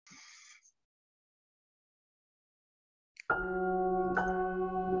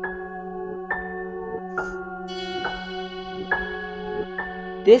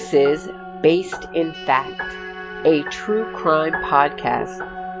This is Based in Fact, a true crime podcast.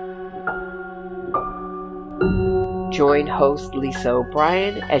 Join host Lisa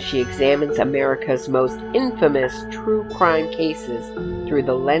O'Brien as she examines America's most infamous true crime cases through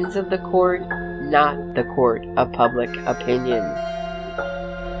the lens of the court, not the court of public opinion.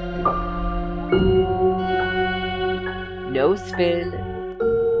 No spin,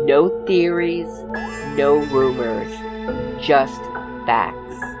 no theories, no rumors, just facts.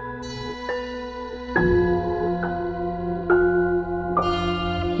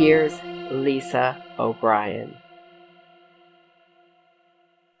 Here's Lisa O'Brien.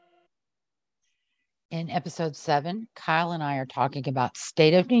 In episode 7, Kyle and I are talking about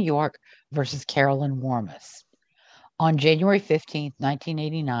State of New York versus Carolyn Warmus. On January 15th,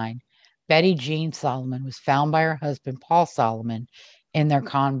 1989, Betty Jeanne Solomon was found by her husband, Paul Solomon, in their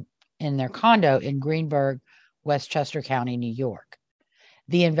condo in Greenburgh, Westchester County, New York.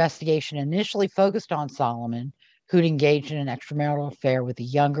 The investigation initially focused on Solomon, who'd engaged in an extramarital affair with a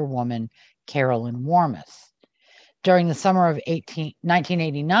younger woman, Carolyn Warmus. During the summer of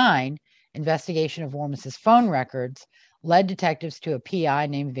 1989, investigation of Warmus's phone records led detectives to a PI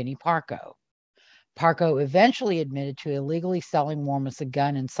named Vinnie Parco. Parco eventually admitted to illegally selling Warmus a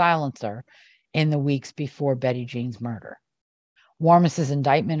gun and silencer in the weeks before Betty Jeanne's murder. Warmus's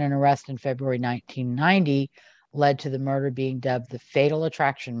indictment and arrest in February 1990 led to the murder being dubbed the Fatal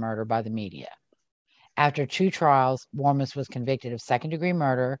Attraction murder by the media. After 2 trials, Warmus was convicted of second-degree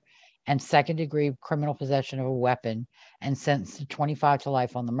murder and second-degree criminal possession of a weapon and sentenced to 25 to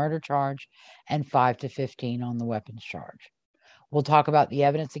life on the murder charge and 5 to 15 on the weapons charge. We'll talk about the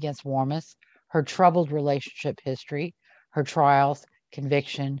evidence against Warmus, her troubled relationship history, her trials,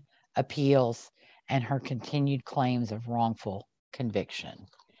 conviction, appeals, and her continued claims of wrongful conviction.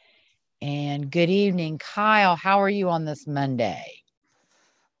 And good evening, Kyle. How are you on this Monday?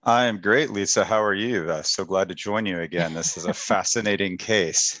 I am great, Lisa. How are you? So glad to join you again. This is a fascinating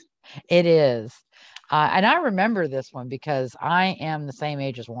case. It is. And I remember this one because I am the same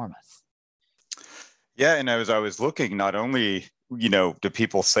age as Warmus. Yeah, and I was looking, not only, do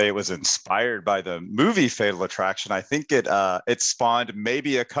people say it was inspired by the movie Fatal Attraction? I think it spawned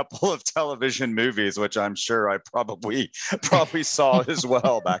maybe a couple of television movies, which I'm sure I probably saw as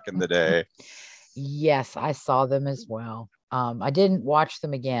well back in the day. Yes, I saw them as well. I didn't watch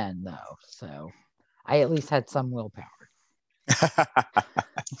them again, though, so I at least had some willpower.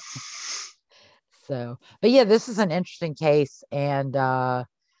 But yeah, this is an interesting case, and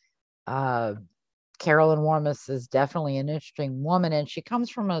Carolyn Warmus is definitely an interesting woman, and she comes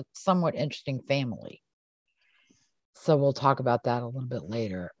from a somewhat interesting family. So we'll talk about that a little bit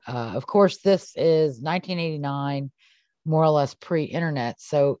later. Of course, this is 1989, more or less pre-internet,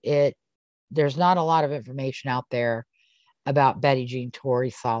 so there's not a lot of information out there about Betty Jeanne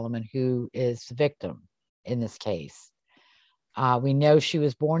Solomon, who is the victim in this case. We know she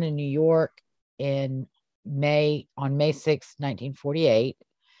was born in New York on May 6, 1948.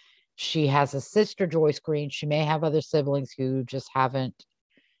 She has a sister, Joyce Green. She may have other siblings who just haven't,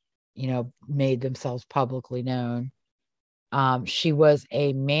 made themselves publicly known. She was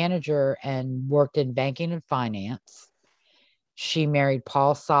a manager and worked in banking and finance. She married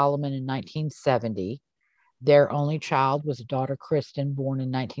Paul Solomon in 1970. Their only child was a daughter, Kristen, born in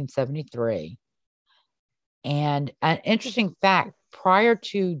 1973. And an interesting fact, prior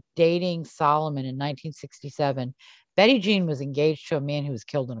to dating Solomon in 1967, Betty Jeanne was engaged to a man who was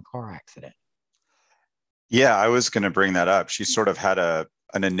killed in a car accident. Yeah, I was going to bring that up. She sort of had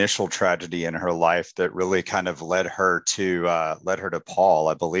an initial tragedy in her life that really kind of led her to Paul,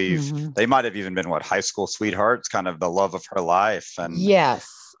 I believe. Mm-hmm. They might have even been high school sweethearts, kind of the love of her life. And yes,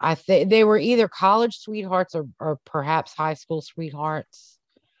 I think they were either college sweethearts or perhaps high school sweethearts.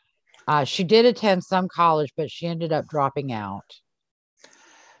 She did attend some college, but she ended up dropping out.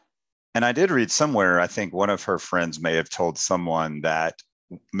 And I did read somewhere, I think one of her friends may have told someone that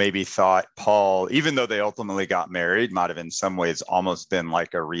maybe thought Paul, even though they ultimately got married, might have in some ways almost been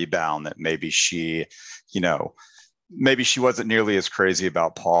like a rebound, that maybe she, wasn't nearly as crazy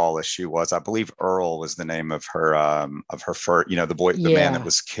about Paul as she was. I believe Earl was the name of her first, the man that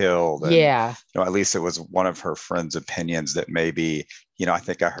was killed. And, at least it was one of her friends' opinions that maybe, I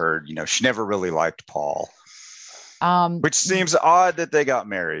think I heard, she never really liked Paul. Which seems odd that they got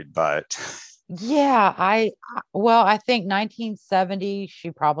married, but yeah, I think 1970, she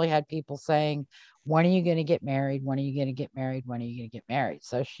probably had people saying, when are you going to get married? When are you going to get married? When are you going to get married?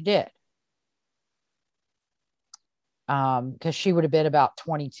 So she did. Because she would have been about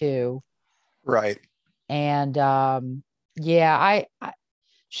 22. Right. And Yeah,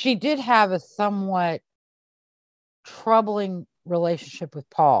 she did have a somewhat troubling relationship with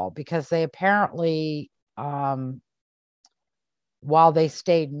Paul because they apparently, while they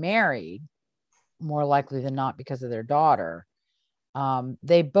stayed married, more likely than not because of their daughter,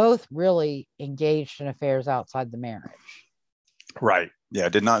 they both really engaged in affairs outside the marriage. Right. Yeah,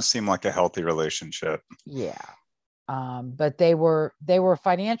 it did not seem like a healthy relationship. Yeah. But they were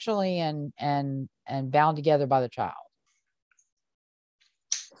financially and bound together by the child.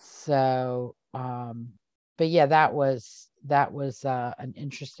 So, but yeah, that was an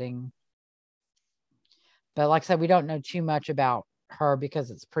interesting. But like I said, we don't know too much about her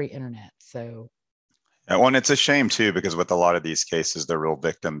because it's pre-internet. So, and it's a shame too, because with a lot of these cases, the real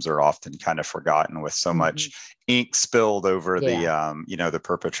victims are often kind of forgotten with so much ink spilled over the the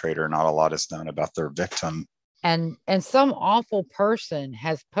perpetrator. Not a lot is known about their victim. And some awful person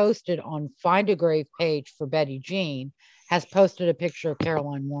has posted on Find a Grave page for Betty Jeanne, has posted a picture of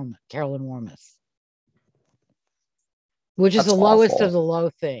Carolyn Warmus, which is the lowest of the low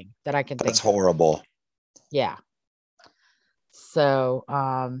thing that I can think of. That's horrible. Yeah. So,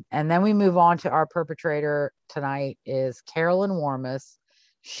 and then we move on to our perpetrator tonight is Carolyn Warmus.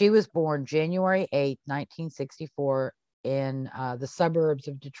 She was born January 8, 1964 in the suburbs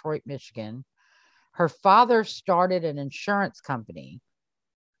of Detroit, Michigan. Her father started an insurance company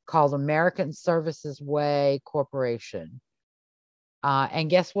called American Services Way Corporation. And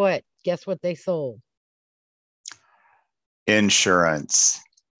guess what? Guess what they sold? Insurance.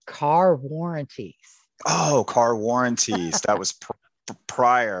 Car warranties. Oh, car warranties. That was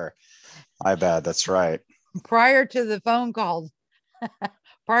prior. I bet. That's right. Prior to the phone calls.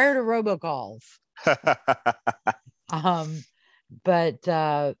 Prior to robocalls.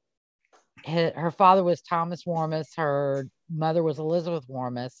 But her father was Thomas Warmus. Her mother was Elizabeth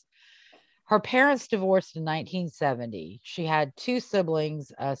Warmus. Her parents divorced in 1970. She had two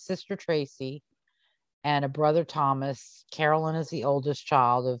siblings, a sister Tracy and a brother Thomas. Carolyn is the oldest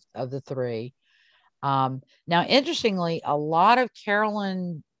child of the three. Now, interestingly, a lot of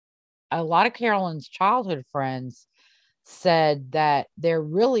Carolyn's childhood friends said that there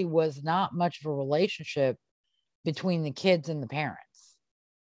really was not much of a relationship between the kids and the parents.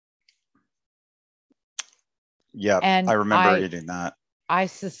 Yeah, I remember reading that. I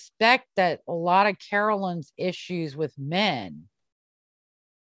suspect that a lot of Carolyn's issues with men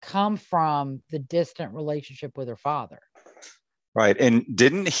come from the distant relationship with her father. Right. And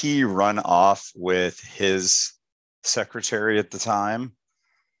didn't he run off with his secretary at the time?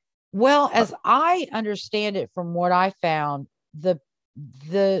 Well, as I understand it from what I found,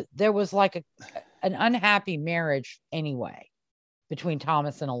 there was like an unhappy marriage anyway between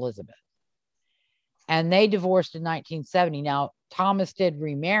Thomas and Elizabeth. And they divorced in 1970. Now, Thomas did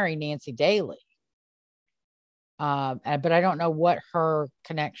remarry Nancy Daly. But I don't know what her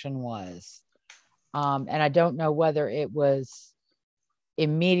connection was. And I don't know whether it was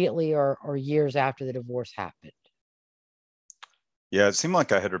immediately or years after the divorce happened. Yeah, it seemed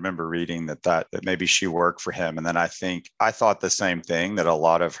like I had remember reading that maybe she worked for him. And then I thought the same thing, that a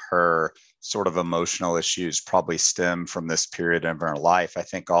lot of her sort of emotional issues probably stem from this period of her life. I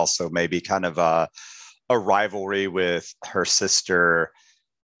think also maybe kind of a rivalry with her sister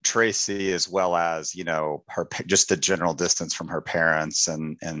Tracy, as well as, her just the general distance from her parents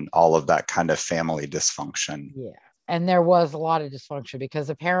and all of that kind of family dysfunction. Yeah. And there was a lot of dysfunction because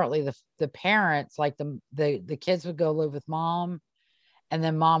apparently the parents, like the kids would go live with mom, and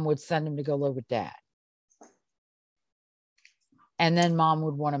then mom would send them to go live with dad. And then mom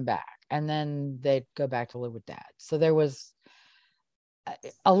would want them back, and then they'd go back to live with dad. So there was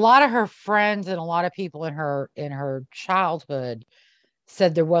a lot of her friends and a lot of people in her childhood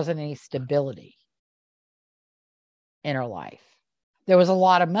said there wasn't any stability in her life. There was a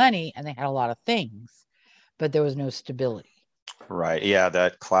lot of money and they had a lot of things, but there was no stability. Right. Yeah.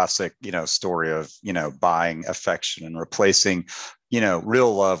 That classic, story of, buying affection and replacing,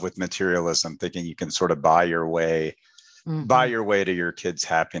 real love with materialism, thinking you can sort of buy your way to your kid's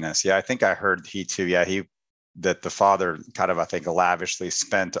happiness. Yeah. I think I heard that the father kind of, I think, lavishly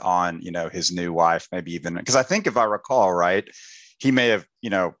spent on, his new wife, maybe even, because I think if I recall right, he may have,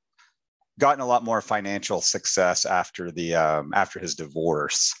 gotten a lot more financial success after his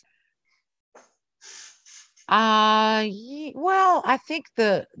divorce. Well, I think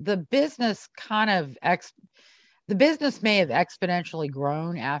the business the business may have exponentially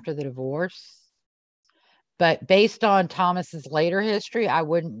grown after the divorce, but based on Thomas's later history, I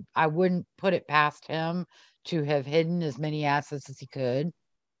wouldn't put it past him to have hidden as many assets as he could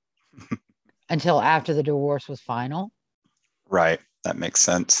until after the divorce was final. Right. That makes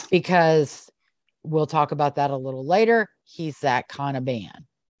sense. Because we'll talk about that a little later. he's that kind of man.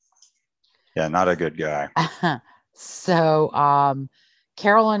 Yeah, not a good guy. So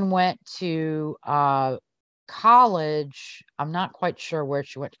Carolyn went to college. I'm not quite sure where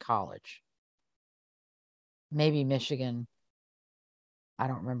she went to college. Maybe Michigan. I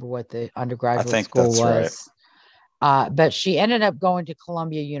don't remember what the undergraduate school was. Right. But she ended up going to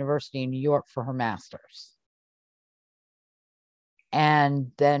Columbia University in New York for her master's.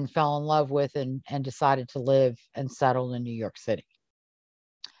 And then fell in love with and decided to live and settle in New York City.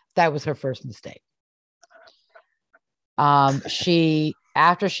 That was her first mistake. After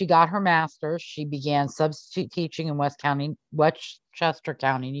she got her master's, she began substitute teaching in Westchester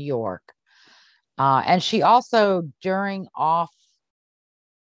County, New York. And she also, during off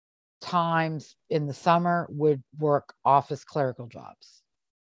times in the summer, would work office clerical jobs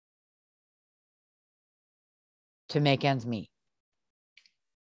to make ends meet.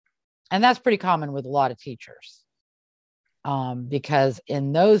 And that's pretty common with a lot of teachers. Because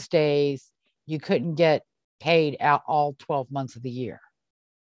in those days, you couldn't get paid out all 12 months of the year.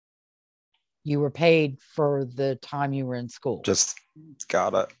 You were paid for the time you were in school. Just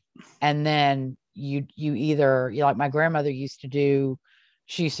got it. And then you either, like my grandmother used to do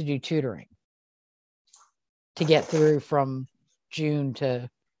tutoring to get through from June to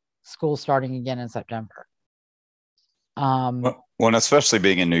school starting again in September. Well, and especially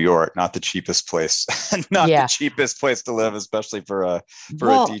being in New York, not the cheapest place, the cheapest place to live, especially for a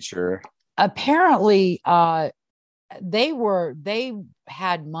teacher. Apparently, they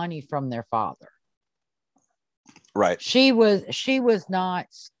had money from their father. Right. She was not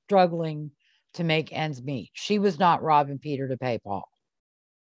struggling to make ends meet. She was not robbing Peter to pay Paul.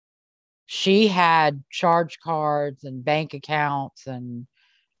 She had charge cards and bank accounts and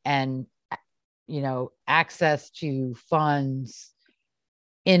access to funds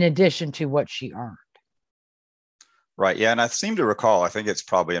in addition to what she earned. Right. Yeah. And I seem to recall, I think it's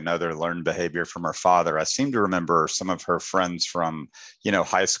probably another learned behavior from her father. I seem to remember some of her friends from,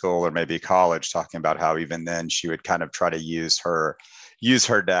 high school or maybe college talking about how even then she would kind of try to use her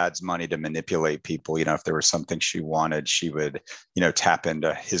dad's money to manipulate people. If there was something she wanted, she would, tap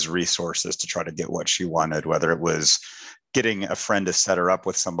into his resources to try to get what she wanted, whether it was getting a friend to set her up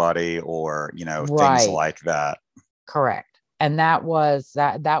with somebody or, things like that. Correct. And that was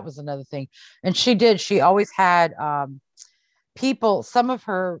another thing. And she always had people, some of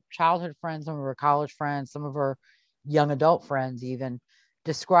her childhood friends, some of her college friends, some of her young adult friends even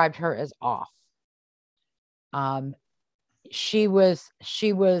described her as off. She was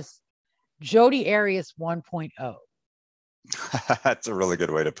Jodi Arias 1.0. That's a really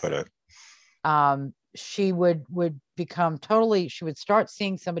good way to put it. She would become she would start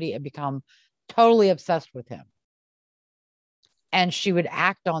seeing somebody and become totally obsessed with him. And she would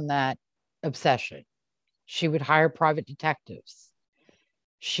act on that obsession. She would hire private detectives.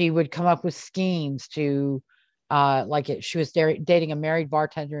 She would come up with schemes to, she was dating a married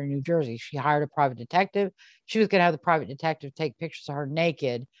bartender in New Jersey. She hired a private detective. She was going to have the private detective take pictures of her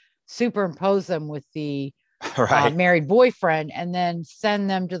naked, superimpose them with the married boyfriend, and then send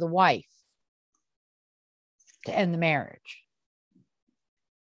them to the wife to end the marriage.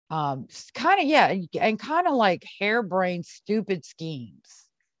 And kind of like harebrained, stupid schemes.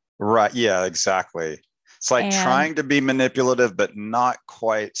 Right. Yeah, exactly. It's like trying to be manipulative, but not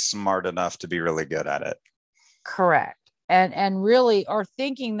quite smart enough to be really good at it. Correct. And really, or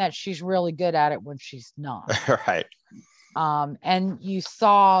thinking that she's really good at it when she's not. Right. And you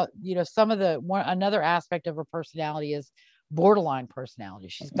saw, some of another aspect of her personality is borderline personality.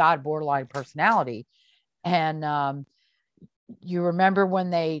 She's got borderline personality. And, you remember when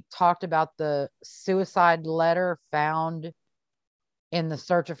they talked about the suicide letter found in the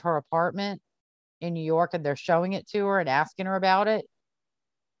search of her apartment in New York, and they're showing it to her and asking her about it?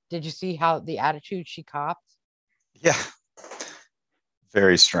 Did you see how the attitude she copped? Yeah.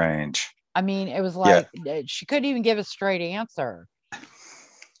 Very strange. I mean, it was like she couldn't even give a straight answer.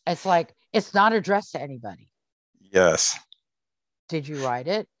 It's like, it's not addressed to anybody. Yes. Did you write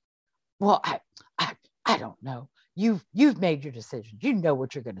it? Well, I don't know. You've made your decision. You know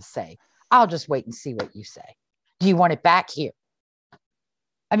what you're going to say. I'll just wait and see what you say. Do you want it back here?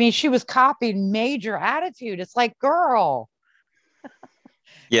 I mean, she was copying major attitude. It's like, girl.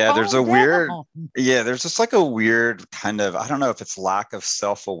 Yeah, there's just like a weird kind of, I don't know if it's lack of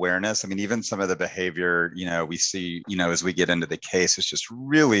self-awareness. I mean, even some of the behavior, we see, as we get into the case, it's just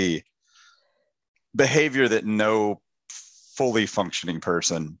really behavior that no fully functioning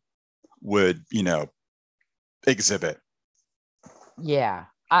person would, exhibit. Yeah,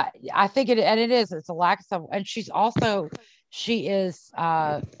 I think it's a lack of self, and she is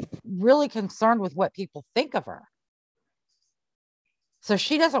really concerned with what people think of her. So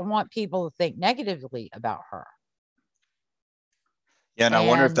she doesn't want people to think negatively about her. Yeah, and I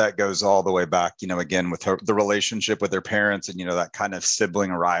wonder if that goes all the way back, again, with the relationship with her parents and, that kind of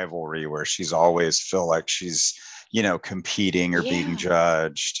sibling rivalry where she's always feel like she's, competing or being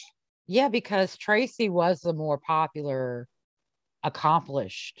judged. Yeah, because Tracy was the more popular,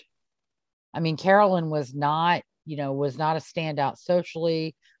 accomplished. I mean, Carolyn was not a standout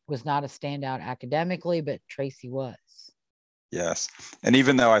socially, was not a standout academically, but Tracy was. Yes. And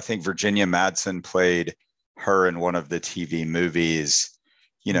even though I think Virginia Madsen played her in one of the TV movies,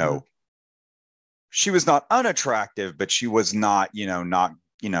 she was not unattractive, but she was not, not,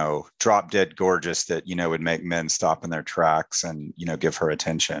 drop dead gorgeous that, would make men stop in their tracks and, give her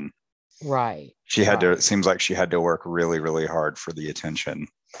attention. Right. She had to, it seems like she had to work really, really hard for the attention.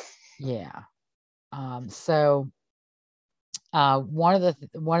 Yeah. So one of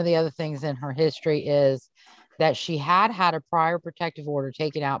the other things in her history is that she had a prior protective order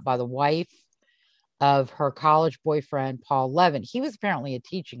taken out by the wife of her college boyfriend, Paul Levin. He was apparently a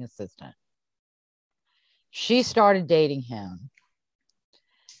teaching assistant. She started dating him,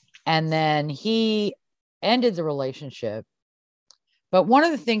 and then he ended the relationship. But one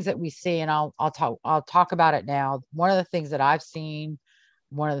of the things that we see, and I'll talk about it now. One of the things that I've seen,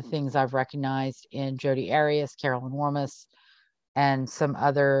 one of the things I've recognized in Jodi Arias, Carolyn Warmus, and some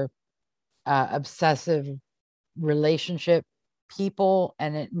other obsessive relationship people,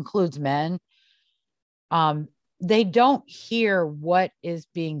 and it includes men, they don't hear what is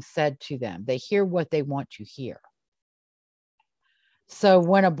being said to them. They hear what they want to hear. So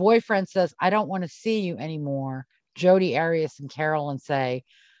when a boyfriend says, I don't want to see you anymore, Jodi Arias and Carolyn say,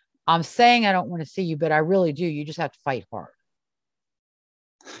 I'm saying I don't want to see you, but I really do. You just have to fight hard.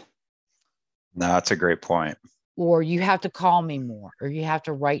 No, that's a great point. Or you have to call me more, or you have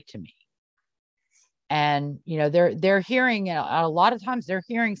to write to me. And, they're hearing, a lot of times they're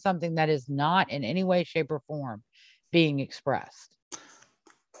hearing something that is not in any way, shape, or form being expressed.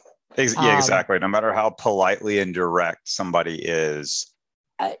 Yeah, exactly. No matter how politely and direct somebody is,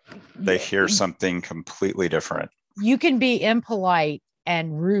 they hear something completely different. You can be impolite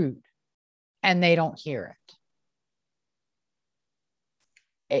and rude, and they don't hear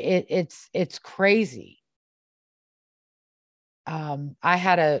it. It's crazy. I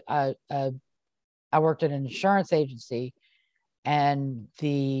had I worked at an insurance agency, and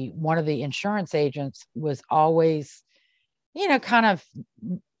one of the insurance agents was always, kind of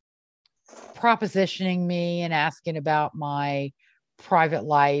propositioning me and asking about my private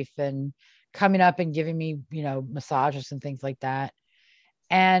life and coming up and giving me, massages and things like that.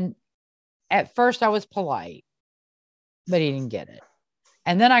 And at first I was polite, but he didn't get it.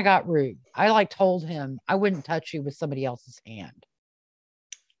 And then I got rude. I told him I wouldn't touch you with somebody else's hand.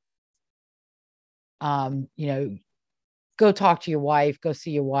 Go talk to your wife, go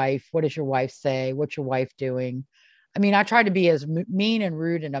see your wife. What does your wife say? What's your wife doing? I mean, I tried to be as mean and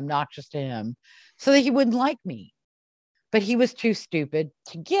rude and obnoxious to him so that he wouldn't like me, but he was too stupid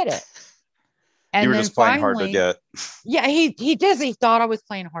to get it. And you were just playing hard to get. Yeah, he did. He thought I was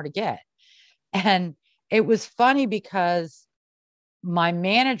playing hard to get. And it was funny because my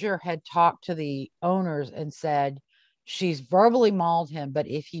manager had talked to the owners and said, she's verbally mauled him, but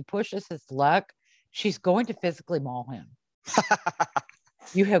if he pushes his luck, she's going to physically maul him.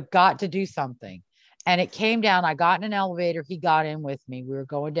 You have got to do something. And it came down. I got in an elevator. He got in with me. We were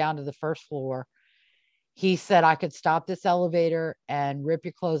going down to the first floor. He said I could stop this elevator and rip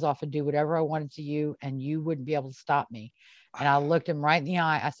your clothes off and do whatever I wanted to you, and you wouldn't be able to stop me. And I looked him right in the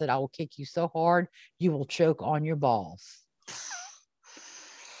eye. I said, I will kick you so hard, you will choke on your balls.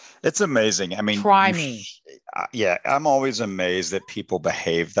 It's amazing. I mean, try me. Yeah, I'm always amazed that people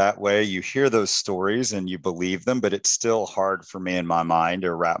behave that way. You hear those stories and you believe them, but it's still hard for me in my mind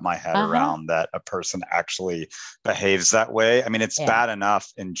to wrap my head around that a person actually behaves that way. I mean, it's bad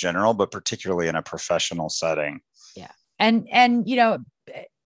enough in general, but particularly in a professional setting. Yeah. And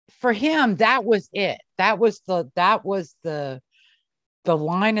for him, that was it. That was the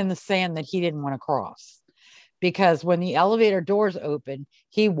line in the sand that he didn't want to cross. Because when the elevator doors opened,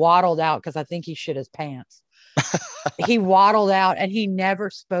 he waddled out because I think he shit his pants. He waddled out and he never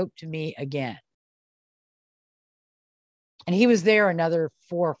spoke to me again. And he was there another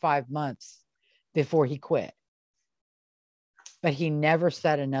 4 or 5 months before he quit. But he never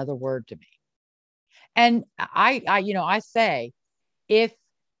said another word to me. And I say, if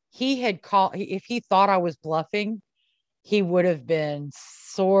he thought I was bluffing, he would have been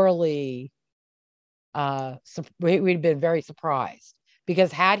sorely we'd been very surprised,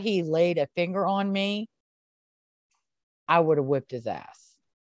 because had he laid a finger on me, I would have whipped his ass.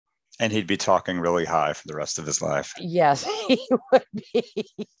 And he'd be talking really high for the rest of his life. Yes, he would be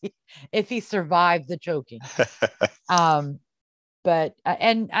if he survived the choking. But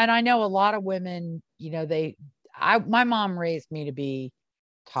and I know a lot of women, my mom raised me to be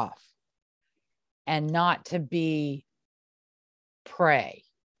tough and not to be prey,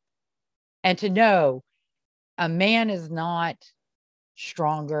 and to know a man is not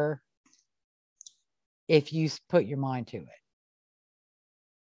stronger if you put your mind to it,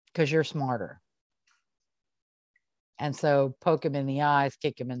 because you're smarter. And so poke him in the eyes,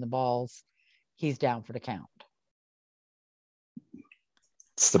 kick him in the balls, he's down for the count.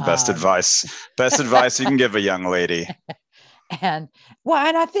 It's the best advice you can give a young lady. And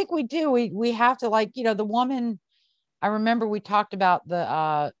I think we do. We have to, like, the woman. I remember we talked about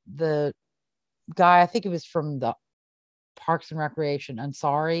the guy. I think it was from the Parks and Recreation,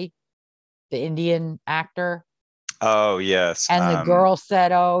 Ansari, the Indian actor. Oh yes. And the girl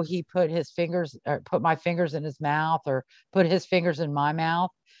said, "Oh, he put my fingers in his mouth, or put his fingers in my mouth."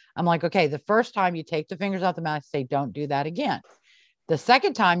 I'm like, okay, the first time you take the fingers out the mouth, say, "Don't do that again." The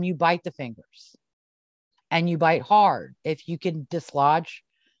second time you bite the fingers, and you bite hard. If you can dislodge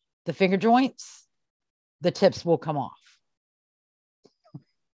the finger joints, the tips will come off.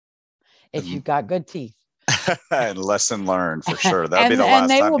 If you've got good teeth. And lesson learned for sure. That'll be the last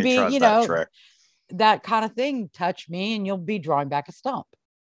time he tries that trick. That kind of thing, touch me and you'll be drawing back a stump.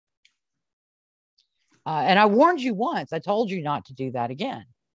 And I warned you once. I told you not to do that again.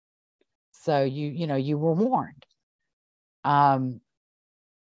 So you were warned. Carolyn's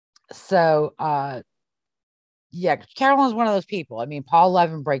one of those people. I mean, Paul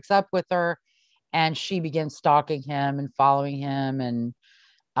Levin breaks up with her and she begins stalking him and following him. And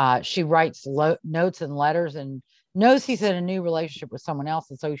she writes notes and letters and knows he's in a new relationship with someone else.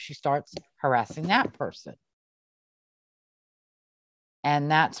 And so she starts harassing that person. And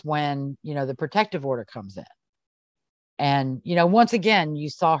that's when, the protective order comes in. And, once again, you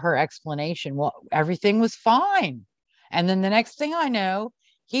saw her explanation. Well, everything was fine. And then the next thing I know,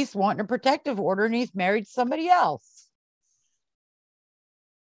 he's wanting a protective order and he's married somebody else.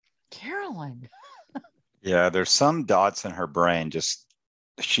 Carolyn. Yeah, there's some dots in her brain.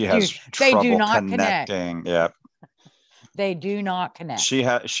 She has trouble connecting. Yep. They do not connect.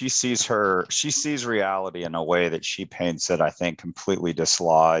 She sees reality in a way that she paints it, I think, completely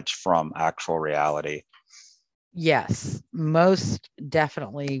dislodged from actual reality. Yes, most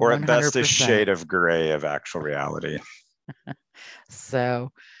definitely. Or at 100%. Best a shade of gray of actual reality.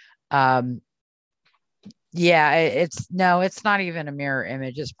 So, it's not even a mirror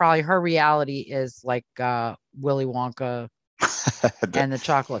image. It's probably her reality is like Willy Wonka and the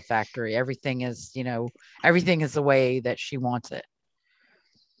Chocolate Factory. Everything is the way that she wants it.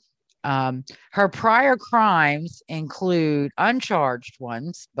 Her prior crimes include uncharged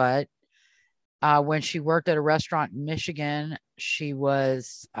ones, but when she worked at a restaurant in Michigan, she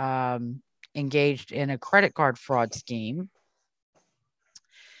was engaged in a credit card fraud scheme.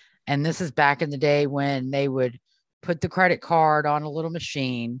 And this is back in the day when they would put the credit card on a little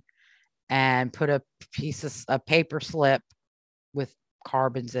machine and put a piece of a paper slip with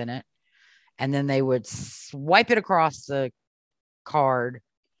carbons in it. And then they would swipe it across the card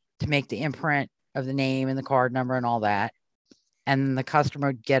to make the imprint of the name and the card number and all that. And then the customer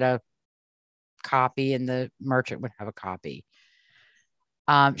would get a copy and the merchant would have a copy.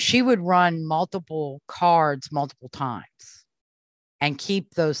 She would run multiple cards multiple times and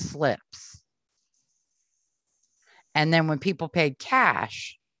keep those slips. And then when people paid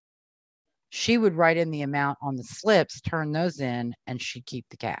cash, she would write in the amount on the slips, turn those in, and she'd keep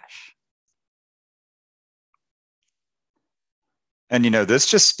the cash. And, this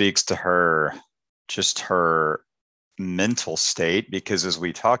just speaks to her mental state, because as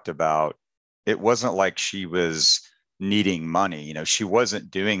we talked about, it wasn't like she was needing money. She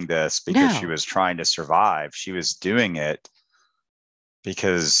wasn't doing this because she was trying to survive. She was doing it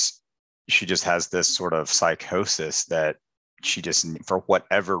because she just has this sort of psychosis that she just, for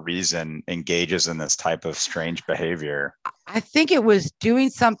whatever reason, engages in this type of strange behavior. I think it was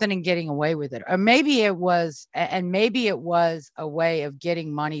doing something and getting away with it. Or maybe it was a way of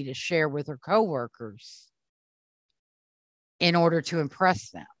getting money to share with her coworkers in order to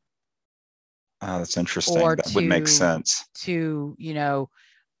impress them. Oh, that's interesting. That would make sense. To,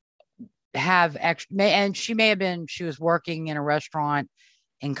 have extra, and she was working in a restaurant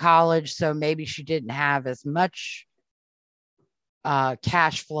in college, so maybe she didn't have as much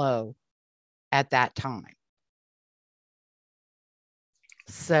cash flow at that time.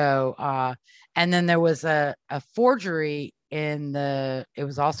 So, and then there was a forgery it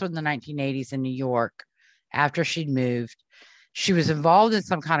was also in the 1980s in New York after she'd moved. She was involved in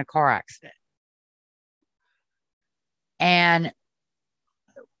some kind of car accident. And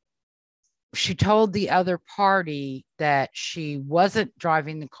she told the other party that she wasn't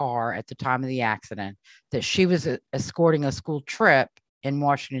driving the car at the time of the accident, that she was escorting a school trip in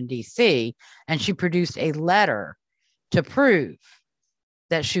Washington, D.C., and she produced a letter to prove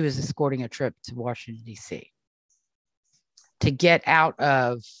that she was escorting a trip to Washington, D.C. to get out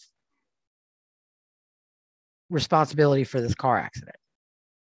of responsibility for this car accident.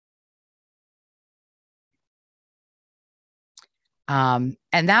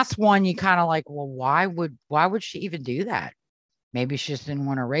 And that's one you kind of like, well, why would she even do that? Maybe she just didn't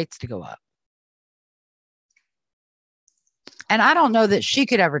want her rates to go up. And I don't know that she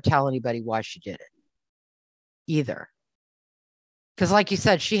could ever tell anybody why she did it either. Because like you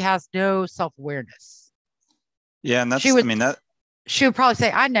said, she has no self-awareness. Yeah, and she would probably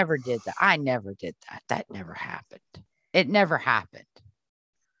say, I never did that. I never did that. That never happened. It never happened.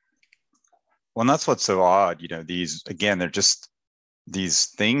 Well, and that's what's so odd. These, again, they're just these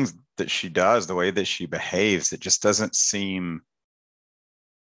things that she does, the way that she behaves, it just doesn't seem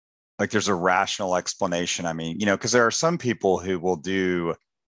like there's a rational explanation. I mean, because there are some people who will do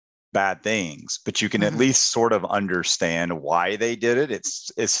bad things, but you can at least sort of understand why they did it.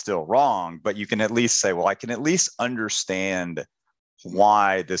 It's still wrong, but you can at least say, well, I can at least understand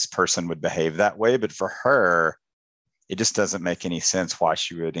why this person would behave that way. But for her, it just doesn't make any sense why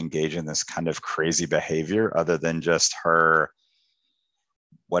she would engage in this kind of crazy behavior, other than just her,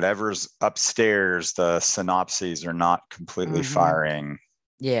 whatever's upstairs, the synopses are not completely firing.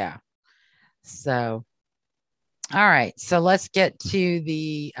 Yeah. So, all right. So let's get to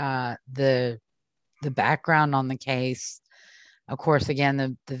the background on the case. Of course,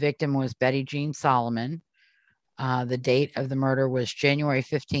 again, the victim was Betty Jeanne Solomon. The date of the murder was January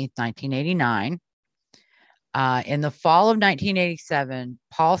 15th, 1989. In the fall of 1987,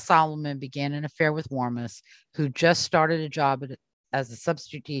 Paul Solomon began an affair with Warmus, who just started a job as a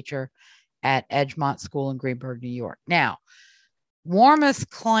substitute teacher at Edgemont School in Greenburgh, New York. Now, Warmus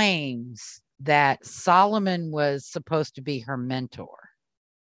claims that Solomon was supposed to be her mentor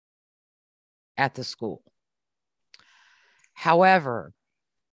at the school. However,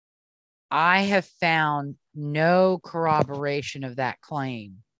 I have found no corroboration of that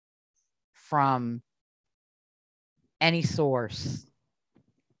claim from any source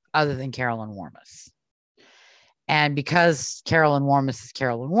other than Carolyn Warmus. And because Carolyn Warmus is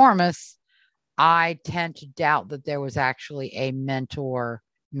Carolyn Warmus, I tend to doubt that there was actually a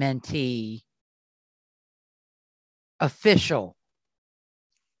mentor-mentee official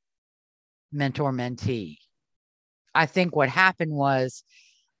mentor-mentee. I think what happened was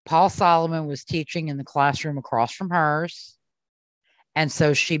Paul Solomon was teaching in the classroom across from hers. And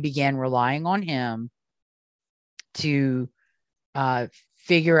so she began relying on him to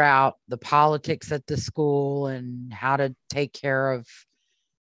figure out the politics at the school and how to take care of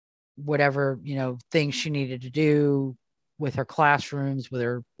whatever, things she needed to do with her classrooms, with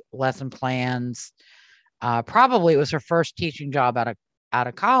her lesson plans. Probably it was her first teaching job out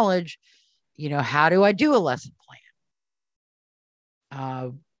of college. How do I do a lesson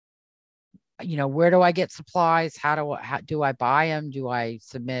plan? Where do I get supplies? How do I buy them? Do I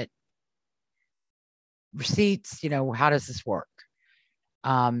submit receipts? How does this work?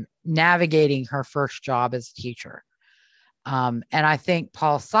 Navigating her first job as a teacher. And I think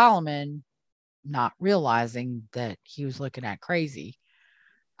Paul Solomon, not realizing that he was looking at crazy,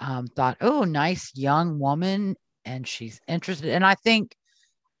 thought, oh, nice young woman, and she's interested. And I think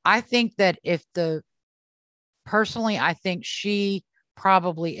that I think she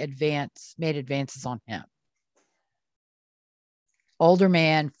probably made advances on him. Older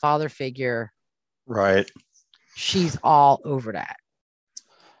man, father figure. Right. She's all over that.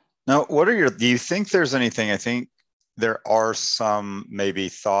 Now, do you think there's anything? I think there are some maybe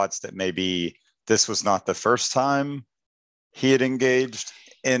thoughts that maybe this was not the first time he had engaged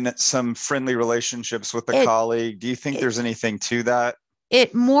in some friendly relationships with a colleague. Do you think there's anything to that?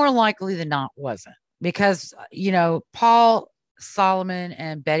 It more likely than not wasn't, because, Paul Solomon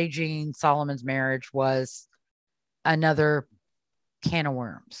and Betty Jeanne Solomon's marriage was another can of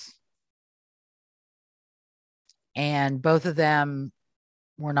worms. And both of them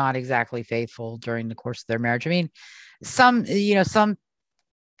were not exactly faithful during the course of their marriage. I mean, some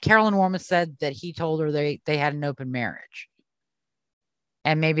Carolyn Warmus said that he told her they had an open marriage.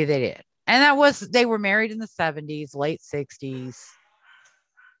 And maybe they did. And they were married in the 70s, late 60s.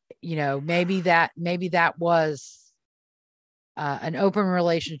 Maybe that was an open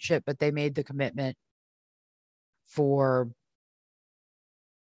relationship, but they made the commitment for,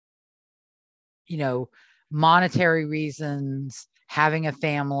 monetary reasons, having a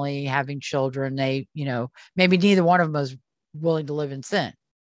family, having children. They, maybe neither one of them was willing to live in sin.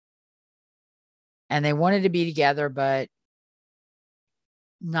 And they wanted to be together, but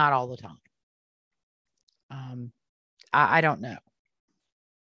not all the time. I don't know.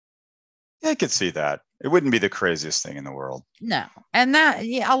 Yeah, I could see that. It wouldn't be the craziest thing in the world. No. And that,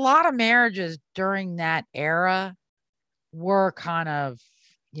 a lot of marriages during that era were kind of,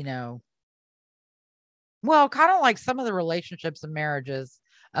 well, kind of like some of the relationships and marriages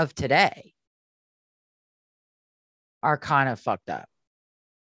of today are kind of fucked up.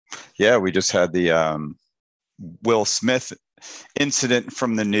 Yeah, we just had the Will Smith incident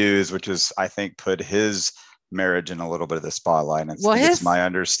from the news, which is, I think, put his marriage in a little bit of the spotlight. And it's my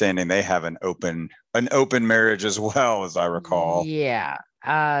understanding they have an open marriage as well, as I recall. Yeah.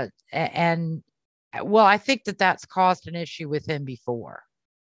 And well, I think that's caused an issue with him before.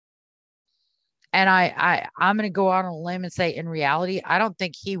 And I'm going to go out on a limb and say, in reality, I don't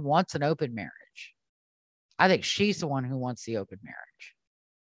think he wants an open marriage. I think she's the one who wants the open marriage.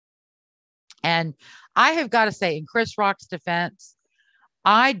 And I have got to say, in Chris Rock's defense,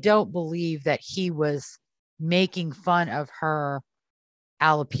 I don't believe that he was making fun of her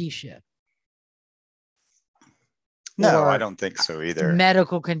alopecia. No, I don't think so either.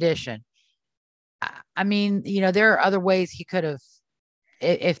 Medical condition. I mean, there are other ways he could have,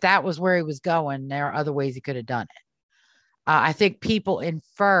 if that was where he was going, there are other ways he could have done it. I think people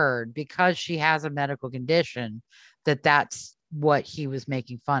inferred, because she has a medical condition, that that's what he was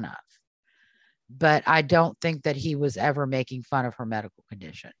making fun of. But I don't think that he was ever making fun of her medical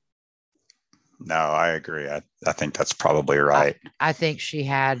condition. No, I agree. I think that's probably right. I think she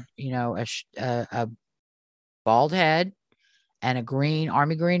had, a bald head and a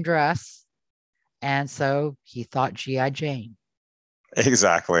army green dress. And so he thought G.I. Jane.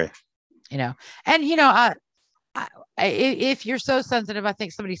 Exactly. And, if you're so sensitive, I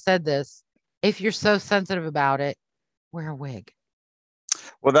think somebody said this, if you're so sensitive about it, wear a wig.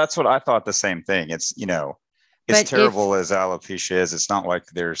 Well, that's what I thought, the same thing. It's, as terrible as alopecia is, it's not like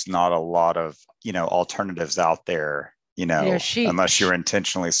there's not a lot of, alternatives out there, unless you're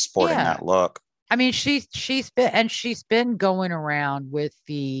intentionally sporting that look. I mean, she's been going around with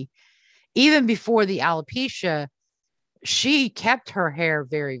even before the alopecia, she kept her hair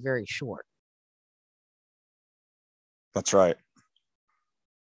very, very short. That's right.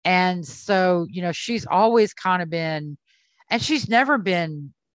 And so, she's always kind of been, and she's never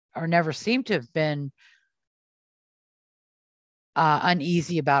been, or never seemed to have been,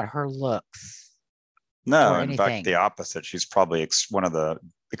 uneasy about her looks. No, in fact, the opposite. She's probably one of the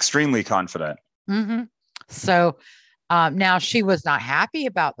extremely confident. Mm-hmm. So now she was not happy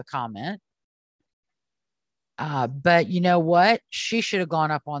about the comment. But you know what? She should have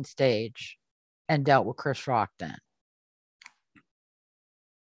gone up on stage and dealt with Chris Rock then.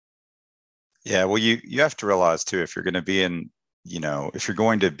 Yeah, well, you have to realize too, if you're going to be if you're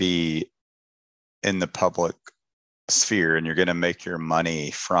going to be in the public sphere and you're going to make your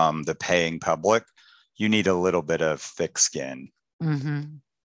money from the paying public, you need a little bit of thick skin. Mm-hmm.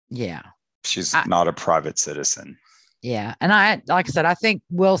 Yeah. She's not a private citizen. Yeah. And like I said, I think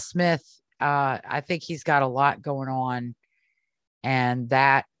Will Smith, I think he's got a lot going on, and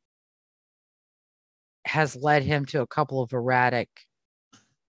that has led him to a couple of erratic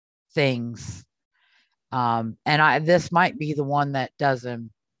things. And this might be the one that does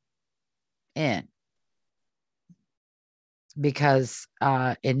him in, because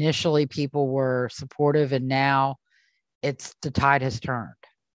initially people were supportive, and now the tide has turned.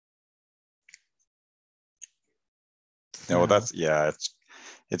 So. No,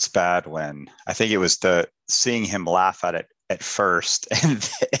 it's bad when I think it was seeing him laugh at it at first,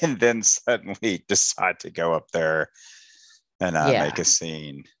 and then suddenly decide to go up there and make a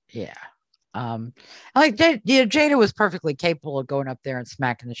scene. Yeah. Like Jada was perfectly capable of going up there and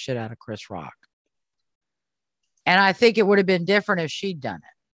smacking the shit out of Chris Rock. And I think it would have been different if she'd done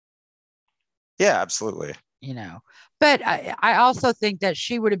it. Yeah, absolutely. But I also think that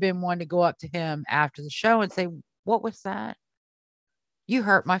she would have been one to go up to him after the show and say, "What was that? You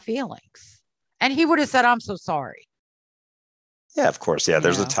hurt my feelings." And he would have said, "I'm so sorry." Yeah, of course. Yeah,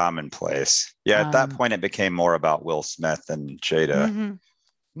 there's a time and place. Yeah, at that point, it became more about Will Smith and Jada. Mm-hmm.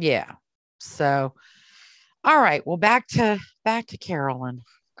 Yeah. So, all right. Well, back to Carolyn.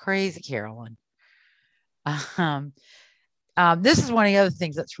 Crazy Carolyn. This is one of the other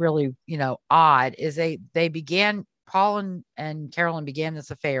things that's really, odd, is they began, Paul and Carolyn began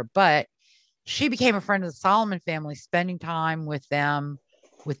this affair, but she became a friend of the Solomon family, spending time with them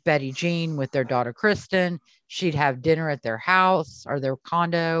with Betty Jeanne, with their daughter Kristen. She'd have dinner at their house or their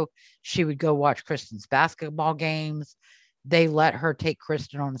condo. She would go watch Kristen's basketball games. They let her take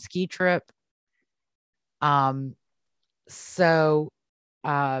Kristen on a ski trip. But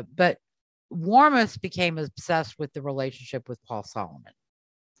Warmus became obsessed with the relationship with Paul Solomon.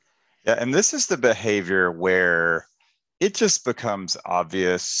 Yeah, and this is the behavior where it just becomes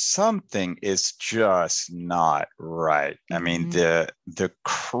obvious something is just not right. I mean,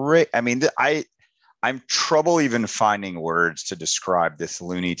 I'm trouble even finding words to describe this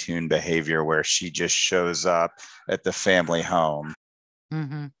Looney Tune behavior where she just shows up at the family home.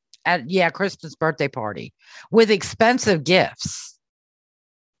 Mm-hmm. At Kristen's birthday party with expensive gifts.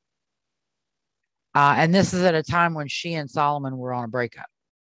 And this is at a time when she and Solomon were on a breakup.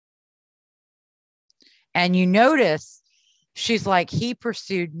 And you notice she's like, he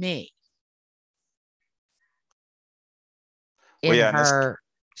pursued me. In her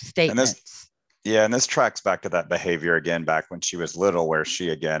statements. And this tracks back to that behavior again, back when she was little, where she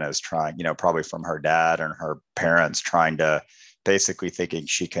again is trying, probably from her dad and her parents, trying to basically thinking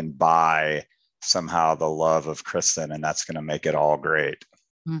she can buy somehow the love of Kristen and that's going to make it all great.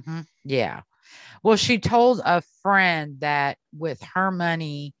 Mm-hmm. Yeah. Well, she told a friend that with her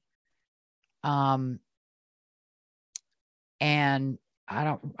money, and I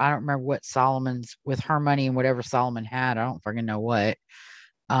don't remember what Solomon's with her money and whatever Solomon had. I don't freaking know what,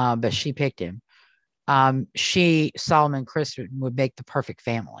 but she picked him. Solomon and Kristen would make the perfect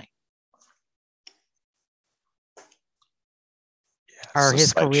family. Yeah, or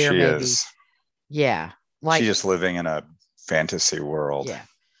his career, maybe. Yeah. Like she's just living in a fantasy world. Yeah.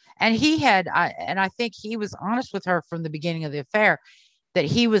 And I think he was honest with her from the beginning of the affair that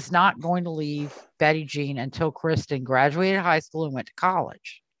he was not going to leave Betty Jeanne until Kristen graduated high school and went to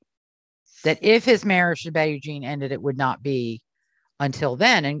college. That if his marriage to Betty Jeanne ended, it would not be until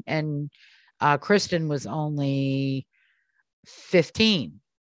then. And Kristen was only 15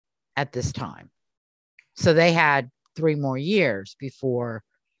 at this time. So they had 3 more years before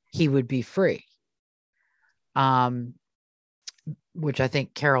he would be free. Which I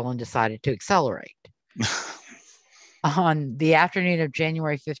think Carolyn decided to accelerate. On the afternoon of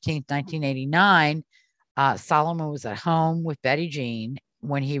January 15th, 1989, Solomon was at home with Betty Jeanne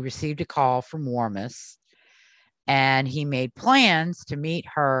when he received a call from Warmus, and he made plans to meet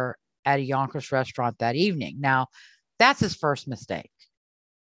her at a Yonkers restaurant that evening. Now, that's his first mistake.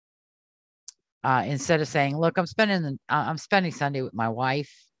 Instead of saying, "Look, I'm spending Sunday with my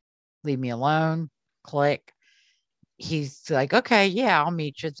wife. Leave me alone." Click. He's like, "Okay, yeah, I'll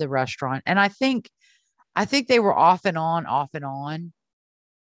meet you at the restaurant." And I think they were off and on.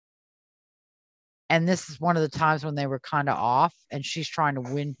 And this is one of the times when they were kind of off, and she's trying to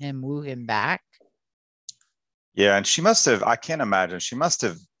woo him back. Yeah, and she must have, I can't imagine,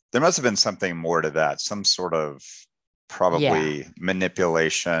 there must have been something more to that, some sort of probably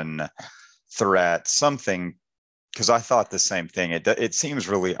manipulation, threat, something, because I thought the same thing. It seems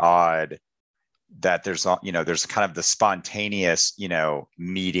really odd that there's kind of the spontaneous,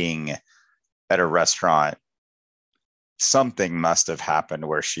 meeting at a restaurant. Something must have happened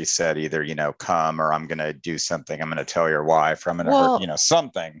where she said either, come, or I'm going to do something. I'm going to tell your wife, or I'm going to hurt,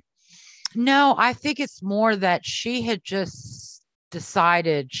 something. No, I think it's more that she had just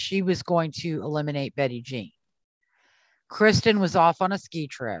decided she was going to eliminate Betty Jeanne. Kristen was off on a ski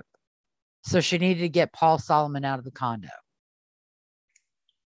trip, so she needed to get Paul Solomon out of the condo.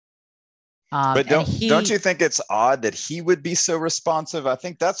 But don't you think it's odd that he would be so responsive? I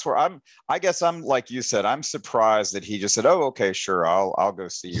think that's where I guess I'm like you said, I'm surprised that he just said, "Oh, okay, sure. I'll go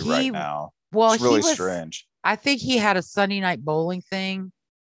see you right now." Well, it's really strange. I think he had a Sunday night bowling thing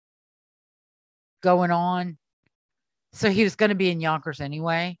going on. So he was going to be in Yonkers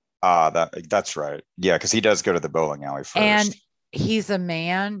anyway. That's right. Yeah, because he does go to the bowling alley first. And he's a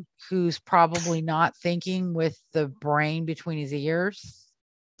man who's probably not thinking with the brain between his ears.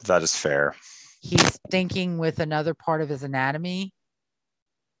 That is fair. He's thinking with another part of his anatomy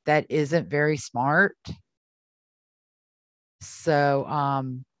that isn't very smart. So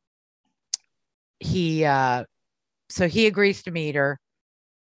he agrees to meet her.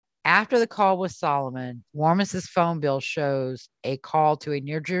 After the call with Solomon, Warmus's phone bill shows a call to a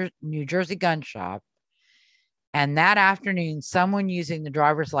New Jersey gun shop. And that afternoon, someone using the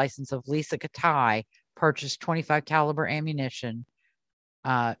driver's license of Lisa Katai purchased .25 caliber ammunition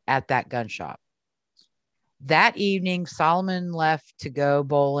at that gun shop. That evening, Solomon left to go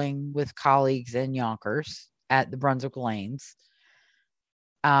bowling with colleagues in Yonkers at the Brunswick Lanes.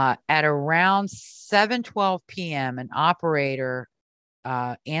 At around 7:12 p.m., an operator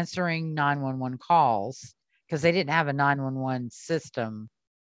answering 911 calls, because they didn't have a 911 system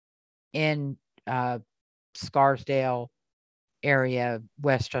in Scarsdale area,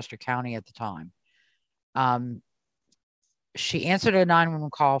 Westchester County at the time. She answered a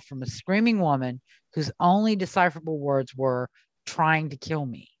 911 call from a screaming woman whose only decipherable words were "trying to kill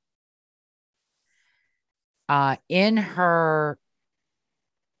me." In her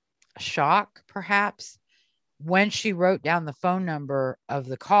shock, perhaps, when she wrote down the phone number of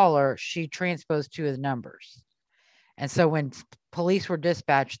the caller, she transposed two of the numbers. And so when police were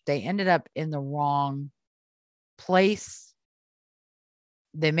dispatched, they ended up in the wrong place.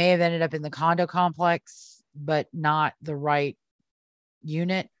 They may have ended up in the condo complex, but not the right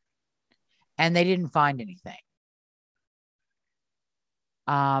unit. And they didn't find anything.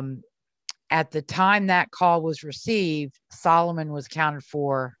 At the time that call was received, Solomon was accounted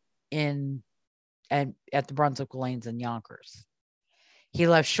for at the Brunswick Lanes in Yonkers. He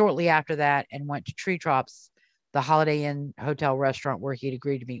left shortly after that and went to Treetops, the Holiday Inn hotel restaurant where he'd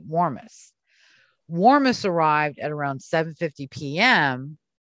agreed to meet Warmus. Warmus arrived at around 7:50 p.m.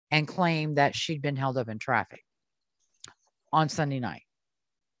 and claimed that she'd been held up in traffic on Sunday night,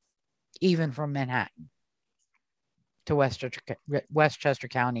 even from Manhattan to Westchester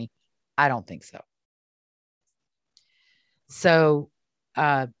County. I don't think so. So,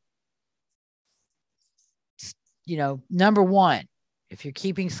 number one, if you're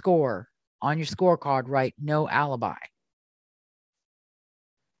keeping score on your scorecard, write no alibi.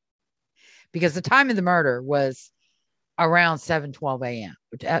 Because the time of the murder was around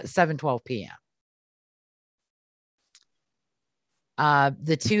 7:12 p.m.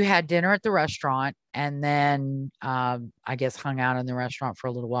 The two had dinner at the restaurant and then I guess hung out in the restaurant for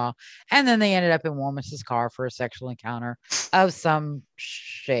a little while. And then they ended up in Warmus's car for a sexual encounter of some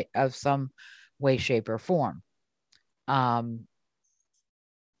way, shape, or form.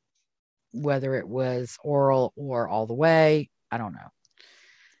 Whether it was oral or all the way, I don't know.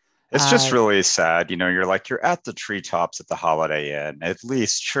 It's just really sad. You're at the Treetops at the Holiday Inn, at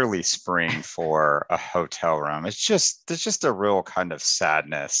least surely spring for a hotel room. There's just a real kind of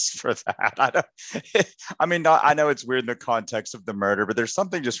sadness for that. I know it's weird in the context of the murder, but there's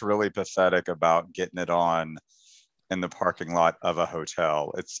something just really pathetic about getting it on in the parking lot of a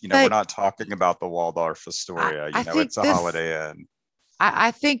hotel. It's, we're not talking about the Waldorf Astoria, it's a Holiday Inn.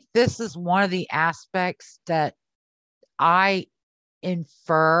 I think this is one of the aspects that I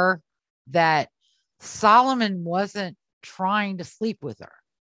infer that Solomon wasn't trying to sleep with her.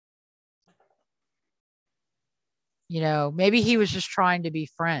 Maybe he was just trying to be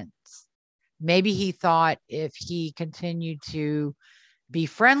friends. Maybe he thought if he continued to be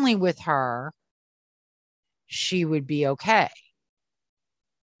friendly with her, she would be okay.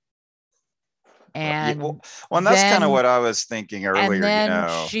 And that's kind of what I was thinking earlier. And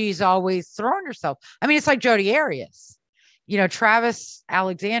then she's always thrown herself. I mean, it's like Jodi Arias. Travis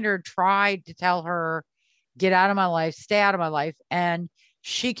Alexander tried to tell her, get out of my life, stay out of my life. And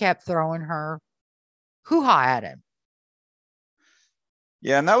she kept throwing her hoo-ha at him.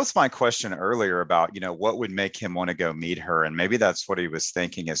 Yeah. And that was my question earlier about, what would make him want to go meet her. And maybe that's what he was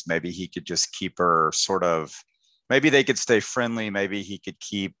thinking, is maybe he could just keep her sort of, maybe they could stay friendly. Maybe he could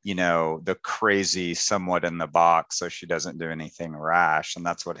keep, the crazy somewhat in the box so she doesn't do anything rash. And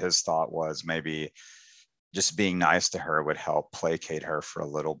that's what his thought was. Maybe just being nice to her would help placate her for a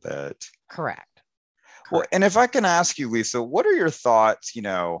little bit. Correct. Well, and if I can ask you, Lisa, what are your thoughts,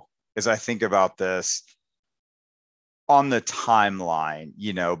 as I think about this on the timeline,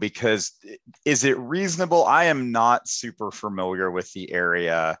 because is it reasonable? I am not super familiar with the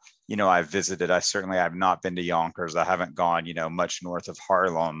area. I've visited, I certainly have not been to Yonkers. I haven't gone, much north of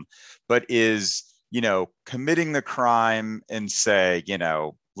Harlem, but is, committing the crime and say,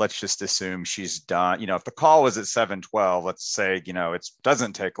 let's just assume she's done, if the call was at 7:12, let's say, it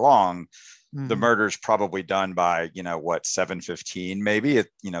doesn't take long. Mm-hmm. The murder's probably done by, 7:15, maybe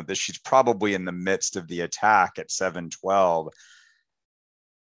that she's probably in the midst of the attack at 7:12.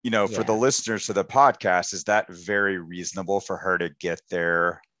 For the listeners to the podcast, is that very reasonable for her to get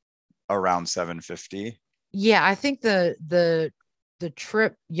there around 7:50? Yeah, I think the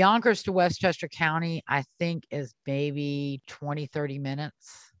trip Yonkers to Westchester County, I think, is maybe 20-30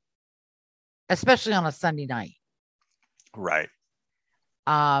 minutes, especially on a Sunday night. Right.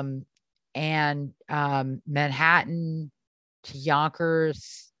 And Manhattan to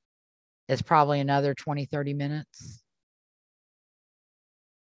Yonkers is probably another 20-30 minutes.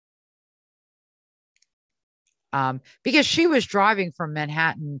 Because she was driving from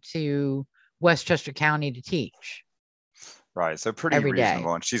Manhattan to Westchester County to teach. Right. So pretty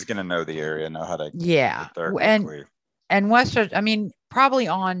reasonable. Day. And she's going to know the area, know how to get there quickly. And Westchester, I mean, probably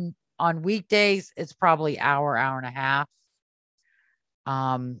on weekdays, it's probably hour and a half.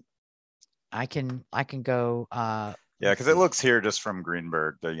 I can go. Yeah, because it looks here just from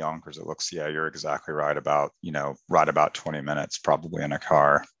Greenburgh to Yonkers. It looks, yeah, you're exactly right about, right about 20 minutes probably in a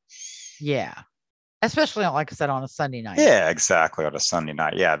car. Yeah. Especially, like I said, on a Sunday night. Yeah, exactly. On a Sunday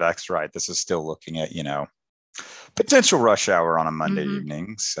night. Yeah, that's right. This is still looking at, potential rush hour on a Monday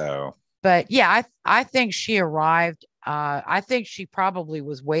evening. So, but yeah, I think she arrived. I think she probably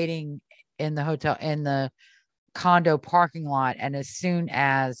was waiting in the hotel, in the condo parking lot. And as soon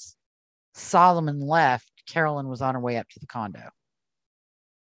as Solomon left, Carolyn was on her way up to the condo.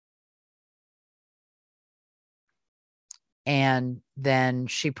 And then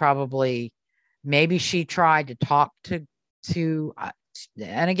she probably, maybe she tried to talk to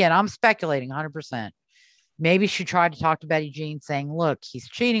and again, I'm speculating 100%. Maybe she tried to talk to Betty Jeanne saying, look, he's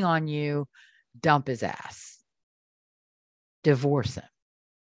cheating on you. Dump his ass. Divorce him.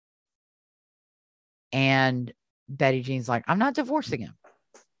 And Betty Jeanne's like, I'm not divorcing him.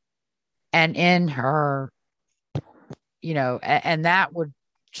 And in her, and that would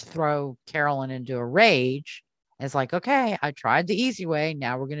throw Carolyn into a rage. It's like, okay, I tried the easy way.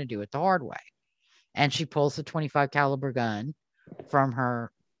 Now we're going to do it the hard way. And she pulls the 25 caliber gun from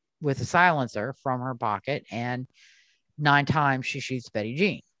her with a silencer from her pocket. And 9 times she shoots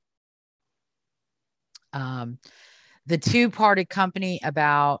Betty Jeanne. The two parted company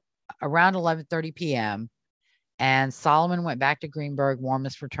around 11:30 p.m. and Solomon went back to Greenburgh.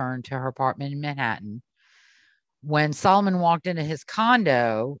 Warmus returned to her apartment in Manhattan. When Solomon walked into his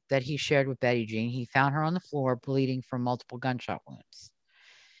condo that he shared with Betty Jeanne, he found her on the floor bleeding from multiple gunshot wounds.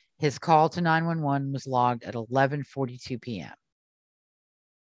 His call to 911 was logged at 11:42 p.m.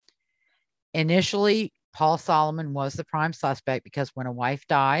 Initially, Paul Solomon was the prime suspect because when a wife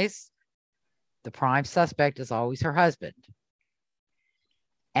dies, the prime suspect is always her husband.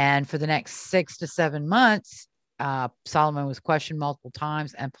 And for the next 6 to 7 months, Solomon was questioned multiple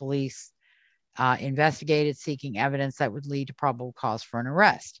times, and police investigated, seeking evidence that would lead to probable cause for an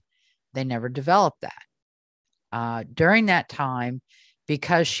arrest. They never developed that. During that time,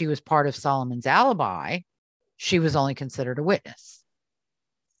 because she was part of Solomon's alibi, she was only considered a witness.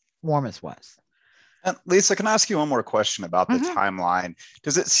 Warmus was. And Lisa, can I ask you one more question about the timeline?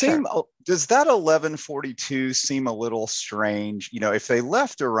 Does it seem, does that 11:42 seem a little strange? If they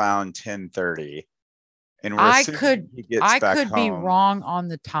left around 10:30, and I could be wrong on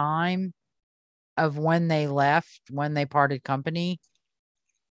the time of when they left, when they parted company.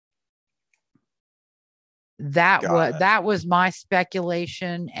 That was my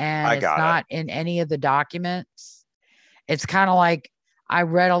speculation, and it's not in any of the documents. It's kind of like, I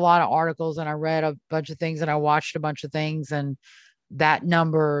read a lot of articles and I read a bunch of things and I watched a bunch of things, and that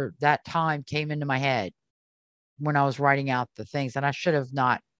time came into my head when I was writing out the things, and I should have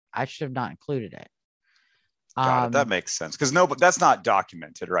not included it. Got it. That makes sense, because that's not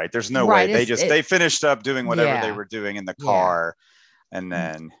documented, right? There's no way they finished up doing whatever they were doing in the car, and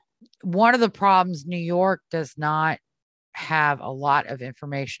then one of the problems, New York does not have a lot of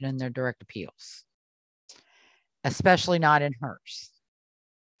information in their direct appeals, especially not in hers.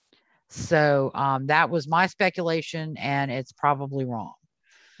 So that was my speculation, and it's probably wrong.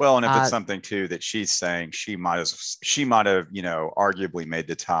 Well, and if it's something too that she's saying, she might have, arguably made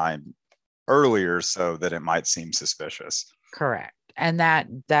the time earlier so that it might seem suspicious. Correct. And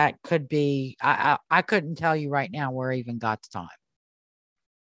that could be, I couldn't tell you right now where I even got the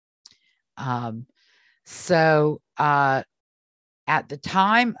time. So at the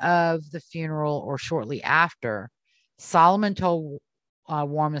time of the funeral or shortly after, Solomon told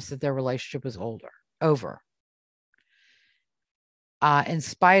Warmus that their relationship was over. In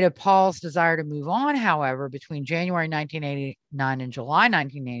spite of Paul's desire to move on, however, between January 1989 and July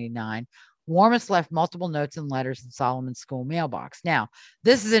 1989, Warmus left multiple notes and letters in Solomon's school mailbox. Now,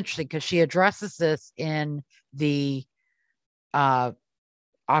 this is interesting because she addresses this in the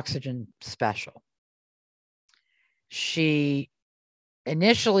Oxygen special. She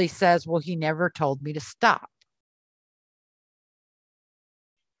initially says, well, he never told me to stop.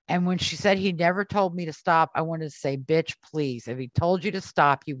 And when she said he never told me to stop, I wanted to say, bitch, please. If he told you to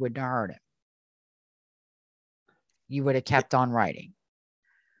stop, you wouldn't have hurt him. You would have kept on writing.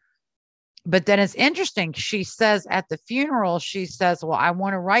 But then it's interesting. She says at the funeral, she says, well, I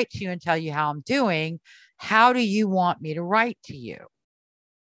want to write to you and tell you how I'm doing. How do you want me to write to you?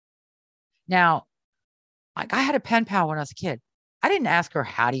 Now, like, I had a pen pal when I was a kid. I didn't ask her,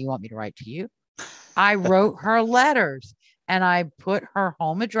 how do you want me to write to you? I wrote her letters. And I put her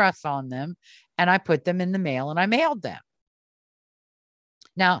home address on them, and I put them in the mail, and I mailed them.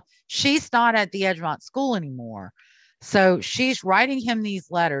 Now, she's not at the Edgemont school anymore. So she's writing him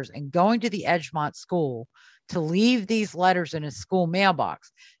these letters and going to the Edgemont school to leave these letters in his school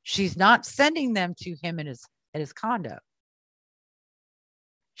mailbox. She's not sending them to him at his condo.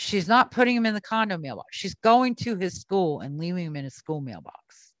 She's not putting him in the condo mailbox. She's going to his school and leaving him in his school mailbox.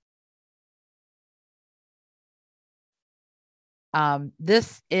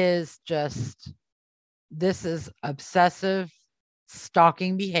 This is obsessive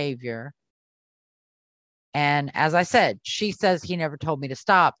stalking behavior. And as I said, she says he never told me to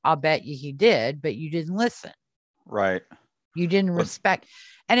stop. I'll bet you he did, but you didn't listen. Right. You didn't respect.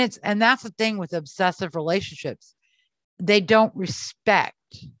 And that's the thing with obsessive relationships. They don't respect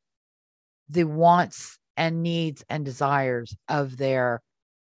the wants and needs and desires of their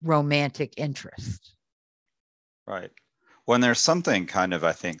romantic interest. Right. When there's something kind of,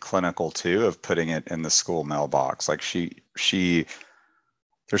 I think, clinical too, of putting it in the school mailbox. Like she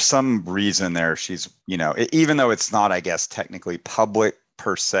there's some reason there. She's, even though it's not, I guess, technically public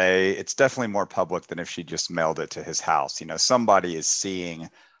per se, it's definitely more public than if she just mailed it to his house. Somebody is seeing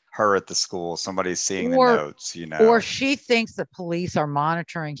her at the school. Somebody's seeing the notes, Or she thinks that police are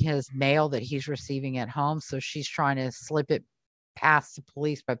monitoring his mail that he's receiving at home. So she's trying to slip it past the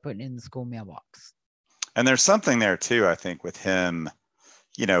police by putting it in the school mailbox. And there's something there too, I think, with him,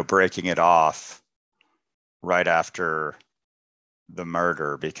 breaking it off right after the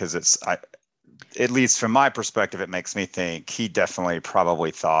murder, because at least from my perspective, it makes me think he definitely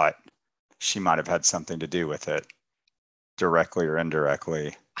probably thought she might have had something to do with it, directly or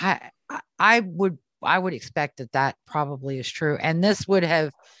indirectly. I would expect that probably is true. And this would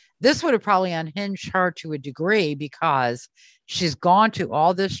have probably unhinged her to a degree, because she's gone to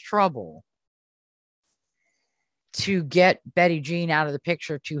all this trouble to get Betty Jeanne out of the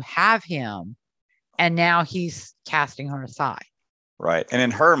picture, to have him, and now he's casting her aside. Right. And in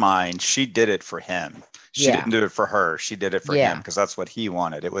her mind, she did it for him. She didn't do it for her. She did it for him because that's what he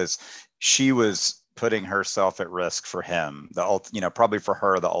wanted. She was putting herself at risk for him, probably for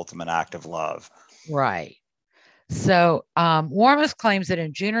her, the ultimate act of love. Right. So Warmus claims that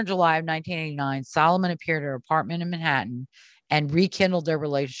in June or July of 1989, Solomon appeared at her apartment in Manhattan and rekindled their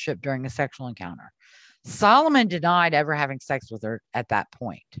relationship during a sexual encounter. Solomon denied ever having sex with her at that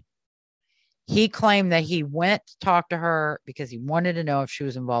point. He claimed that he went to talk to her because he wanted to know if she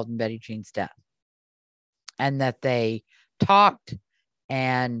was involved in Betty Jeanne's death, and that they talked,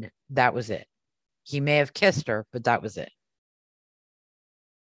 and that was it. He may have kissed her, but that was it.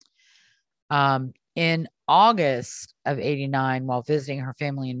 In August of 1989, while visiting her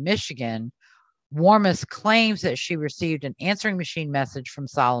family in Michigan, Warmus claims that she received an answering machine message from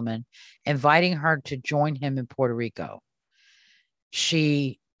Solomon inviting her to join him in Puerto Rico.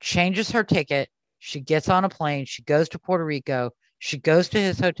 She changes her ticket. She gets on a plane. She goes to Puerto Rico. She goes to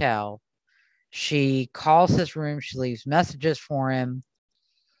his hotel. She calls his room. She leaves messages for him.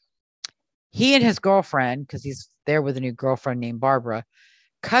 He and his girlfriend, because he's there with a new girlfriend named Barbara,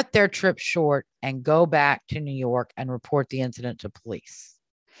 cut their trip short and go back to New York and report the incident to police,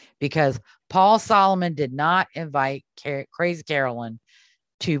 because Paul Solomon did not invite Crazy Carolyn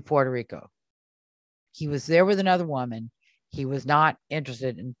to Puerto Rico. He was there with another woman. He was not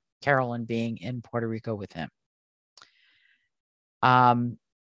interested in Carolyn being in Puerto Rico with him.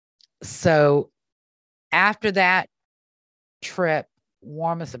 So after that trip,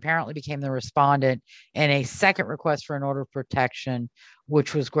 Warmus apparently became the respondent in a second request for an order of protection,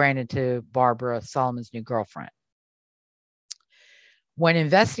 which was granted to Barbara, Solomon's new girlfriend. When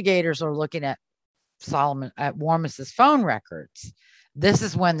investigators are looking at Warmus's phone records, this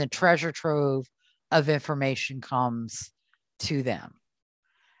is when the treasure trove of information comes to them.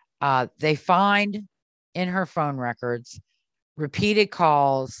 They find in her phone records repeated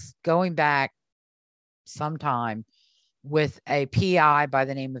calls going back some time with a PI by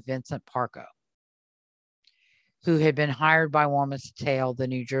the name of Vinnie Parco, who had been hired by Warmus to tail the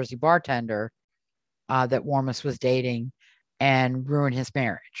New Jersey bartender that Warmus was dating and ruin his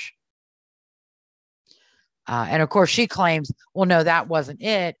marriage. And of course, she claims, well, no, that wasn't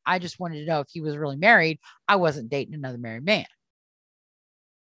it. I just wanted to know if he was really married. I wasn't dating another married man.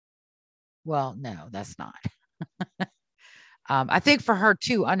 Well, no, that's not. I think for her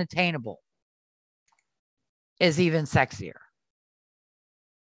too, unattainable is even sexier.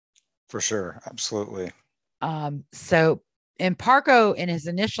 For sure. Absolutely. So Parco in his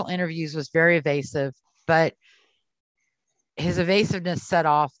initial interviews was very evasive, but his evasiveness set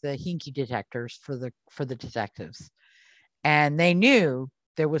off the hinky detectors for the detectives. And they knew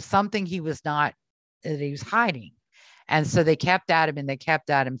there was something that he was hiding. And so they kept at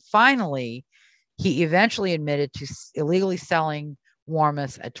him. Finally, he eventually admitted to illegally selling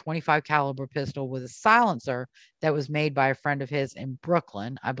Warmus a .25 caliber pistol with a silencer that was made by a friend of his in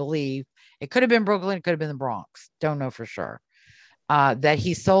Brooklyn, I believe. It could have been Brooklyn, it could have been the Bronx. Don't know for sure. That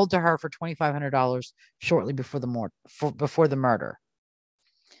he sold to her for $2,500 shortly before the murder.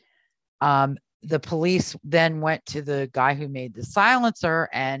 The police then went to the guy who made the silencer,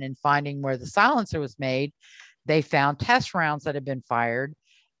 and in finding where the silencer was made, they found test rounds that had been fired,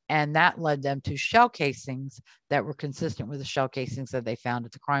 and that led them to shell casings that were consistent with the shell casings that they found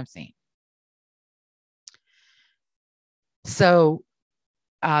at the crime scene. So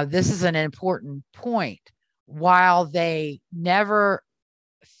this is an important point. While they never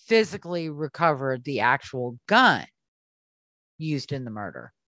physically recovered the actual gun used in the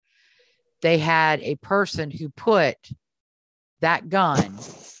murder, they had a person who put that gun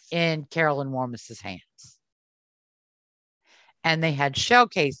in Carolyn Warmus's hands. And they had shell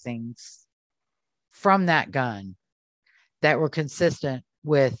casings from that gun that were consistent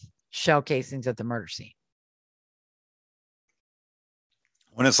with shell casings at the murder scene.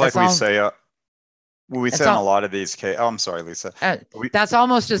 When it's like we say in a lot of these cases, I'm sorry, Lisa. That's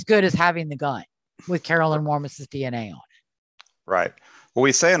almost as good as having the gun with Carolyn Warmus's DNA on it. Right. Well,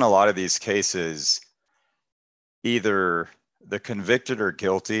 we say in a lot of these cases, either the convicted are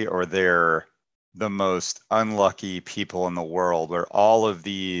guilty or they're the most unlucky people in the world, where all of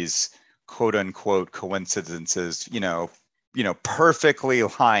these quote unquote coincidences, perfectly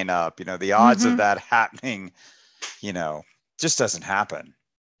line up. The odds of that happening, just doesn't happen.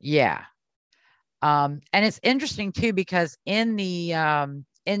 Yeah. And it's interesting too, because in the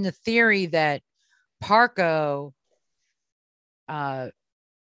theory that Parco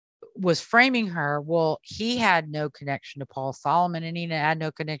was framing her, well, he had no connection to Paul Solomon, and he had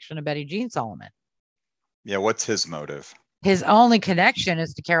no connection to Betty Jeanne Solomon. Yeah, what's his motive? His only connection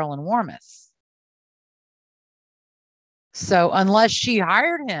is to Carolyn Warmus. So unless she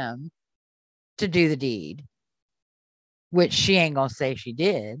hired him to do the deed, which she ain't gonna say she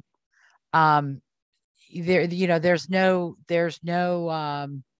did, there's no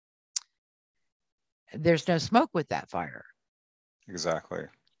smoke with that fire. Exactly.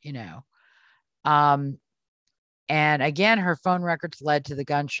 And again, her phone records led to the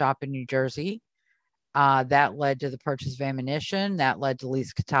gun shop in New Jersey. That led to the purchase of ammunition. That led to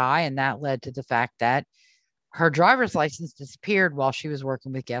Lisa Katai, and that led to the fact that her driver's license disappeared while she was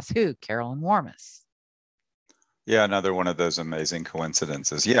working with guess who? Carolyn Warmus. Yeah, another one of those amazing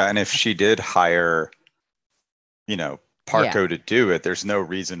coincidences. Yeah, and if she did hire, Parco to do it, there's no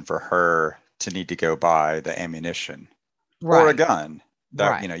reason for her to need to go buy the ammunition or a gun.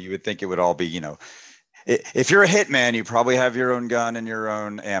 That you would think it would all be, if you're a hitman, you probably have your own gun and your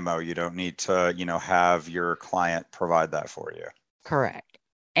own ammo. You don't need to, have your client provide that for you. Correct.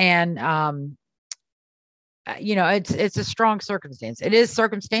 And it's a strong circumstance. It is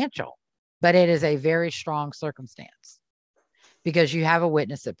circumstantial, but it is a very strong circumstance because you have a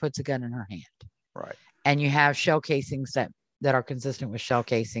witness that puts a gun in her hand. Right. And you have shell casings that are consistent with shell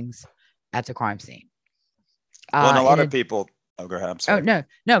casings at the crime scene. Well, and a lot of people. Oh, go ahead. I'm sorry. Oh,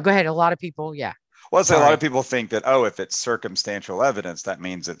 no, go ahead. A lot of people. Yeah. Well, a lot of people think that, if it's circumstantial evidence, that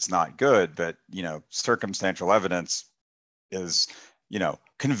means it's not good. But, circumstantial evidence is,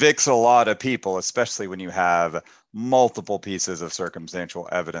 convicts a lot of people, especially when you have multiple pieces of circumstantial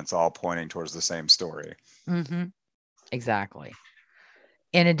evidence all pointing towards the same story. Mm-hmm. Exactly.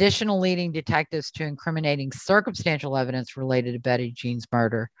 In addition to leading detectives to incriminating circumstantial evidence related to Betty Jeanne's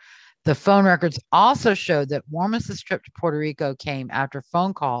murder, the phone records also showed that Warmus's trip to Puerto Rico came after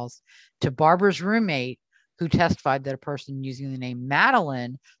phone calls to Barbara's roommate, who testified that a person using the name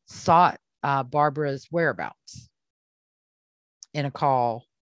Madeline sought Barbara's whereabouts in a call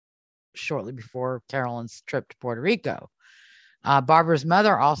shortly before Carolyn's trip to Puerto Rico. Barbara's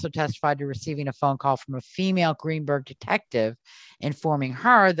mother also testified to receiving a phone call from a female Greenburgh detective informing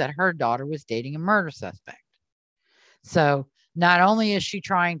her that her daughter was dating a murder suspect. So not only is she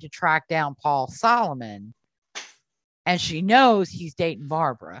trying to track down Paul Solomon, and she knows he's dating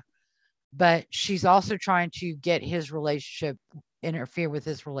Barbara, but she's also trying to get interfere with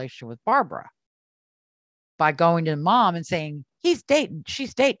his relationship with Barbara by going to mom and saying, she's dating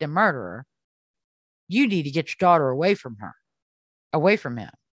a murderer. You need to get your daughter away from him.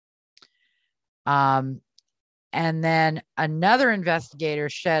 And then another investigator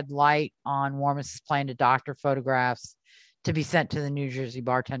shed light on Warmus's plan to doctor photographs to be sent to the New Jersey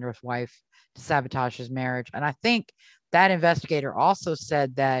bartender's wife to sabotage his marriage. And I think that investigator also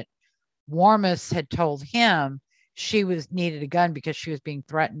said that Warmus had told him she needed a gun because she was being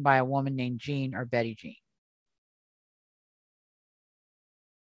threatened by a woman named Jeanne or Betty Jeanne.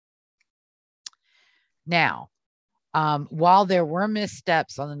 Now, While there were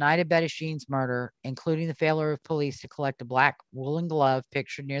missteps on the night of Betty Jeanne's murder, including the failure of police to collect a black woolen glove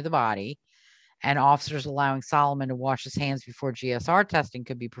pictured near the body, and officers allowing Solomon to wash his hands before GSR testing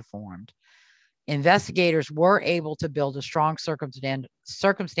could be performed, investigators were able to build a strong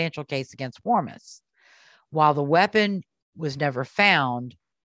circumstantial case against Warmus. While the weapon was never found,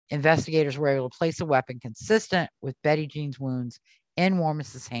 investigators were able to place a weapon consistent with Betty Jeanne's wounds in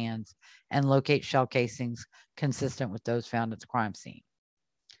Warmus's hands and locate shell casings consistent with those found at the crime scene.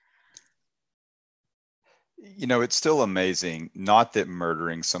 You know, it's still amazing, not that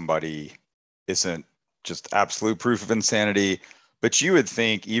murdering somebody isn't just absolute proof of insanity, but you would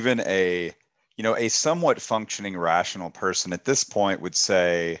think even a somewhat functioning rational person at this point would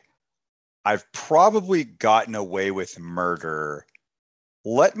say, I've probably gotten away with murder.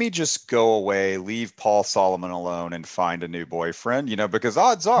 Let me just go away, leave Paul Solomon alone and find a new boyfriend, because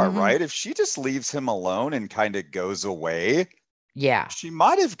odds are, right? If she just leaves him alone and kind of goes away, yeah, she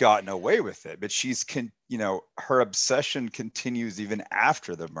might have gotten away with it, but her obsession continues even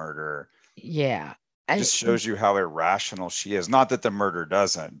after the murder. Yeah. It just shows you how irrational she is. Not that the murder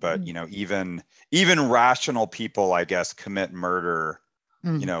doesn't, but even rational people, I guess, commit murder.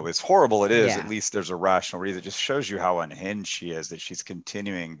 As horrible it is, at least there's a rational reason. It just shows you how unhinged she is, that she's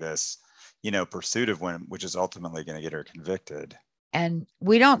continuing this, pursuit of women, which is ultimately going to get her convicted. And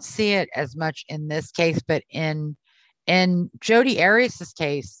we don't see it as much in this case, but in Jodi Arias's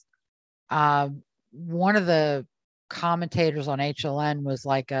case, one of the commentators on HLN was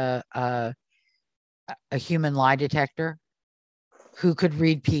like a human lie detector who could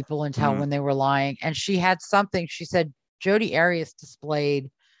read people and tell when they were lying. And she had something, she said, Jodi Arias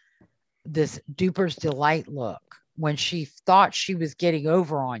displayed this duper's delight look when she thought she was getting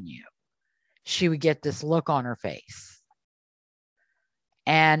over on you. She would get this look on her face.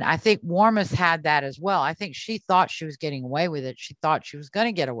 And I think Warmus had that as well. I think she thought she was getting away with it. She thought she was going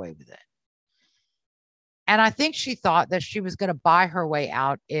to get away with it. And I think she thought that she was going to buy her way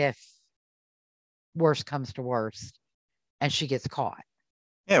out if worst comes to worst and she gets caught.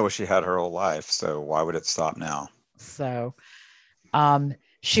 Yeah, well, she had her whole life, so why would it stop now? So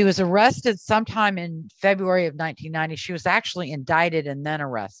she was arrested sometime in February of 1990. She was actually indicted and then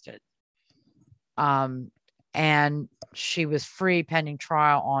arrested. And she was free pending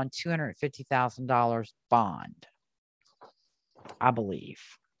trial on $250,000 bond, I believe.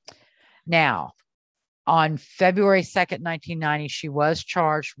 Now, on February 2nd, 1990, she was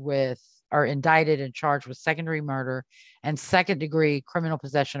indicted and charged with second-degree murder and second-degree criminal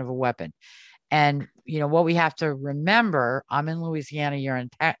possession of a weapon. And, what we have to remember, I'm in Louisiana, you're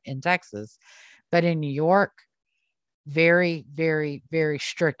in Texas, but in New York, very, very, very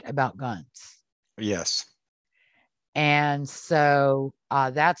strict about guns. Yes. And so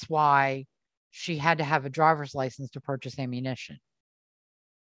that's why she had to have a driver's license to purchase ammunition,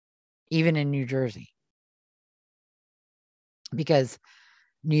 even in New Jersey. Because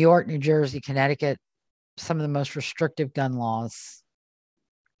New York, New Jersey, Connecticut, some of the most restrictive gun laws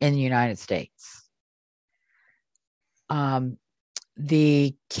in the United States.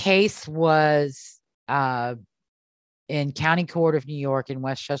 The case was in County Court of New York in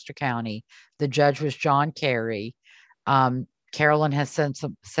Westchester County. The judge was John Carey. Carolyn has said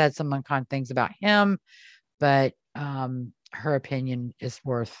some unkind things about him, but her opinion is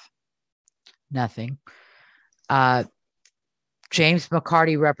worth nothing. James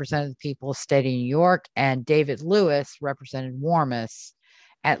McCarty represented the people of the state of New York, and David Lewis represented Warmus,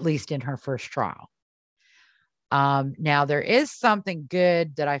 at least in her first trial. Now, there is something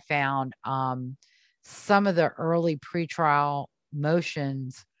good that I found. Some of the early pretrial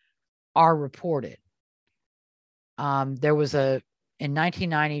motions are reported. There was in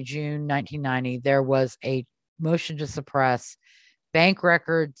 1990, June 1990, there was a motion to suppress bank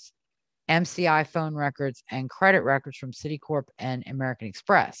records, MCI phone records, and credit records from Citicorp and American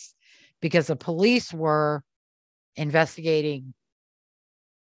Express, because the police were investigating,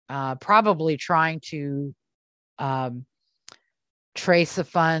 probably trying to trace the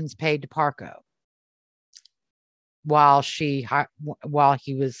funds paid to Parco while he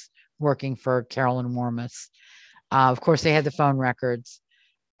was working for Carolyn Warmus. Of course, they had the phone records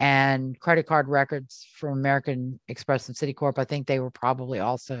and credit card records from American Express and Citicorp. I think they were probably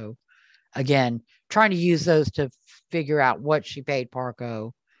also, again, trying to use those to figure out what she paid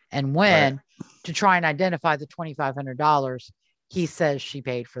Parco and when, right, to try and identify the $2,500 he says she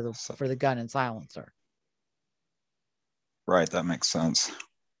paid for the gun and silencer. Right, that makes sense.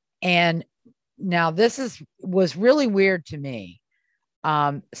 And now this was really weird to me.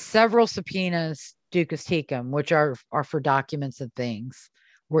 Several subpoenas, ducis tecum, which are for documents and things,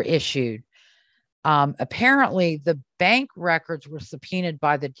 were issued. Apparently, the bank records were subpoenaed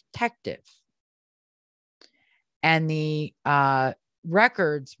by the detective, and the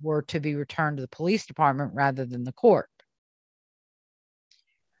records were to be returned to the police department rather than the court.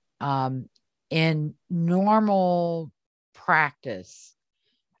 In normal practice,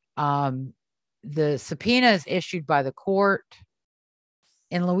 the subpoena is issued by the court.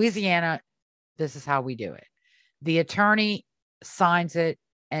 In Louisiana, this is how we do it. The attorney signs it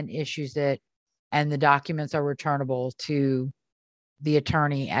and issues it, and the documents are returnable to the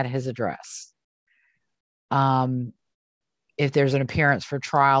attorney at his address. If there's an appearance for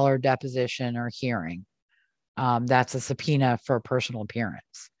trial or deposition or hearing, that's a subpoena for a personal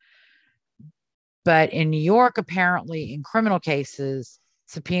appearance. But in New York, apparently, in criminal cases,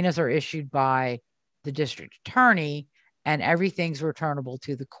 subpoenas are issued by the district attorney, and everything's returnable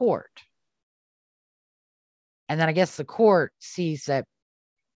to the court. And then I guess the court sees that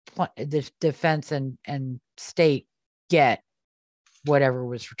the defense and state get whatever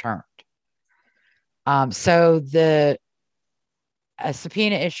was returned. So a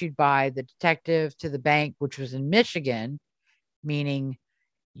subpoena issued by the detective to the bank, which was in Michigan, meaning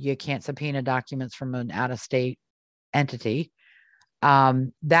you can't subpoena documents from an out-of-state entity,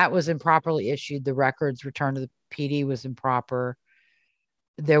 that was improperly issued. The records returned to the PD was improper.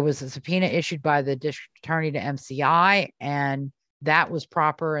 There was a subpoena issued by the district attorney to MCI, and that was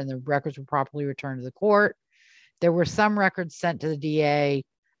proper, and the records were properly returned to the court. There were some records sent to the DA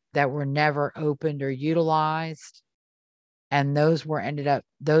that were never opened or utilized, and those ended up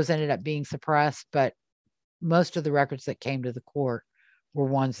being suppressed, but most of the records that came to the court were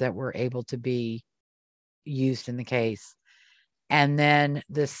ones that were able to be used in the case. And then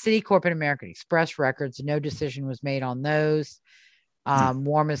the Citicorp and American Express records, no decision was made on those.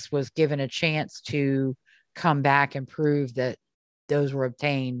 Warmus was given a chance to come back and prove that those were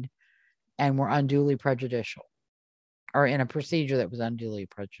obtained and were unduly prejudicial, or in a procedure that was unduly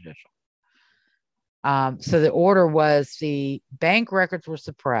prejudicial. So the order was the bank records were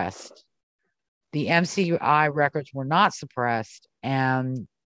suppressed, the MCI records were not suppressed, and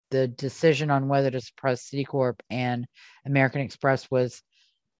the decision on whether to suppress Citicorp and American Express was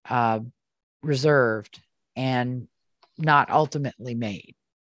reserved and not ultimately made.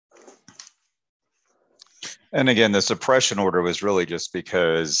 And again, the suppression order was really just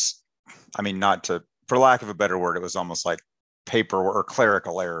because, I mean, for lack of a better word, it was almost like paper or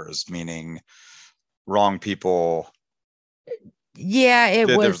clerical errors, meaning wrong people. Yeah, it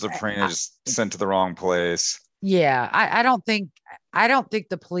was. There was the subpoenas sent to the wrong place. Yeah, I don't think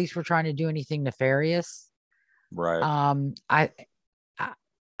the police were trying to do anything nefarious. Right.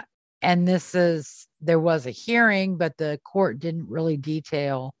 And there was a hearing, but the court didn't really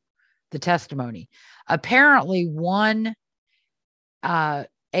detail the testimony. Apparently, one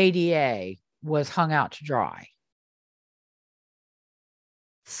ADA was hung out to dry.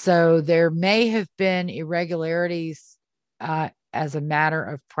 So there may have been irregularities as a matter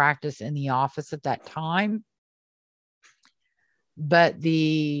of practice in the office at that time. But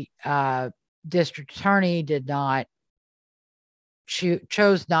the district attorney did not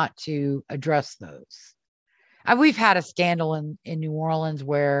chose not to address those. We've had a scandal in New Orleans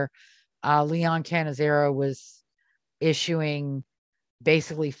where Leon Canizero was issuing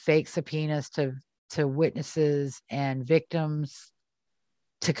basically fake subpoenas to witnesses and victims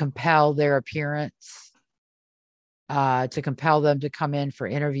to compel their appearance, to compel them to come in for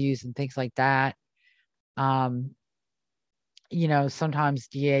interviews and things like that. Sometimes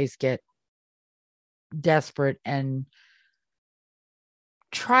DAs get desperate and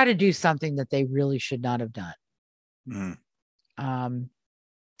try to do something that they really should not have done.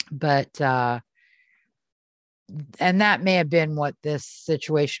 And that may have been what this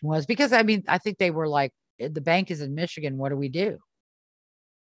situation was, because I think they were like, the bank is in Michigan, what do we do?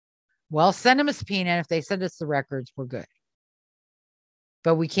 Well, send them a subpoena, and if they send us the records, we're good.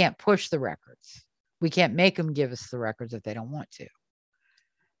 But we can't push the records. We can't make them give us the records if they don't want to.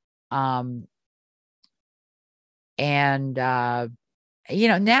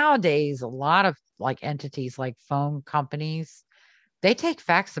 Nowadays, a lot of entities like phone companies, they take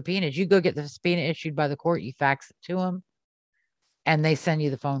fax subpoenas. You go get the subpoena issued by the court, you fax it to them, and they send you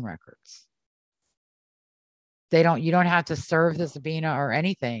the phone records. You don't have to serve the subpoena or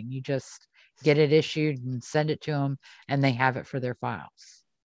anything. You just get it issued and send it to them, and they have it for their files.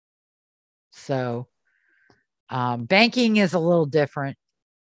 So banking is a little different.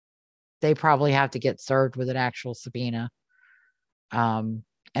 They probably have to get served with an actual subpoena. And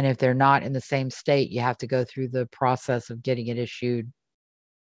if they're not in the same state, you have to go through the process of getting it issued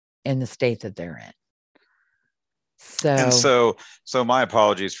in the state that they're in. So my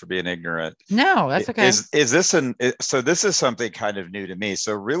apologies for being ignorant. No, that's okay. So this is something kind of new to me.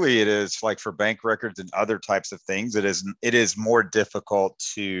 So really it is like for bank records and other types of things, it is more difficult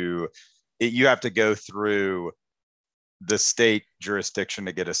you have to go through the state jurisdiction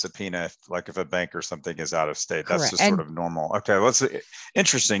to get a subpoena, if a bank or something is out of state. Correct. That's just sort of normal. Okay,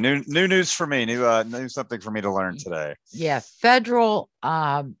 interesting. New news for me. New something for me to learn today. Yeah, federal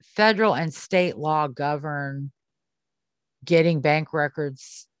and state law govern getting bank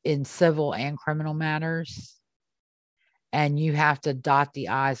records in civil and criminal matters, and you have to dot the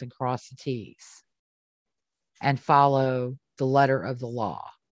I's and cross the T's and follow the letter of the law.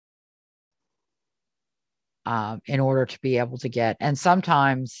 In order to be able to get, and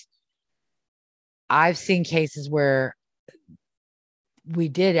sometimes I've seen cases where we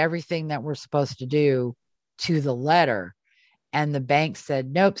did everything that we're supposed to do to the letter, and the bank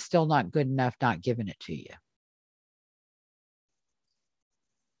said, nope, still not good enough, not giving it to you.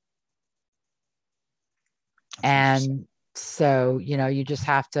 And so, you just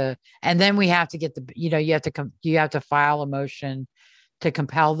have to, and then we have to get you have to file a motion to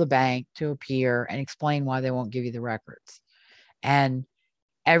compel the bank to appear and explain why they won't give you the records. And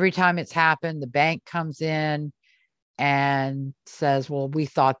every time it's happened, the bank comes in and says, well, we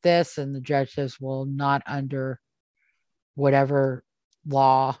thought this. And the judge says, well, not under whatever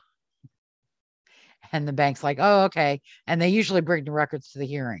law. And the bank's like, oh, okay. And they usually bring the records to the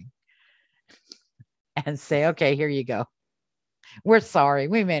hearing and say, okay, here you go. We're sorry.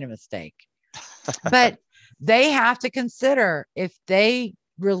 We made a mistake. But they have to consider, if they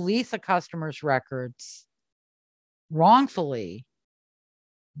release a customer's records wrongfully,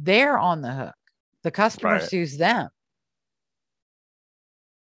 they're on the hook. The customer sues them.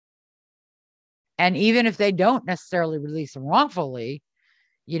 And even if they don't necessarily release them wrongfully,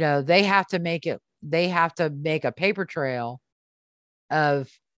 they have to make a paper trail of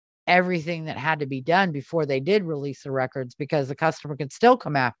everything that had to be done before they did release the records, because the customer can still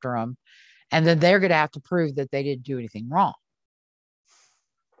come after them. And then they're going to have to prove that they didn't do anything wrong.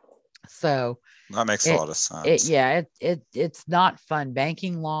 So that makes a lot of sense. It's not fun.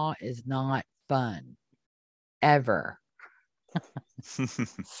 Banking law is not fun ever.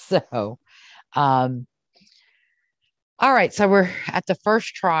 So, all right. So we're at the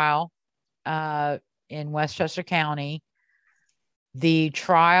first trial in Westchester County. The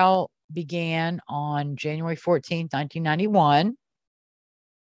trial began on January 14th, 1991.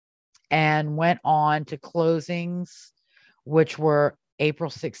 And went on to closings, which were April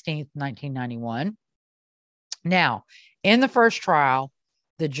 16th, 1991. Now, in the first trial,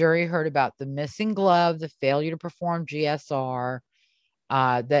 the jury heard about the missing glove, the failure to perform GSR,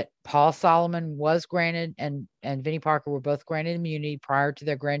 that Paul Solomon was granted and Vinnie Parco were both granted immunity prior to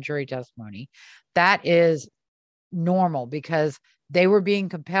their grand jury testimony. That is normal because they were being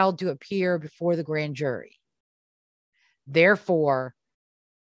compelled to appear before the grand jury. Therefore,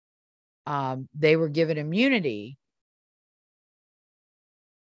 they were given immunity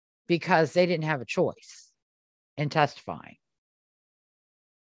because they didn't have a choice in testifying.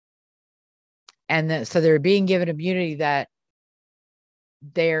 And so they're being given immunity that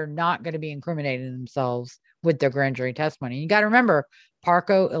they're not going to be incriminating themselves with their grand jury testimony. You got to remember,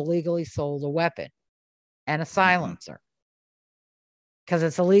 Parco illegally sold a weapon and a silencer because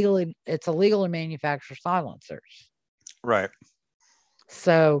it's illegal to manufacture silencers. Right.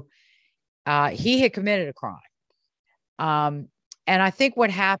 So he had committed a crime. And I think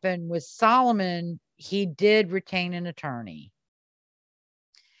what happened with Solomon, he did retain an attorney.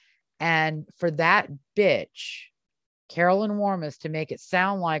 And for that bitch, Carolyn Warmus, to make it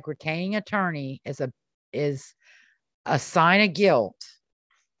sound like retaining attorney is a sign of guilt,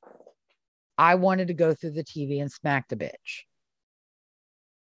 I wanted to go through the TV and smack the bitch.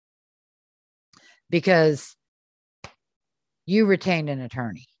 Because you retained an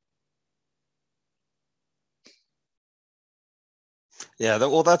attorney. Yeah,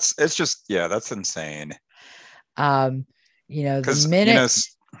 that's insane. The minute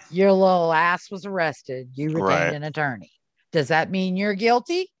your little ass was arrested, you retained an attorney. Does that mean you're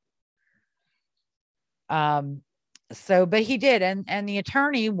guilty? But he did, and the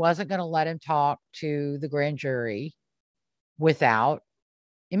attorney wasn't going to let him talk to the grand jury without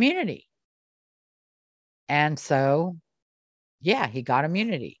immunity. And so, yeah, he got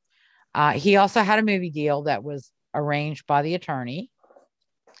immunity. He also had a movie deal that was arranged by the attorney.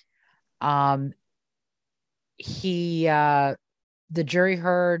 The jury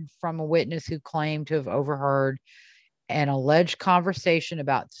heard from a witness who claimed to have overheard an alleged conversation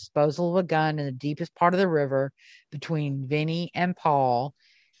about disposal of a gun in the deepest part of the river between Vinnie and Paul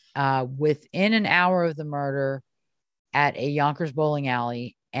within an hour of the murder at a Yonkers bowling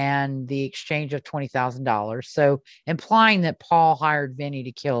alley and the exchange of $20,000. So implying that Paul hired Vinnie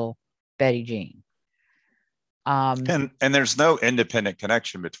to kill Betty Jeanne. And there's no independent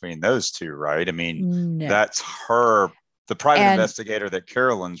connection between those two, right? I mean, that's her, the private investigator that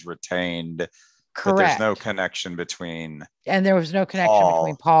Carolyn's retained. Correct. But there's no connection between. And there was no connection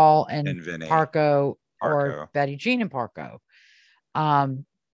between Paul and Vinnie Parco or Betty Jeanne and Parco. And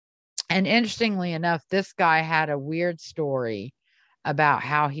interestingly enough, this guy had a weird story about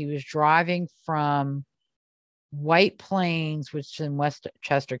how he was driving from White Plains, which is in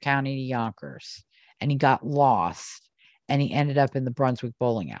Westchester County, to Yonkers, and he got lost, and he ended up in the Brunswick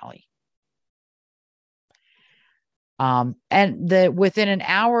bowling alley. And within an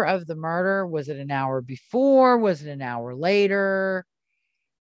hour of the murder, was it an hour before? Was it an hour later?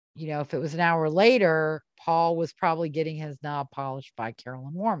 You know, if it was an hour later, Paul was probably getting his knob polished by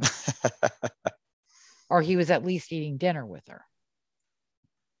Carolyn Warmus. Or he was at least eating dinner with her.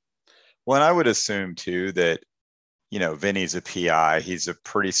 Well, and I would assume too that, you know, Vinnie's a PI. He's a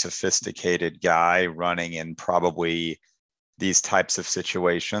pretty sophisticated guy running in probably these types of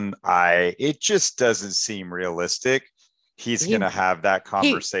situations. It just doesn't seem realistic. He's going to have that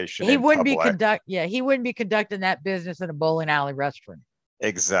conversation. He wouldn't be he wouldn't be conducting that business in a bowling alley restaurant.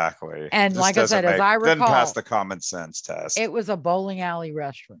 Exactly. And like I said, as I recall, doesn't pass the common sense test. It was a bowling alley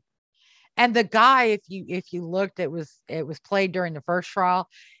restaurant. And the guy, if you looked, it was played during the first trial.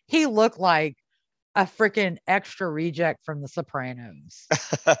 He looked like a freaking extra reject from The Sopranos.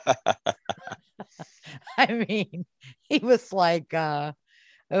 I mean, he was like,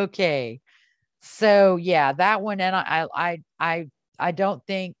 okay. So yeah, that one. And I don't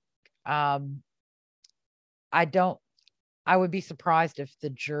think, I would be surprised if the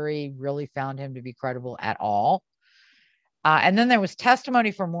jury really found him to be credible at all. And then there was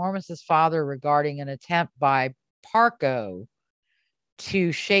testimony from Warmus's father regarding an attempt by Parco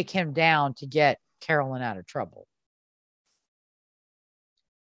to shake him down to get Carolyn out of trouble.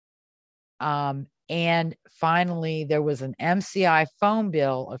 And finally, there was an MCI phone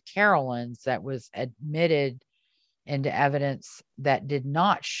bill of Carolyn's that was admitted into evidence that did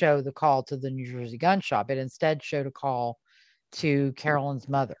not show the call to the New Jersey gun shop. It instead showed a call to Carolyn's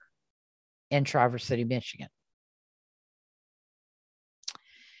mother in Traverse City, Michigan.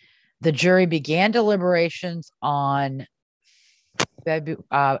 The jury began deliberations on April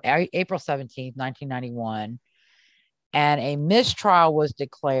 17th, 1991, and a mistrial was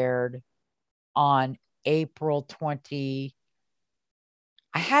declared on April 20.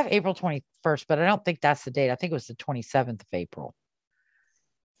 I have April 21st, but I don't think that's the date. I think it was the 27th of April.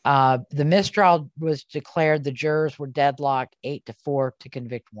 The mistrial was declared. The jurors were deadlocked 8-4 to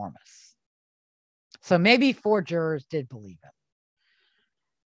convict Warmus. So maybe 4 jurors did believe him.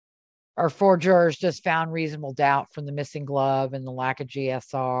 Or 4 jurors just found reasonable doubt from the missing glove and the lack of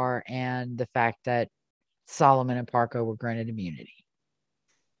GSR and the fact that Solomon and Parco were granted immunity.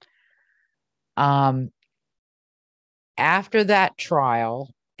 After that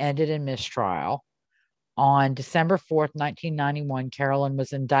trial ended in mistrial, on December 4th, 1991, Carolyn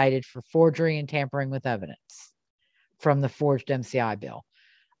was indicted for forgery and tampering with evidence from the forged MCI bill.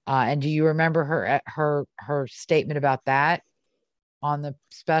 And do you remember her statement about that on the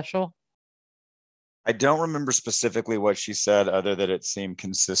special? I don't remember specifically what she said, other than it seemed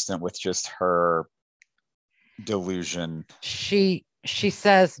consistent with just her delusion. She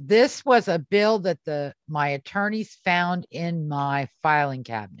says, this was a bill that my attorneys found in my filing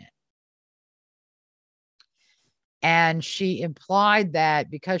cabinet. And she implied that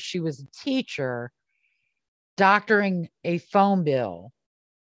because she was a teacher, doctoring a phone bill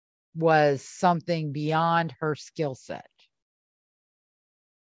was something beyond her skill set.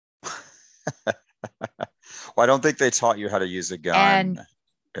 Well, I don't think they taught you how to use a gun.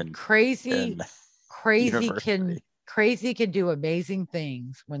 And crazy can do amazing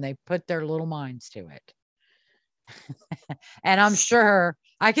things when they put their little minds to it. And I'm sure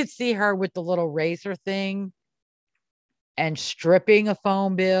I could see her with the little razor thing and stripping a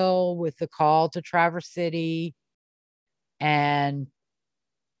phone bill with the call to Traverse City and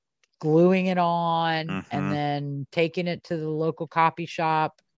gluing it on and then taking it to the local copy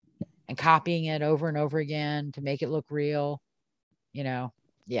shop and copying it over and over again to make it look real, you know?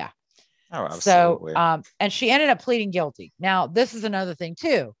 Yeah. Oh, absolutely. So, and she ended up pleading guilty. Now, this is another thing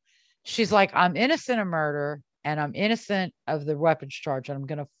too. She's like, I'm innocent of murder and I'm innocent of the weapons charge. And I'm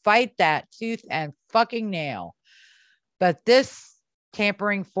going to fight that tooth and fucking nail. But this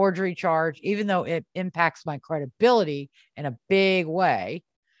tampering forgery charge, even though it impacts my credibility in a big way,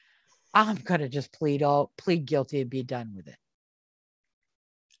 I'm going to just plead guilty and be done with it.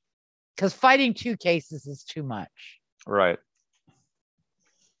 Because fighting 2 cases is too much. Right.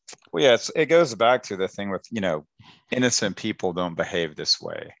 Well, yeah, it goes back to the thing with, innocent people don't behave this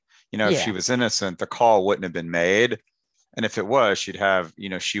way. If she was innocent, the call wouldn't have been made. And if it was, she'd have,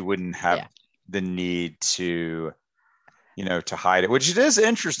 she wouldn't have the need to, to hide it, which it is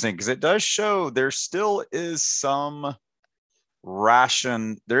interesting because it does show there still is some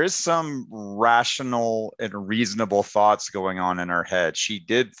rational and reasonable thoughts going on in her head. She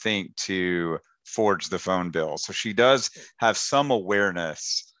did think to forge the phone bill. So she does have some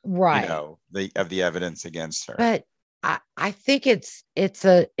awareness, right, of the evidence against her. But I think it's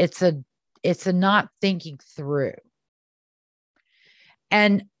a not thinking through.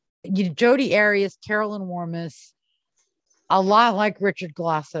 And Jodi Arias, Carolyn Warmus, a lot like Richard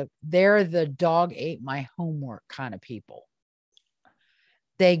Glossop, they're the dog ate my homework kind of people.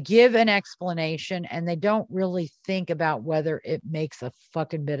 They give an explanation and they don't really think about whether it makes a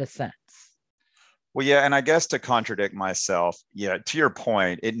fucking bit of sense. Well, yeah, and I guess to contradict myself, to your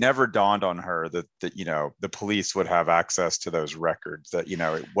point, it never dawned on her that the police would have access to those records, that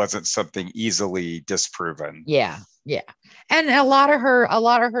it wasn't something easily disproven. Yeah. And a lot of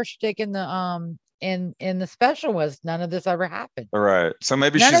her shtick in the in the special was none of this ever happened. All right. So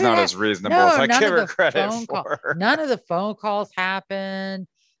maybe she's not as reasonable as I give her credit for. None of the phone calls happened.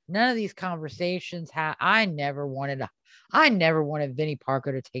 None of these conversations I never wanted Vinnie Parco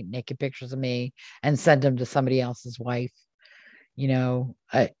to take naked pictures of me and send them to somebody else's wife.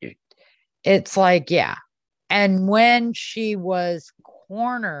 It's like, yeah. And when she was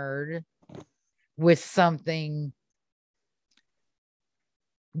cornered with something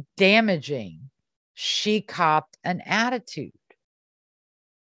damaging, she copped an attitude.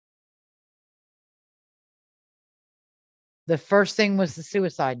 The first thing was the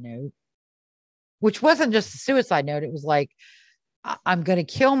suicide note, which wasn't just a suicide note. It was like, I'm going to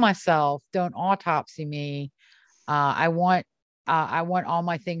kill myself. Don't autopsy me. I want all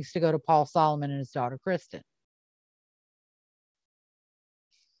my things to go to Paul Solomon and his daughter, Kristen.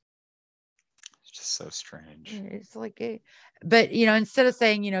 It's just so strange. It's like, but instead of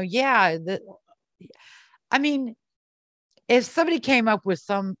saying, I mean, if somebody came up with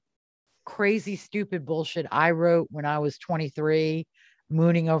some crazy, stupid bullshit I wrote when I was 23,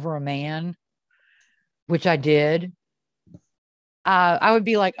 mooning over a man, which I did, I would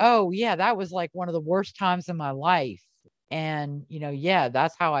be like, oh yeah, that was like one of the worst times in my life. And,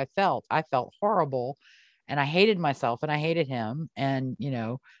 that's how I felt. I felt horrible and I hated myself and I hated him. And,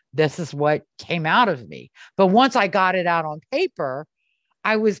 this is what came out of me. But once I got it out on paper,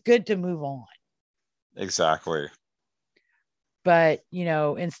 I was good to move on. Exactly. But,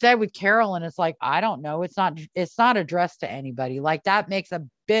 instead with Carolyn, it's like, I don't know. It's not addressed to anybody. Like that makes a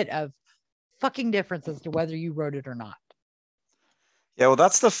bit of fucking difference as to whether you wrote it or not. Yeah. Well,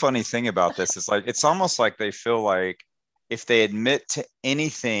 that's the funny thing about this. Is like, it's almost like they feel like if they admit to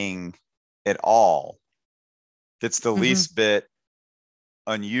anything at all, that's the least bit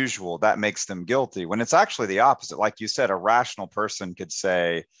unusual, that makes them guilty, when it's actually the opposite. Like you said, a rational person could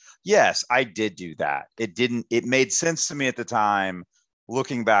say, yes, I did do that. It made sense to me at the time.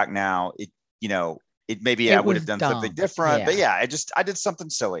 Looking back now, maybe I would have done something different. But yeah, I did something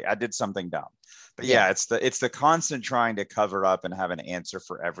silly. I did something dumb. But yeah, it's the constant trying to cover up and have an answer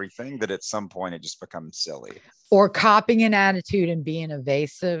for everything that at some point it just becomes silly. Or copying an attitude and being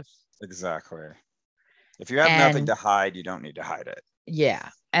evasive. Exactly. If you have nothing to hide, you don't need to hide it. Yeah.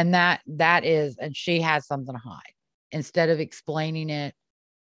 And that is, and she had something to hide. Instead of explaining it,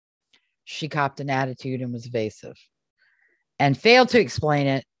 she copped an attitude and was evasive and failed to explain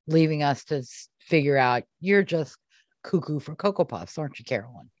it, leaving us to figure out you're just cuckoo for Cocoa Puffs, aren't you,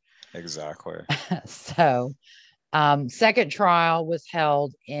 Carolyn? Exactly. So, second trial was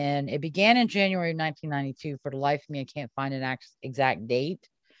held it began in January 1992. For the life of me, I can't find an exact date.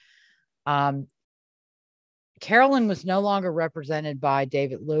 Carolyn was no longer represented by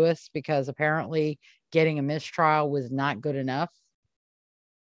David Lewis because apparently getting a mistrial was not good enough.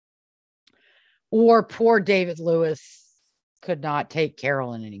 Or poor David Lewis could not take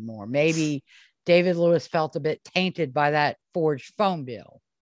Carolyn anymore. Maybe David Lewis felt a bit tainted by that forged phone bill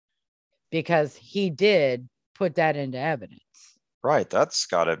because he did put that into evidence. Right. That's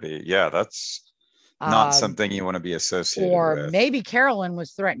got to be, that's not something you want to be associated with. Or maybe Carolyn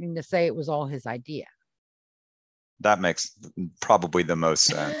was threatening to say it was all his idea. That makes probably the most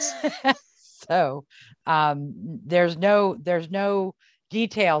sense. So there's no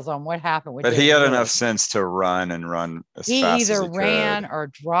details on what happened with But David he had Lewis. Enough sense to run as he fast either as he ran could. Or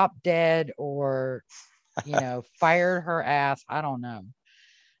dropped dead or fired her ass. I don't know.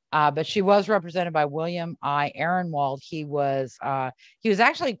 But she was represented by William I. Ehrenwald. He was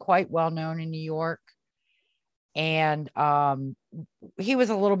actually quite well known in New York. And he was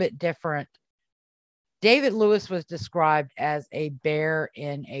a little bit different. David Lewis was described as a bear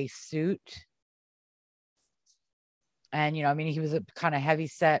in a suit. And, you know, I mean, he was a kind of heavy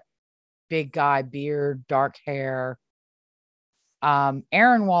set, big guy, beard, dark hair.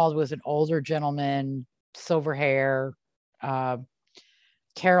 Ehrenwald was an older gentleman, silver hair.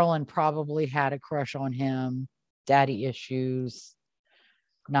 Carolyn probably had a crush on him, daddy issues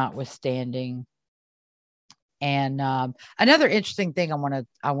notwithstanding. And another interesting thing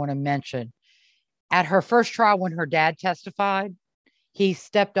I want to mention, at her first trial, when her dad testified, he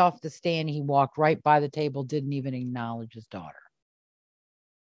stepped off the stand. He walked right by the table, didn't even acknowledge his daughter.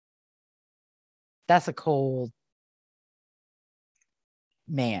 That's a cold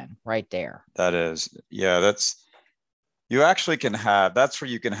man right there. That is, yeah, that's, you actually can have, that's where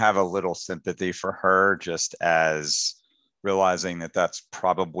you can have a little sympathy for her, just as realizing that that's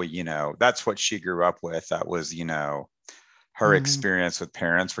probably, you know, that's what she grew up with. That was, you know, her experience with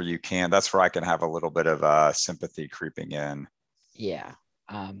parents, where you can, that's where I can have a little bit of sympathy creeping in. Yeah.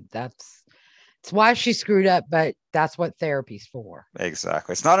 That's why she screwed up, but that's what therapy's for.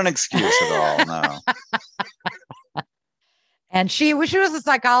 Exactly. It's not an excuse at all. No. And she was a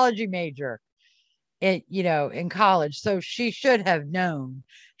psychology major in college. So she should have known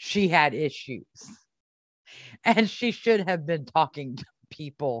she had issues. And she should have been talking to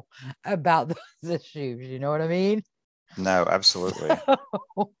people about those issues. You know what I mean? No, absolutely. So,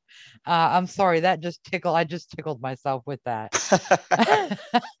 I'm sorry, I just tickled myself with that.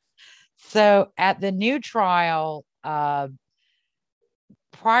 So at the new trial, prior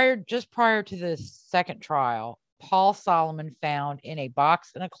to the second trial, Paul Solomon found in a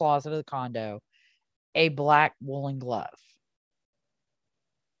box in a closet of the condo a black woolen glove.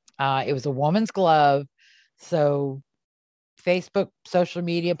 It was a woman's glove. So Facebook, social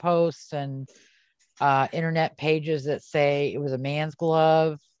media posts, and internet pages that say it was a man's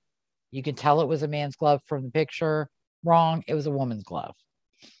glove. You can tell it was a man's glove from the picture. Wrong. It was a woman's glove.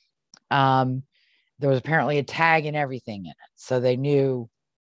 There was apparently a tag and everything in it. So they knew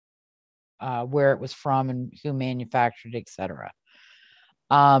where it was from and who manufactured it, etc.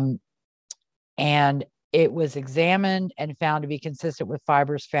 And it was examined and found to be consistent with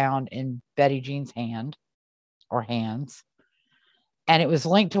fibers found in Betty Jeanne's hand or hands. And it was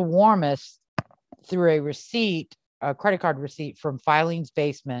linked to Warmus through a credit card receipt from Filene's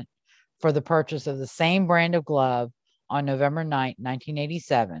basement for the purchase of the same brand of glove on November 9th,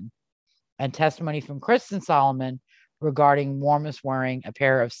 1987, and testimony from Kristen Solomon regarding Warmus wearing a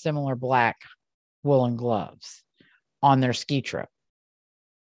pair of similar black woolen gloves on their ski trip.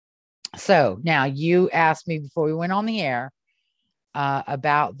 So now you asked me before we went on the air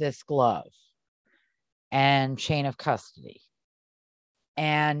about this glove and chain of custody.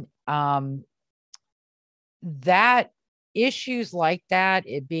 And that issues like that,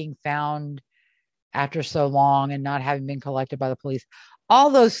 it being found after so long and not having been collected by the police, all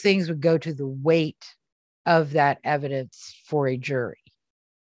those things would go to the weight of that evidence for a jury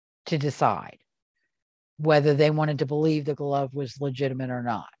to decide whether they wanted to believe the glove was legitimate or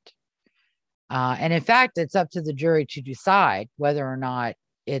not. And in fact, it's up to the jury to decide whether or not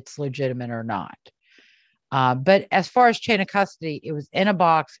it's legitimate or not. But as far as chain of custody, it was in a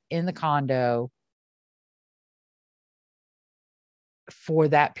box in the condo for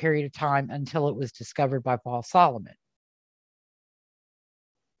that period of time until it was discovered by Paul Solomon.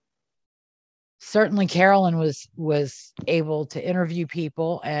 Certainly Carolyn was able to interview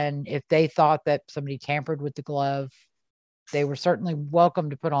people, and if they thought that somebody tampered with the glove, they were certainly welcome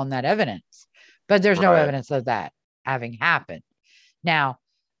to put on that evidence. But there's no evidence of that having happened. Now,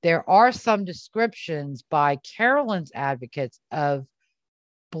 there are some descriptions by Carolyn's advocates of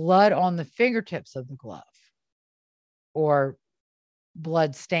blood on the fingertips of the glove or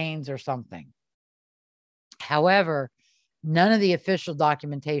blood stains or something. However, none of the official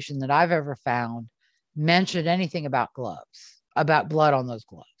documentation that I've ever found mentioned anything about gloves, about blood on those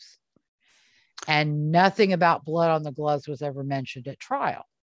gloves. And nothing about blood on the gloves was ever mentioned at trial.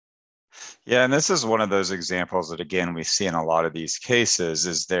 Yeah, and this is one of those examples that, again, we see in a lot of these cases,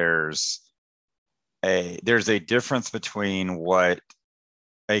 is there's a difference between what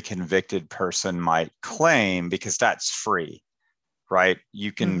a convicted person might claim, because that's free, right?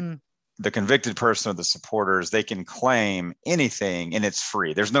 You can, the convicted person or the supporters, they can claim anything and it's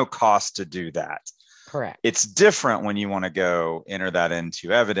free. There's no cost to do that. Correct. It's different when you want to go enter that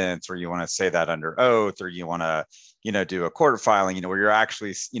into evidence, or you want to say that under oath, or you want to, do a court filing, where you're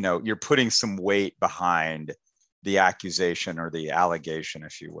actually, you're putting some weight behind the accusation or the allegation,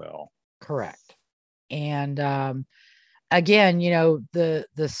 if you will. Correct. And again,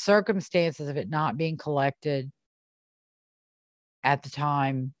 the circumstances of it not being collected at the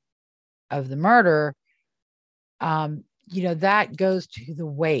time of the murder, that goes to the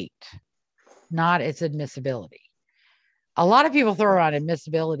weight, not its admissibility. A lot of people throw around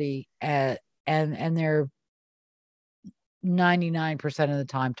admissibility and they're 99% of the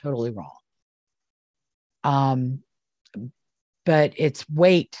time totally wrong. But it's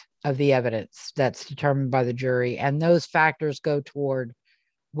weight of the evidence that's determined by the jury, and those factors go toward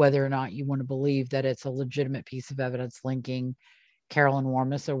whether or not you want to believe that it's a legitimate piece of evidence linking Carolyn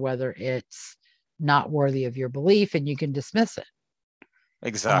Warmus, or whether it's not worthy of your belief and you can dismiss it.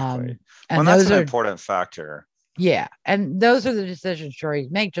 Exactly. And that's an important factor. Yeah. And those are the decisions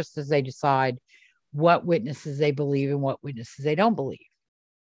juries make, just as they decide what witnesses they believe and what witnesses they don't believe.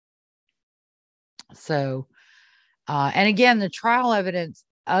 So, and again, the trial evidence,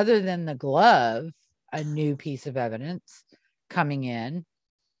 other than the glove, a new piece of evidence coming in,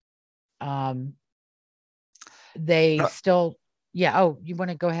 they still, oh, you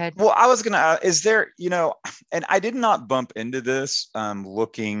want to go ahead? Well, I was going to, is there, and I did not bump into this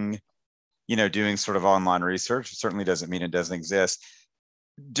looking, doing sort of online research. It certainly doesn't mean it doesn't exist.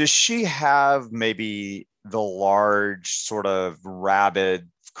 Does she have maybe the large sort of rabid,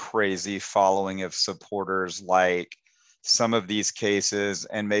 crazy following of supporters like some of these cases?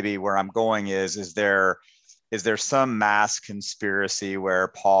 And maybe where I'm going is there some mass conspiracy where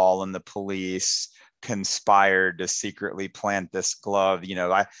Paul and the police conspired to secretly plant this glove?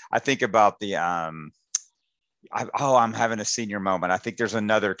 I think about the I'm having a senior moment. I think there's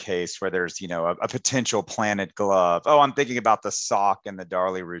another case where there's a potential planted glove. I'm thinking about the sock in the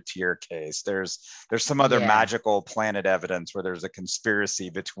Darlie Routier case. There's some other magical planted evidence where there's a conspiracy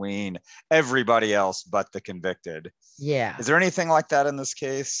between everybody else but the convicted. Yeah. Is there anything like that in this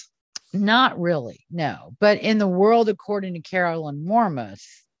case? Not really, no. But in the world, according to Carolyn Warmus,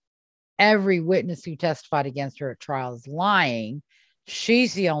 every witness who testified against her at trial is lying.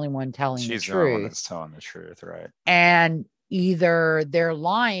 She's the only one telling the truth. She's the only one that's telling the truth, right? And either they're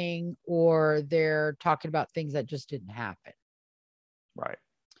lying or they're talking about things that just didn't happen. Right.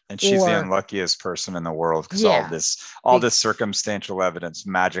 And she's the unluckiest person in the world because all this circumstantial evidence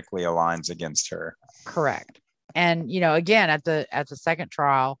magically aligns against her. Correct. And again, at the second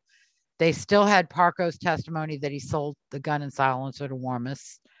trial, they still had Parco's testimony that he sold the gun and silencer to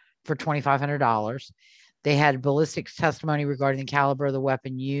Warmus for $2,500. They had ballistics testimony regarding the caliber of the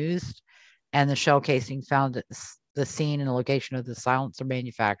weapon used and the shell casing found at the scene and the location of the silencer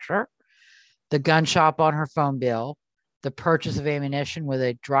manufacturer, the gun shop on her phone bill, the purchase of ammunition with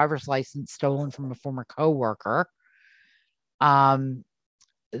a driver's license stolen from a former co-worker, her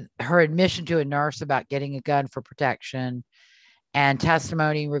admission to a nurse about getting a gun for protection, and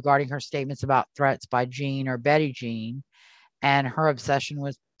testimony regarding her statements about threats by Jeanne or Betty Jeanne, and her obsession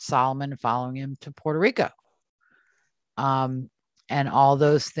with Solomon following him to Puerto Rico. And all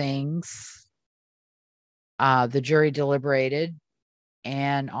those things, the jury deliberated,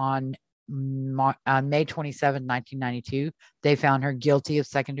 and on May 27, 1992, they found her guilty of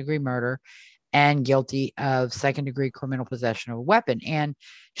second-degree murder and guilty of second-degree criminal possession of a weapon. And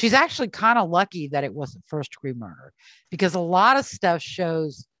she's actually kind of lucky that it wasn't first-degree murder, because a lot of stuff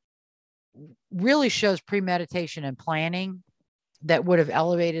really shows premeditation and planning that would have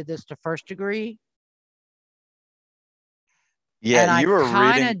elevated this to first degree. Yeah, and you were reading.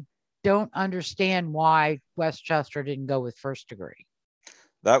 I kind of don't understand why Westchester didn't go with first degree.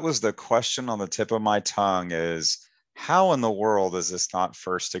 That was the question on the tip of my tongue, is how in the world is this not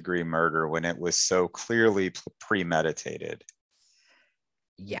first degree murder when it was so clearly premeditated?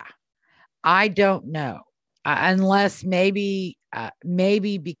 Yeah, I don't know. Unless maybe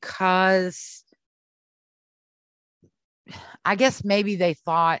because I guess maybe they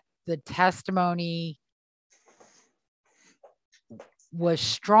thought the testimony was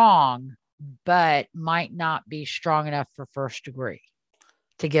strong, but might not be strong enough for first degree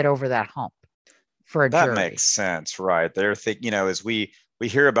to get over that hump for a jury. That makes sense, right? They're thinking, as we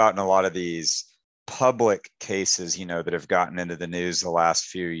hear about in a lot of these public cases, that have gotten into the news the last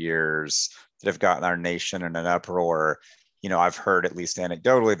few years, that have gotten our nation in an uproar. I've heard, at least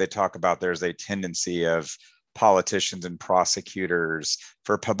anecdotally, they talk about there's a tendency of politicians and prosecutors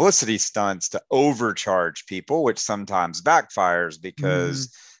for publicity stunts to overcharge people, which sometimes backfires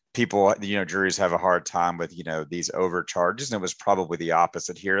because people, juries have a hard time with, these overcharges. And it was probably the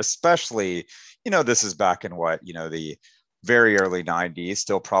opposite here, especially, this is back in the very early 90s,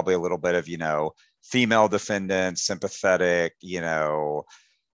 still probably a little bit of, female defendants, sympathetic,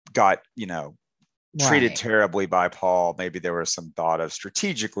 got, treated terribly by Paul. Maybe there was some thought of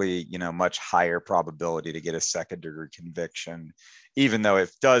strategically, much higher probability to get a second degree conviction, even though it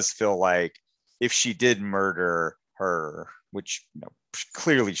does feel like if she did murder her which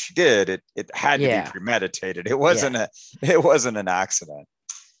clearly she did, it had to be premeditated. It wasn't an accident.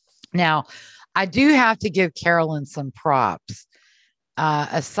 Now, I do have to give Carolyn some props.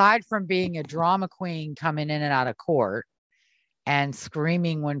 Aside from being a drama queen coming in and out of court and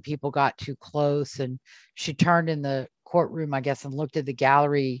screaming when people got too close, and she turned in the courtroom, I guess, and looked at the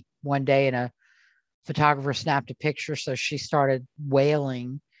gallery one day, and a photographer snapped a picture, so she started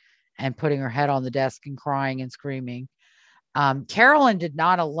wailing and putting her head on the desk and crying and screaming. Carolyn did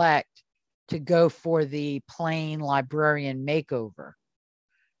not elect to go for the plain librarian makeover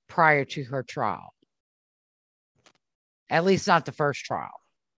prior to her trial. At least not the first trial.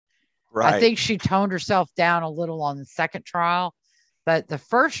 Right. I think she toned herself down a little on the second trial, but the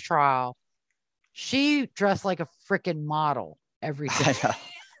first trial, she dressed like a freaking model every day.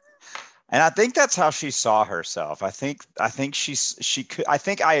 And I think that's how she saw herself. I think she could. I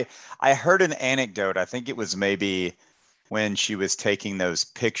think I heard an anecdote. I think it was maybe when she was taking those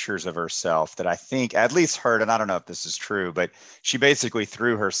pictures of herself that I think at least heard, and I don't know if this is true, but she basically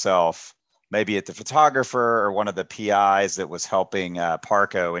threw herself maybe at the photographer or one of the PIs that was helping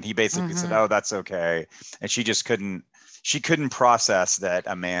Parco, and he basically said, "Oh, that's okay," and she just couldn't process that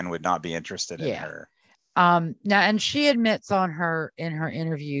a man would not be interested in her. Now, and she admits in her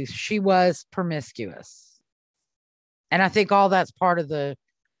interviews, she was promiscuous. And I think all that's part of the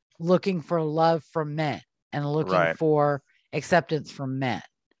looking for love from men and looking for acceptance from men.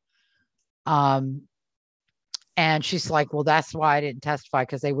 And she's like, well, that's why I didn't testify,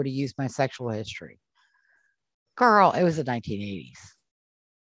 because they would have used my sexual history. Girl, it was the 1980s.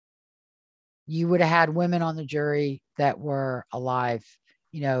 You would have had women on the jury that were alive,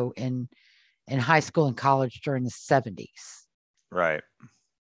 in high school and college during the 70s. Right.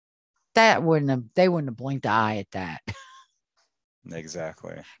 They wouldn't have blinked an eye at that.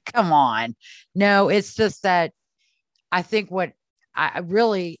 Exactly. Come on. No, it's just that I think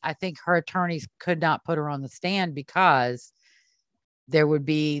I think her attorneys could not put her on the stand, because there would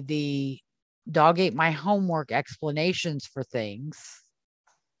be the dog ate my homework explanations for things.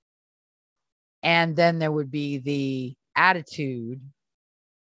 And then there would be the attitude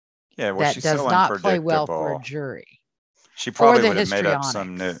that does not play well for a jury. She probably would have made up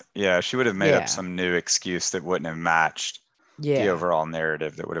some new, she would have made up some new excuse that wouldn't have matched the overall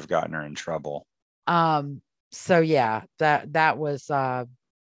narrative that would have gotten her in trouble. So that was, so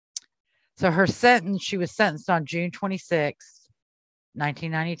her sentence, she was sentenced on June 26th,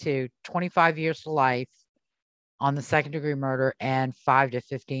 1992, 25 years to life on the second-degree murder and 5 to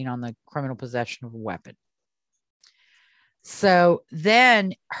 15 on the criminal possession of a weapon. So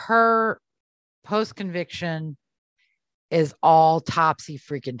then her post-conviction is all topsy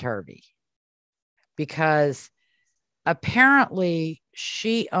freaking turvy, because apparently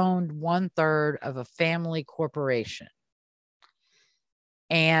she owned 1/3 of a family corporation.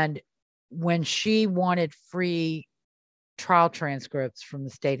 And when she wanted free trial transcripts from the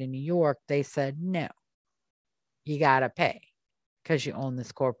state of New York, they said, no, you got to pay because you own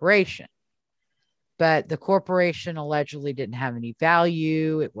this corporation. But the corporation allegedly didn't have any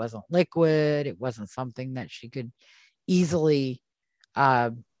value. It wasn't liquid. It wasn't something that she could easily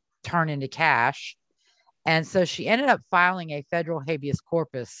turn into cash. And so she ended up filing a federal habeas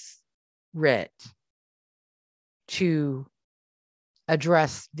corpus writ to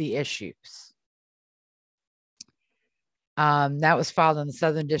address the issues. That was filed in the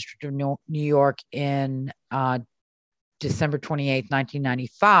Southern District of New York in December 28th,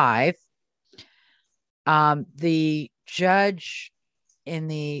 1995. The judge in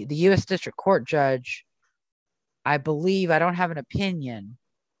the U.S. District Court judge, I believe, I don't have an opinion,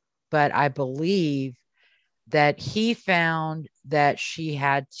 but I believe that he found that she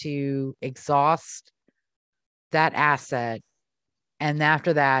had to exhaust that asset, and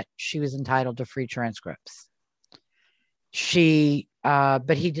after that, she was entitled to free transcripts.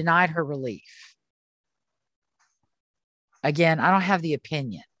 But he denied her relief. Again, I don't have the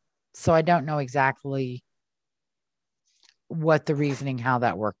opinion, so I don't know exactly what the reasoning, how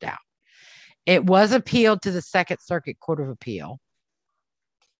that worked out. It was appealed to the Second Circuit Court of Appeal,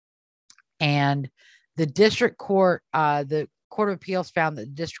 and the district court, the Court of Appeals found that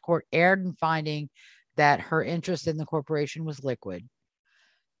the district court erred in finding that her interest in the corporation was liquid,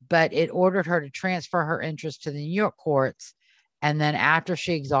 but it ordered her to transfer her interest to the New York courts. And then after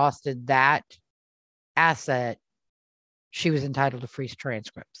she exhausted that asset, she was entitled to free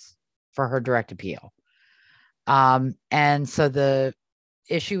transcripts for her direct appeal. And so the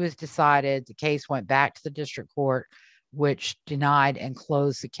issue was decided. The case went back to the district court, which denied and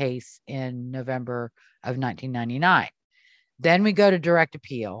closed the case in November of 1999. Then we go to direct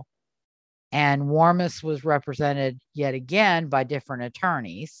appeal. And Warmus was represented yet again by different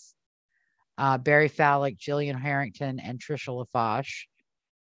attorneys, Barry Fallick, Jillian Harrington, and Tricia Lafoche.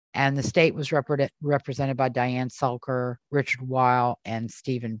 And the state was represented by Diane Sulker, Richard Weil, and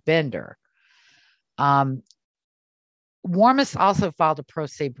Stephen Bender. Warmus also filed a pro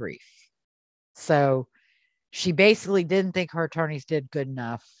se brief. So she basically didn't think her attorneys did good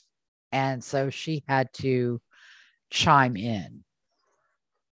enough. And so she had to chime in.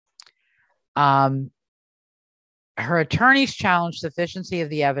 Her attorneys challenged sufficiency of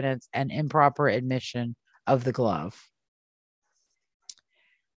the evidence and improper admission of the glove.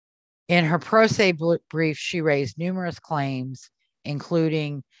 In her pro se brief, she raised numerous claims,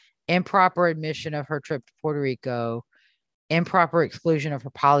 including improper admission of her trip to Puerto Rico, improper exclusion of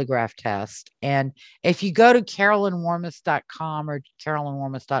her polygraph test. And if you go to carolynwarmus.com or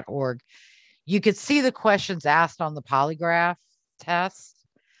carolynwarmus.org, you could see the questions asked on the polygraph test.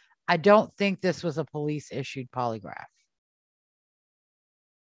 I don't think this was a police-issued polygraph.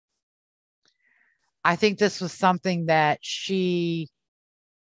 I think this was something that she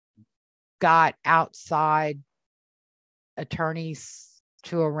got outside attorneys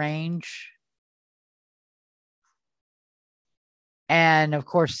to arrange. And of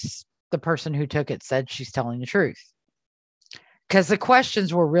course, the person who took it said she's telling the truth. Because the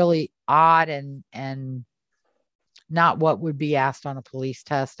questions were really odd and not what would be asked on a police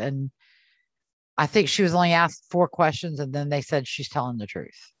test. And I think she was only asked 4 questions and then they said she's telling the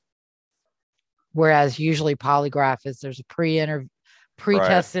truth. Whereas usually polygraph is there's a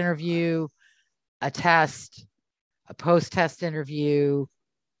pre-test interview, a test, a post-test interview,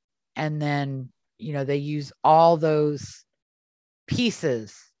 and then, they use all those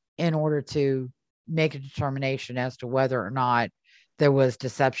pieces in order to make a determination as to whether or not there was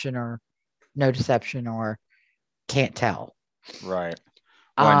deception or no deception or can't tell. Right.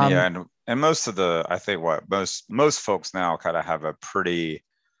 Well, and most of I think most folks now kind of have a pretty,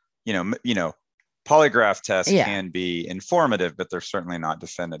 polygraph tests can be informative, but they're certainly not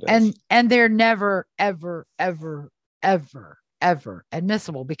definitive. And they're never, ever, ever, ever, ever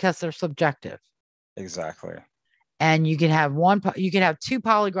admissible because they're subjective. Exactly. And you can have 2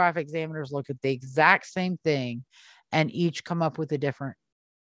 polygraph examiners look at the exact same thing and each come up with a different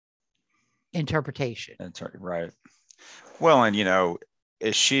interpretation. Right. Well, and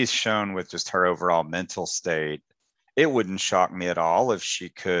if she's shown with just her overall mental state, it wouldn't shock me at all if she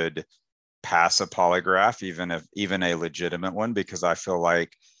could pass a polygraph, even a legitimate one, because I feel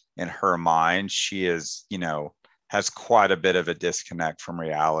like in her mind, she is, has quite a bit of a disconnect from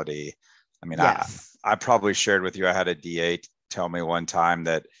reality. I mean, yes. I probably shared with you, I had a DA tell me one time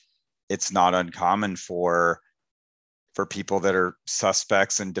that it's not uncommon for people that are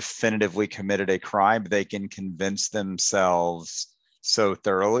suspects and definitively committed a crime, they can convince themselves so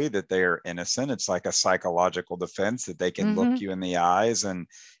thoroughly that they are innocent. It's like a psychological defense that they can look you in the eyes and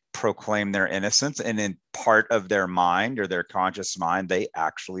proclaim their innocence. And in part of their mind or their conscious mind, they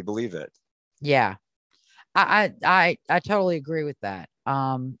actually believe it. Yeah. I totally agree with that.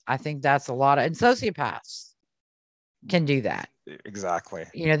 I think that's a lot and sociopaths can do that. Exactly.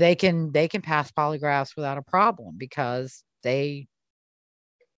 They can pass polygraphs without a problem because they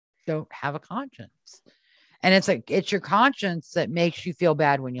don't have a conscience. And it's your conscience that makes you feel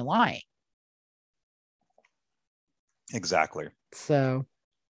bad when you're lying. Exactly. So,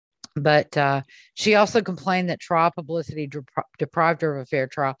 but she also complained that trial publicity deprived her of a fair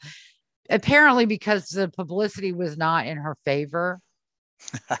trial. Apparently because the publicity was not in her favor.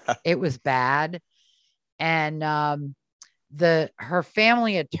 It was bad. And her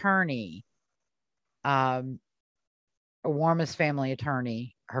family attorney, a Warmus family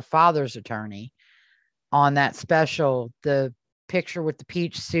attorney, her father's attorney, on that special, the picture with the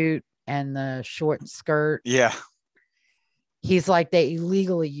peach suit and the short skirt. Yeah. He's like, they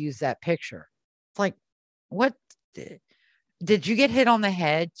illegally used that picture. It's like, what? Did you get hit on the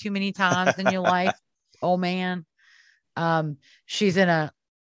head too many times in your life, old man? She's on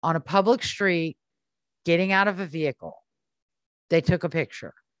a public street, getting out of a vehicle. They took a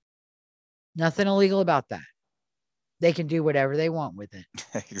picture. Nothing illegal about that. They can do whatever they want with it.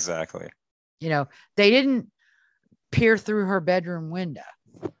 Exactly. They didn't peer through her bedroom window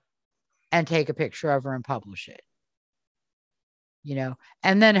and take a picture of her and publish it.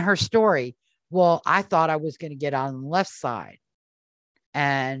 And then her story, well, I thought I was going to get on the left side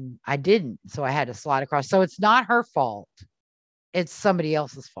and I didn't. So I had to slide across. So it's not her fault. It's somebody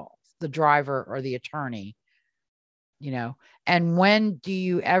else's fault, the driver or the attorney, And when do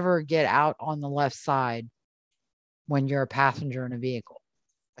you ever get out on the left side when you're a passenger in a vehicle?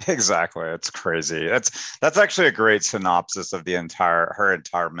 Exactly. It's crazy. That's actually a great synopsis of her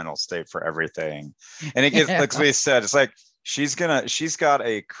entire mental state for everything. And it gets, like we said, it's like she's just got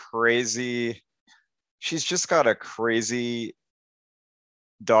a crazy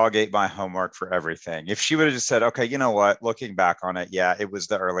dog ate my homework for everything. If she would have just said, okay, you know what, looking back on it, yeah, it was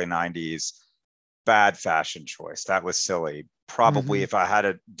the early 90s, bad fashion choice. That was silly. Probably if I had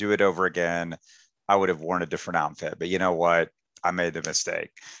to do it over again, I would have worn a different outfit. But you know what? I made the mistake.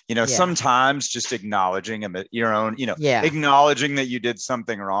 Sometimes just acknowledging your own, acknowledging that you did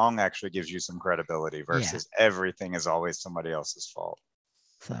something wrong actually gives you some credibility versus everything is always somebody else's fault.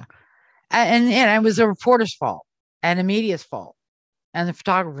 So, and it was a reporter's fault and the media's fault and the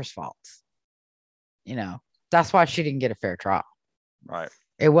photographer's faults. That's why she didn't get a fair trial. Right.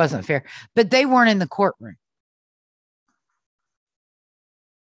 It wasn't fair, but they weren't in the courtroom.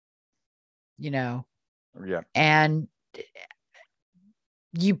 Yeah. And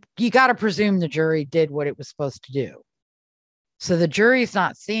you got to presume the jury did what it was supposed to do. So the jury's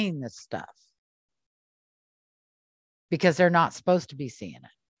not seeing this stuff because they're not supposed to be seeing it.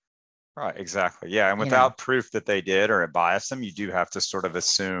 Right, exactly. Yeah. And without proof that they did or it biased them, you do have to sort of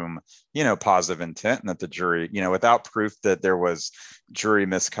assume, positive intent and that the jury, without proof that there was jury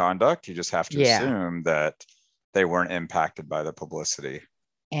misconduct, you just have to assume that they weren't impacted by the publicity.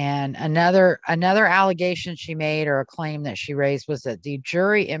 And another allegation she made or a claim that she raised was that the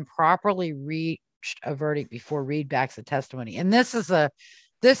jury improperly reached a verdict before readbacks of testimony. And this is a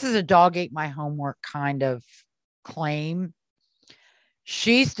dog ate my homework kind of claim.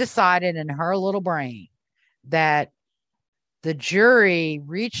 She's decided in her little brain that the jury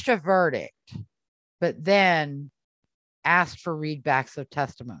reached a verdict, but then asked for readbacks of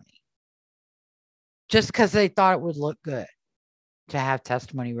testimony just because they thought it would look good to have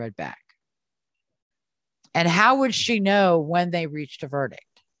testimony read back. And how would she know when they reached a verdict?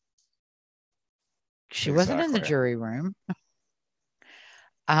 She wasn't in the jury room.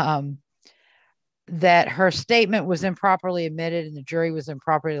 That her statement was improperly admitted and the jury was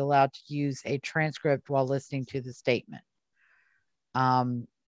improperly allowed to use a transcript while listening to the statement.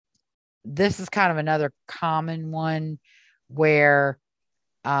 This is kind of another common one where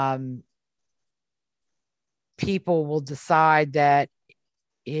people will decide that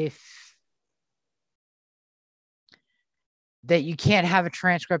that you can't have a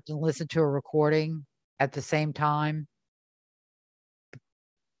transcript and listen to a recording at the same time.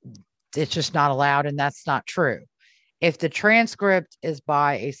 It's just not allowed, and that's not true. If the transcript is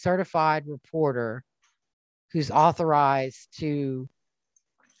by a certified reporter who's authorized to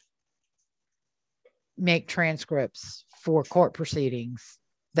make transcripts for court proceedings,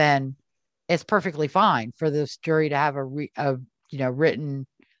 then it's perfectly fine for this jury to have a written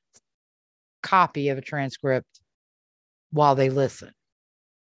copy of a transcript while they listen.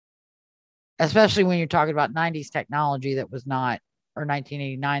 Especially when you're talking about 90s technology that was not, or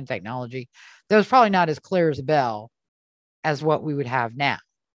 1989 technology, that was probably not as clear as a bell as what we would have now.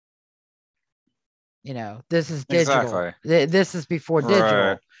 This is digital. Exactly. This is before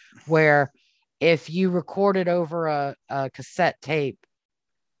digital, where if you recorded over a cassette tape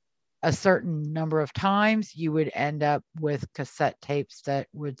a certain number of times, you would end up with cassette tapes that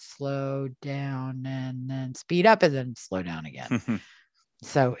would slow down and then speed up and then slow down again.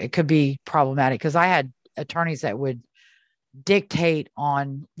 So it could be problematic because I had attorneys that would dictate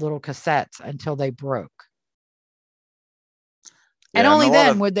on little cassettes until they broke. And only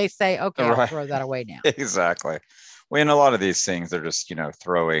then would they say, okay, I'll throw that away now. Exactly. Well, in a lot of these things, they're just,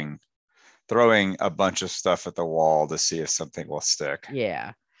 throwing a bunch of stuff at the wall to see if something will stick.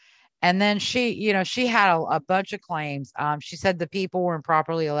 Yeah. And then she had a bunch of claims. She said the people were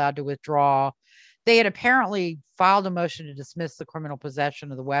improperly allowed to withdraw. They had apparently filed a motion to dismiss the criminal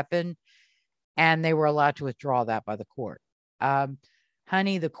possession of the weapon, and they were allowed to withdraw that by the court.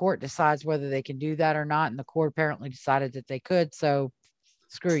 Honey, the court decides whether they can do that or not, and the court apparently decided that they could, so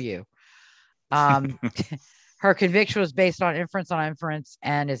screw you. Her conviction was based on inference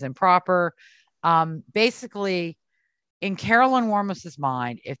and is improper. Basically, in Carolyn Warmus's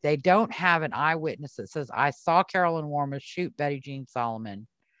mind, if they don't have an eyewitness that says, I saw Carolyn Warmus shoot Betty Jeanne Solomon,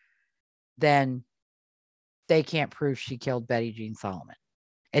 then they can't prove she killed Betty Jeanne Solomon.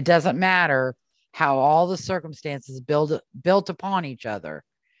 It doesn't matter how all the circumstances built upon each other.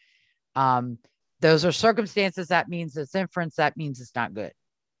 Those are circumstances. That means it's inference. That means it's not good.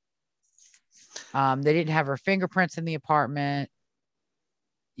 They didn't have her fingerprints in the apartment.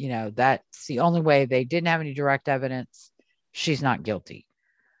 That's the only way. They didn't have any direct evidence. She's not guilty.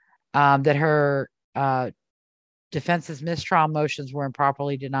 That her defense's mistrial motions were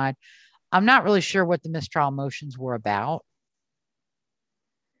improperly denied. I'm not really sure what the mistrial motions were about.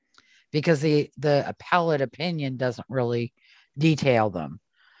 because the appellate opinion doesn't really detail them.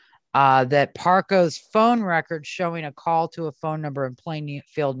 That Parco's phone records showing a call to a phone number in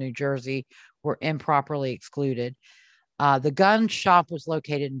Plainfield, New Jersey, were improperly excluded. The gun shop was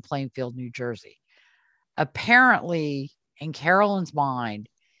located in Plainfield, New Jersey. Apparently, in Carolyn's mind,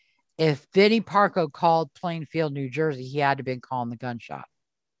 if Vinnie Parco called Plainfield, New Jersey, he had to have been calling the gun shop.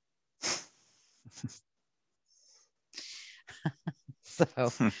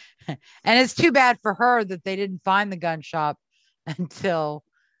 So, and it's too bad for her that they didn't find the gun shop until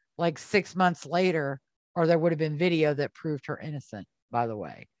like 6 months later, or there would have been video that proved her innocent, by the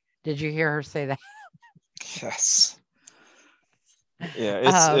way. Did you hear her say that? Yes.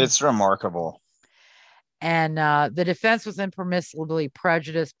 Yeah, it's remarkable. And the defense was impermissibly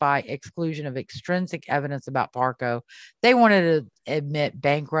prejudiced by exclusion of extrinsic evidence about Parco. They wanted to admit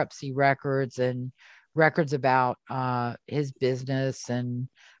bankruptcy records and records about his business and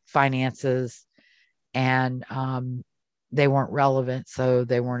finances, and they weren't relevant, so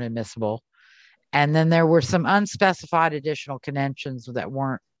they weren't admissible. And then there were some unspecified additional connections that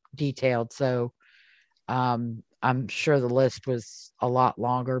weren't detailed. So I'm sure the list was a lot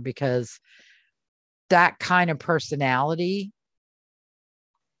longer, because that kind of personality,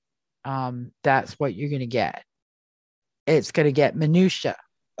 that's what you're going to get. It's going to get minutia.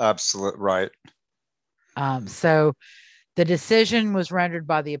 Absolutely right. So the decision was rendered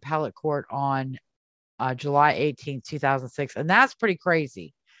by the appellate court on July 18, 2006. And that's pretty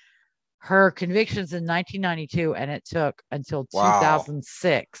crazy. Her convictions in 1992, and it took until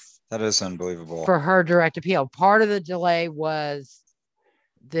 2006. That is unbelievable. For her direct appeal. Part of the delay was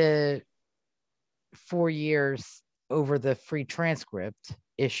the 4 years over the free transcript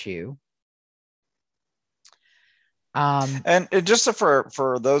issue. And just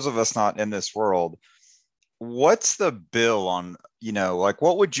for those of us not in this world, what's the bill on, like,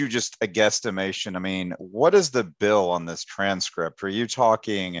 what would you just a guesstimation? I mean, what is the bill on this transcript? Are you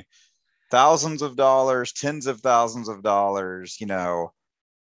talking thousands of dollars, tens of thousands of dollars?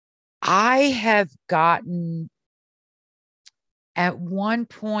 I have gotten, at one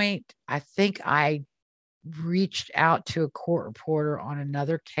point, I think I reached out to a court reporter on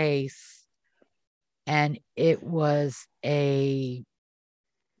another case, and it was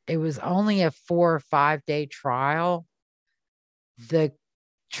only a 4 or 5 day trial. The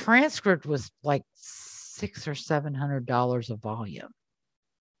transcript was like $600 or $700 a volume,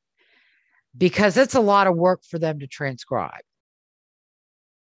 because it's a lot of work for them to transcribe.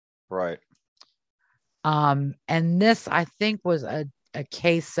 Right. And this, I think, was a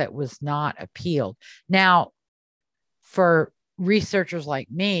case that was not appealed. Now, for researchers like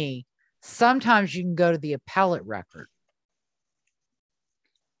me, sometimes you can go to the appellate record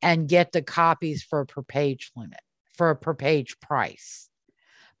and get the copies for a per page limit, for a per page price.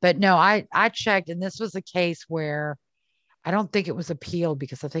 But no, I checked, and this was a case where I don't think it was appealed,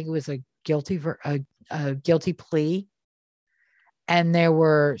 because I think it was a guilty plea. And there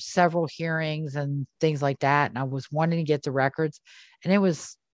were several hearings and things like that. And I was wanting to get the records, and it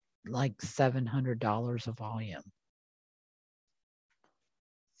was like $700 a volume.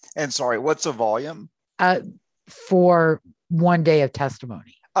 And sorry, what's a volume? For 1 day of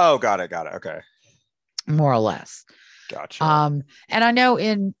testimony. Oh, got it. Okay. More or less. Gotcha. And I know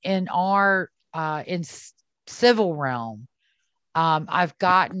in our in civil realm, I've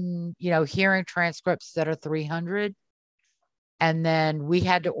gotten, hearing transcripts that are 300. And then we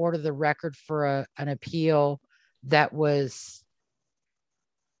had to order the record for an appeal that was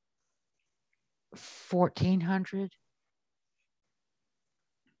 1,400.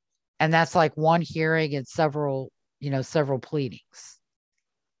 And that's like one hearing and several pleadings.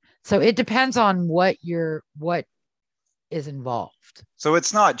 So it depends on what is involved. So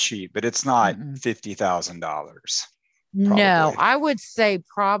it's not cheap, but it's not $50,000. No, I would say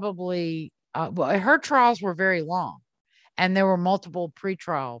probably, well, her trials were very long. And there were multiple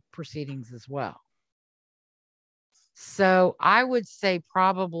pretrial proceedings as well. So I would say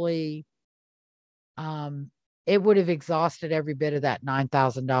probably it would have exhausted every bit of that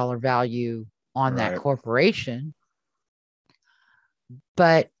 $9,000 value on that corporation.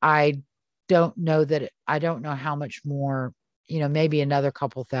 But I don't know how much more, maybe another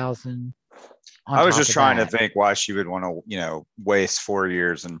couple thousand. I was just trying to think why she would want to, waste 4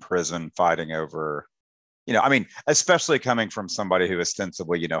 years in prison fighting over. I mean, especially coming from somebody who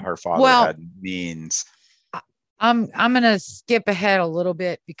ostensibly, her father had means. I'm going to skip ahead a little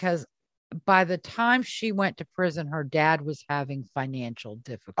bit, because by the time she went to prison, her dad was having financial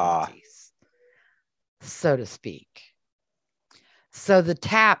difficulties, so to speak. So the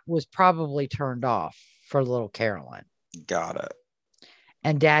tap was probably turned off for little Carolyn. Got it.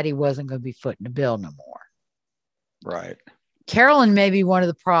 and Daddy wasn't going to be footing the bill no more. Right. Carolyn may be one of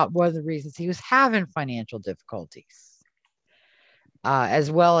the reasons he was having financial difficulties, as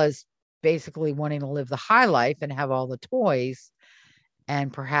well as basically wanting to live the high life and have all the toys,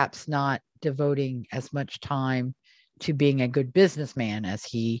 and perhaps not devoting as much time to being a good businessman as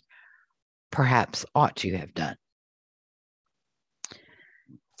he perhaps ought to have done.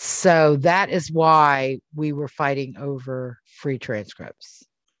 So that is why we were fighting over free transcripts.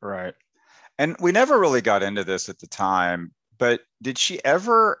 Right. And we never really got into this at the time, but did she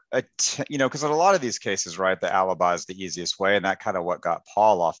ever, because in a lot of these cases, right, the alibi is the easiest way, and that kind of what got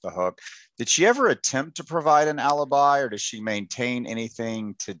Paul off the hook. Did she ever attempt to provide an alibi, or does she maintain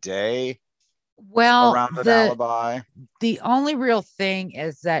anything today around an alibi? The only real thing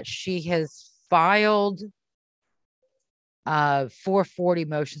is that she has filed 440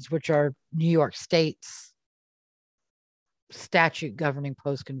 motions, which are New York State's statute governing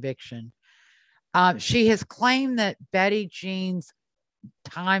post-conviction. She has claimed that Betty Jeanne's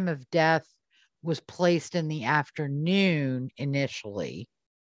time of death was placed in the afternoon initially,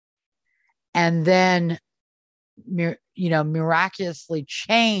 and then, miraculously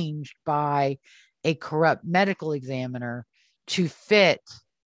changed by a corrupt medical examiner to fit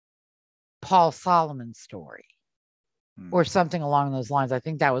Paul Solomon's story, or something along those lines. I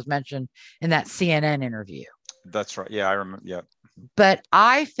think that was mentioned in that CNN interview. That's right. Yeah, I remember. Yeah. But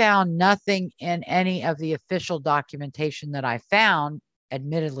I found nothing in any of the official documentation that I found.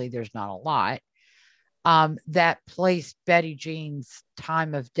 Admittedly, there's not a lot that placed Betty Jeanne's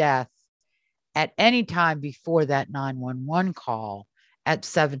time of death at any time before that 911 call at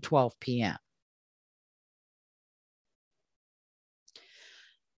 7:12 p.m.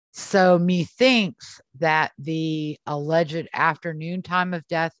 So methinks that the alleged afternoon time of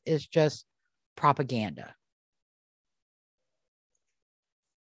death is just propaganda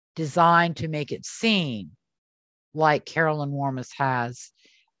designed to make it seem like Carolyn Warmus has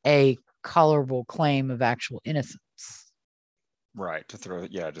a colorable claim of actual innocence. Right.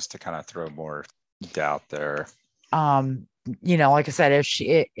 Just to kind of throw more doubt there. Like I said,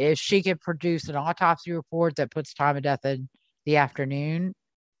 if she could produce an autopsy report that puts time of death in the afternoon.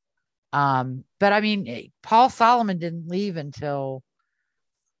 But I mean, Paul Solomon didn't leave until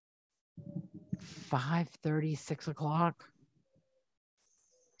 5:30, 6 o'clock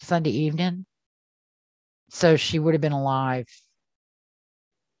Sunday evening. So she would have been alive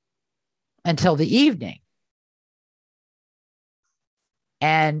until the evening.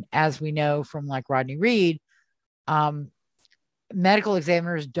 And as we know from like Rodney Reed, medical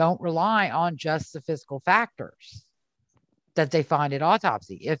examiners don't rely on just the physical factors that they find at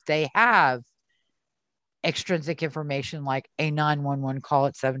autopsy. If they have extrinsic information like a 911 call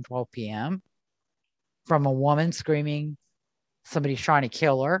at 7:12 p.m. from a woman screaming somebody's trying to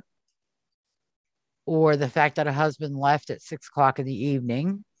kill her, or the fact that a husband left at 6 o'clock in the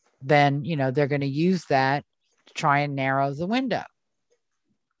evening, then, they're going to use that to try and narrow the window.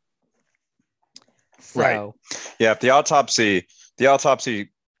 So, right. Yeah. If the autopsy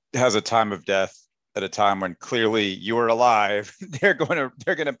has a time of death at a time when clearly you were alive, they're going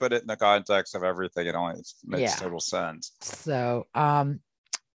to put it in the context of everything. It only makes total sense. So,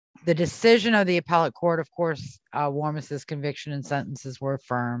 the decision of the appellate court, of course, Warmus's conviction and sentences were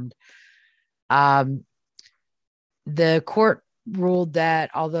affirmed. The court ruled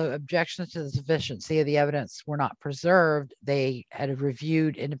that although objections to the sufficiency of the evidence were not preserved, they had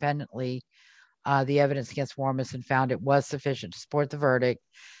reviewed independently the evidence against Warmus and found it was sufficient to support the verdict.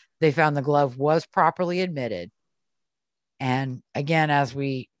 They found the glove was properly admitted. And again, as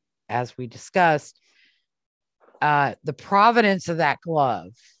we discussed, the provenance of that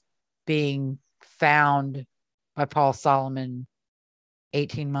glove being found by Paul Solomon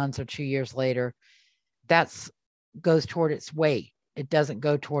 18 months or 2 years later, that's goes toward its weight. It doesn't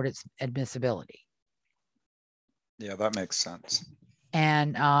go toward its admissibility. Yeah, that makes sense.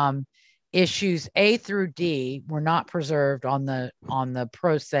 And issues A through D were not preserved on the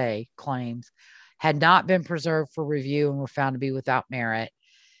pro se claims, had not been preserved for review, and were found to be without merit.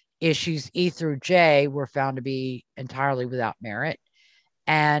 Issues E through J were found to be entirely without merit,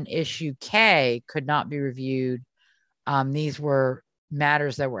 and issue K could not be reviewed. These were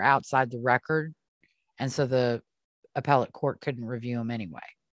matters that were outside the record, and so the appellate court couldn't review them anyway.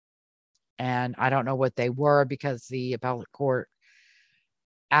 And I don't know what they were, because the appellate court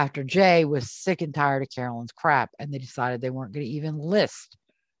after J was sick and tired of Carolyn's crap, and they decided they weren't going to even list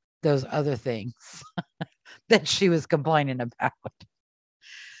those other things that she was complaining about.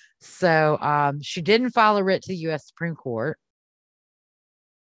 So she didn't file a writ to the U.S. Supreme Court.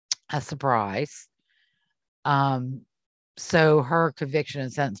 A surprise. So her conviction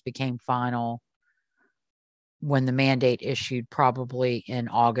and sentence became final when the mandate issued, probably in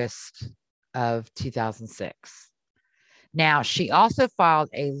August of 2006. Now, she also filed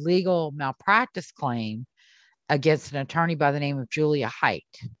a legal malpractice claim against an attorney by the name of Julia Height.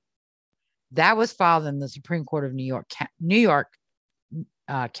 That was filed in the Supreme Court of New York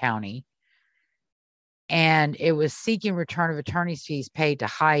County, and it was seeking return of attorney's fees paid to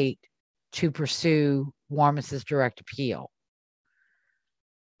Height to pursue Warmus's direct appeal.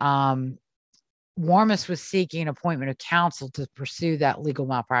 Warmus was seeking an appointment of counsel to pursue that legal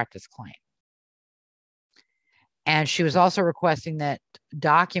malpractice claim. And she was also requesting that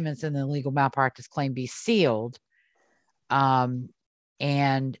documents in the legal malpractice claim be sealed. And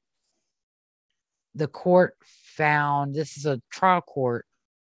the court found, this is a trial court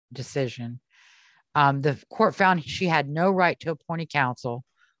decision, the court found she had no right to appointed counsel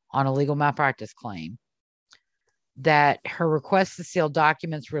on a legal malpractice claim, that her request to seal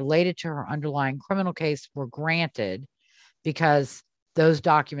documents related to her underlying criminal case were granted because those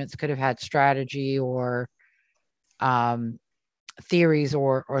documents could have had strategy or theories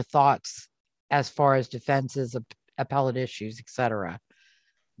or thoughts as far as defenses, appellate issues, etc.,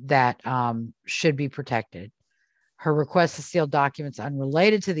 that should be protected. Her request to seal documents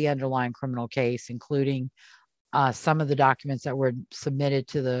unrelated to the underlying criminal case, including some of the documents that were submitted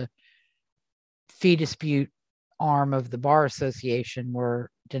to the fee dispute arm of the Bar Association, were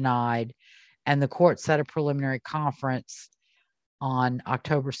denied. And the court set a preliminary conference on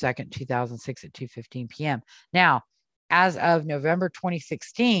October 2nd, 2006 at 2:15 p.m. Now, as of November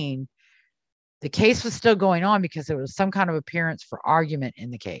 2016, the case was still going on because there was some kind of appearance for argument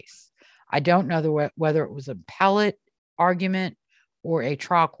in the case. I don't know whether it was an appellate argument or a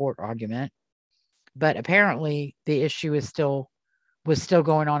trial court argument, but apparently the issue was still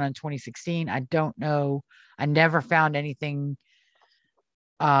going on in 2016. I don't know. I never found anything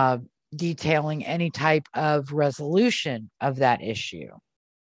detailing any type of resolution of that issue.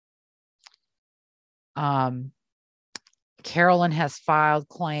 Carolyn has filed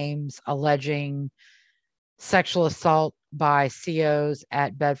claims alleging sexual assault by COs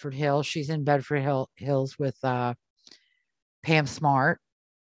at Bedford Hills. She's in Bedford Hills with Pam Smart,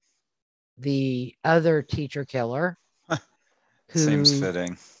 the other teacher killer, who seems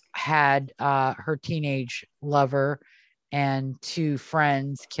fitting, had her teenage lover and two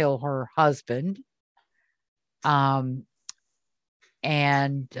friends kill her husband. And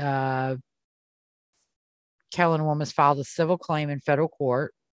Carolyn Warmus filed a civil claim in federal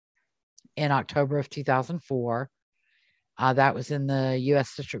court in October of 2004. That was in the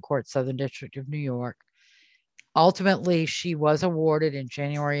U.S. District Court, Southern District of New York. Ultimately, she was awarded in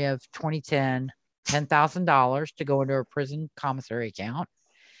January of 2010 $10,000 to go into her prison commissary account,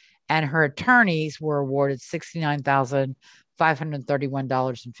 and her attorneys were awarded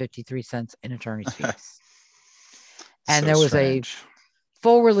 $69,531.53 in attorney's fees. And there was strange. A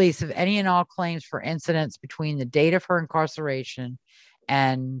full release of any and all claims for incidents between the date of her incarceration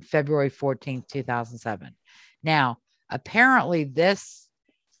and February 14th, 2007. Now, apparently this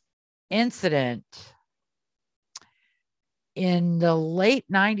incident in the late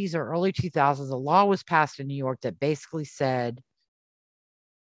 90s or early 2000s, a law was passed in New York that basically said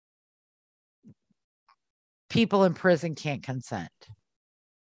people in prison can't consent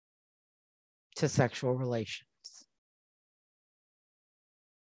to sexual relations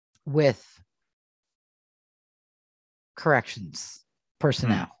with corrections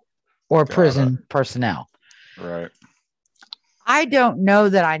personnel or prison personnel. Right. I don't know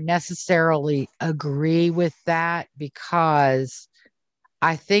that I necessarily agree with that, because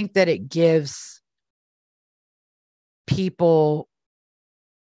I think that it gives people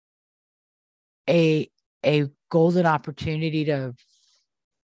a golden opportunity to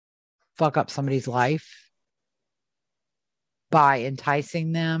fuck up somebody's life by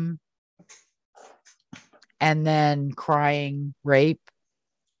enticing them and then crying rape.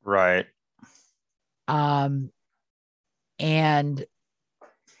 Right. And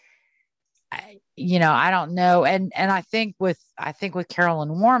I don't know. And I think with Carolyn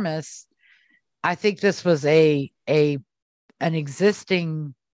Warmus, I think this was an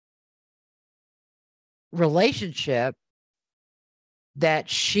existing relationship that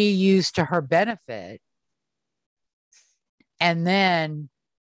she used to her benefit. And then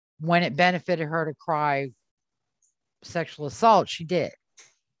when it benefited her to cry sexual assault, she did.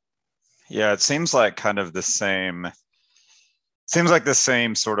 Yeah, it seems like kind of the same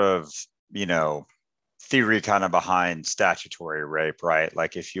sort of, theory kind of behind statutory rape, right?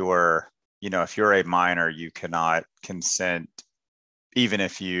 Like if you're a minor, you cannot consent, even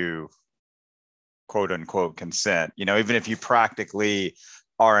if you quote unquote consent. Even if you practically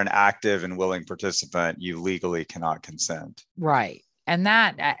are an active and willing participant, you legally cannot consent. Right. And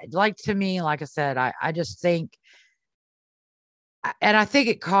that, to me, like I said, I just think, and I think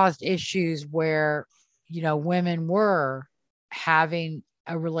it caused issues where, women were having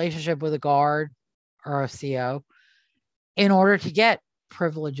a relationship with a guard or a CO in order to get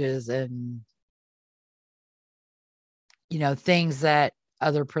privileges and, things that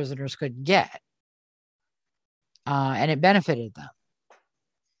other prisoners couldn't get. And it benefited them.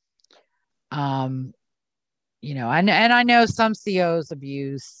 And I know some COs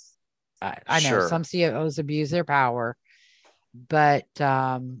abuse, I know some COs abuse their power, but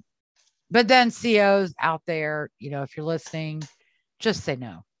then COs out there, if you're listening, just say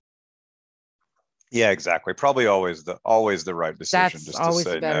no. Yeah, exactly. Probably always the right decision. That's just always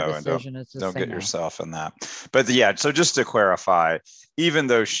to say no and don't get yourself in that. But yeah, so just to clarify, even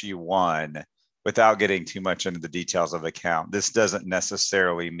though she won, without getting too much into the details of the count, this doesn't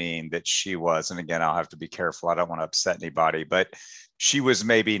necessarily mean that she was, and again, I'll have to be careful, I don't want to upset anybody, but she was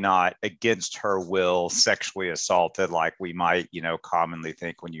maybe not against her will sexually assaulted like we might, commonly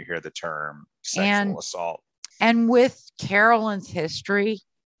think when you hear the term sexual assault. And with Carolyn's history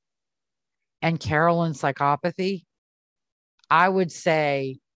and Carolyn's psychopathy, I would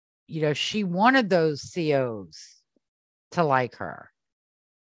say, she wanted those COs to like her.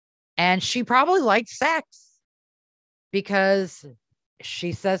 And she probably liked sex because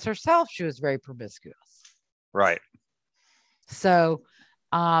she says herself she was very promiscuous. Right. So,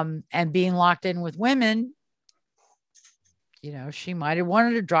 and being locked in with women, she might have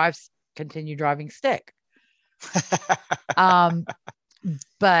wanted to continue driving stick.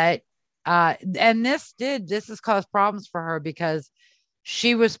 But, and this has caused problems for her because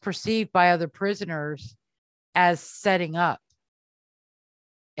she was perceived by other prisoners as setting up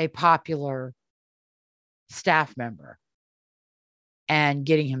a popular staff member and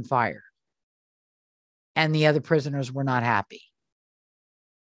getting him fired. And the other prisoners were not happy.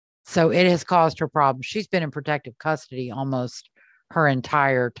 So it has caused her problems. She's been in protective custody almost her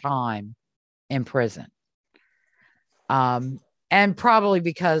entire time in prison. And probably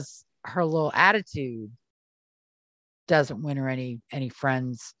because her little attitude doesn't win her any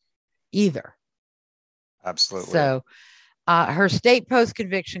friends either. Absolutely. So her state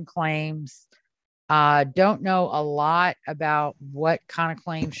post-conviction claims, don't know a lot about what kind of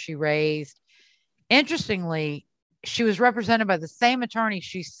claims she raised. Interestingly, she was represented by the same attorney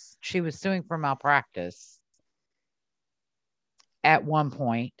she was suing for malpractice at one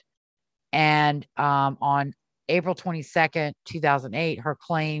point. And on April 22nd, 2008, her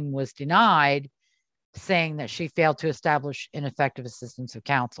claim was denied, saying that she failed to establish ineffective assistance of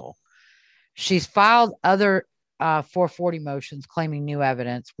counsel. She's filed other 440 motions claiming new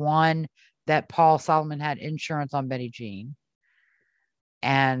evidence. One, that Paul Solomon had insurance on Betty Jeanne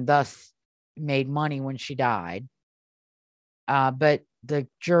and thus made money when she died. But the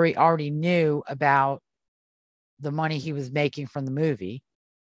jury already knew about the money he was making from the movie.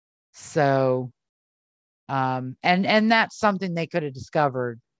 So, and that's something they could have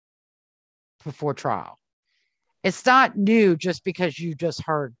discovered before trial. It's not new just because you just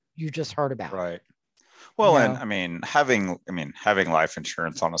heard about it. Right. Well, and having life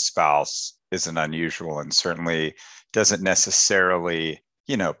insurance on a spouse isn't unusual and certainly doesn't necessarily,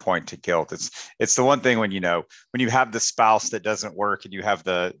 point to guilt. It's the one thing when you have the spouse that doesn't work and you have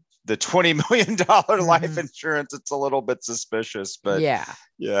the $20 million life insurance, it's a little bit suspicious, but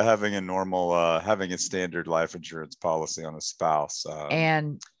having a normal, having a standard life insurance policy on a spouse.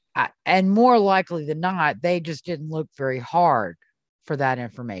 And more likely than not, they just didn't look very hard for that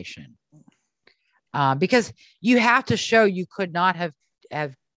information. Because you have to show you could not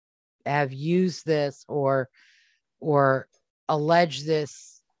have used this or alleged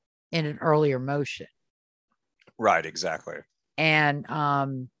this in an earlier motion. Right, exactly. And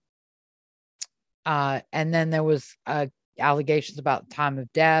then there was allegations about time of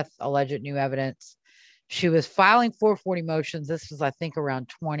death, alleged new evidence. She was filing 440 motions. This was, I think, around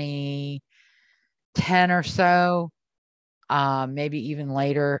 2010 or so, maybe even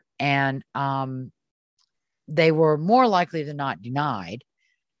later. And they were more likely than not denied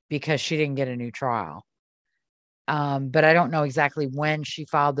because she didn't get a new trial. But I don't know exactly when she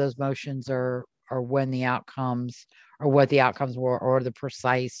filed those motions or when the outcomes or what the outcomes were or the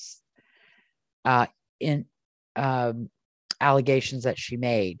precise allegations that she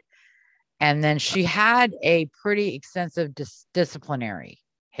made. And then she had a pretty extensive disciplinary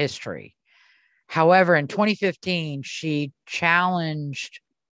history. However, in 2015, she challenged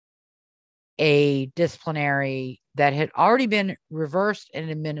a disciplinary that had already been reversed in an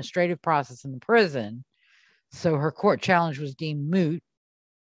administrative process in the prison. So her court challenge was deemed moot,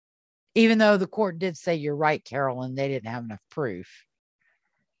 even though the court did say, you're right, Carolyn, they didn't have enough proof.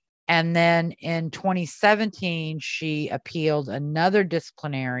 And then in 2017, she appealed another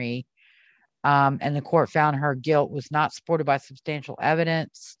disciplinary, and the court found her guilt was not supported by substantial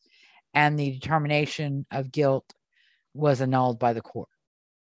evidence, and the determination of guilt was annulled by the court.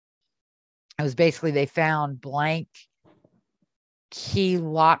 It was basically, they found blank key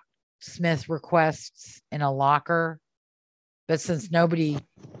locksmith requests in a locker, but since nobody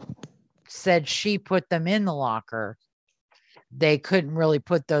said she put them in the locker, they couldn't really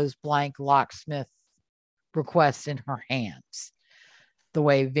put those blank locksmith requests in her hands the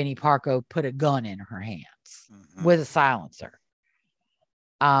way Vinnie Parco put a gun in her hands with a silencer.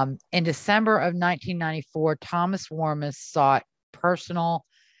 In December of 1994, Thomas Warmus sought personal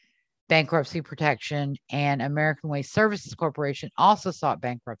bankruptcy protection, and American Waste Services Corporation also sought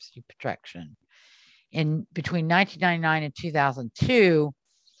bankruptcy protection. Between 1999 and 2002,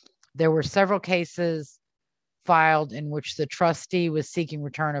 there were several cases filed in which the trustee was seeking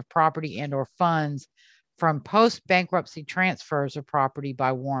return of property and or funds from post-bankruptcy transfers of property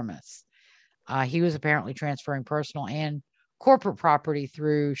by Warmus. He was apparently transferring personal and corporate property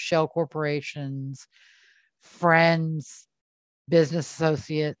through shell corporations, friends, business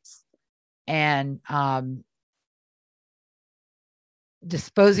associates, and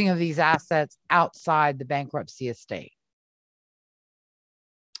disposing of these assets outside the bankruptcy estate.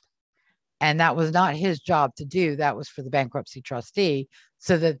 And that was not his job to do. That was for the bankruptcy trustee,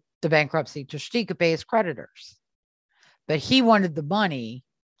 so that the bankruptcy trustee could pay his creditors. But he wanted the money.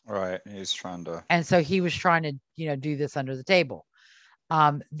 Right. He's trying to. And so he was trying to, do this under the table.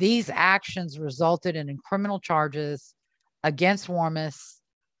 These actions resulted in criminal charges against Warmus,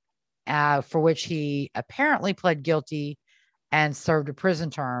 for which he apparently pled guilty and served a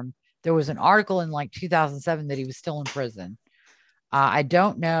prison term. There was an article in 2007 that he was still in prison. I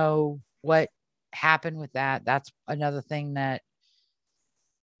don't know what happened with that. That's another thing that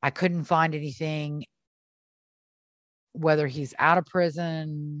I couldn't find anything, whether he's out of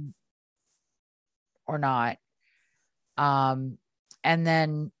prison or not. And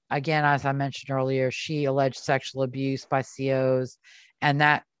then again, as I mentioned earlier, she alleged sexual abuse by COs, and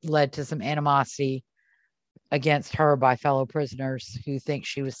that led to some animosity against her by fellow prisoners who think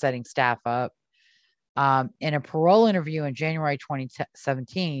she was setting staff up. In a parole interview in January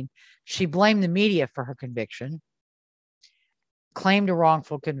 2017, she blamed the media for her conviction, claimed a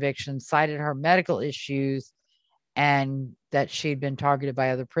wrongful conviction, cited her medical issues, and that she'd been targeted by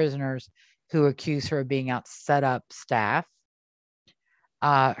other prisoners who accused her of being out to set up staff.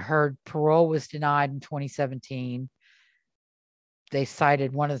 Her parole was denied in 2017.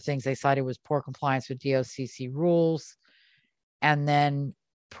 One of the things they cited was poor compliance with DOCC rules. And then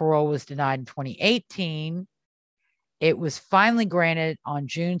parole was denied in 2018. It was finally granted on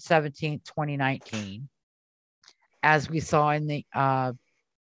June 17th, 2019. As we saw in the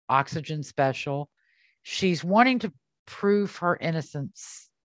Oxygen special, she's wanting to prove her innocence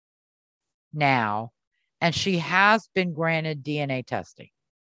now, and she has been granted DNA testing.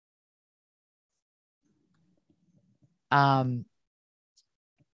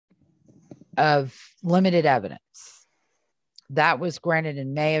 Of limited evidence. That was granted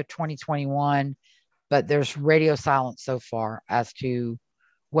in May of 2021, but there's radio silence so far as to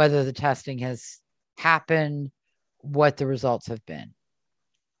whether the testing has happened, what the results have been.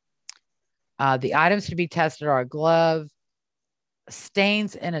 The items to be tested are a glove,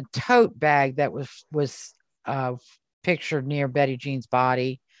 stains in a tote bag that was pictured near Betty Jeanne's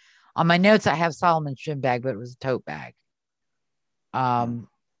body. On my notes, I have Solomon's gym bag, but it was a tote bag.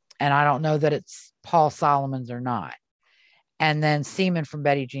 And I don't know that it's Paul Solomon's or not. And then semen from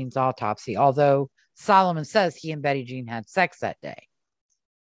Betty Jeanne's autopsy, although Solomon says he and Betty Jeanne had sex that day.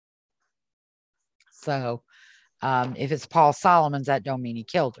 So if it's Paul Solomon's, that don't mean he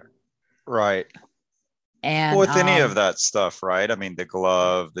killed her. Right. And with any of that stuff, right? I mean, the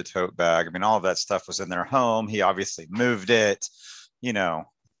glove, the tote bag, I mean, all of that stuff was in their home. He obviously moved it,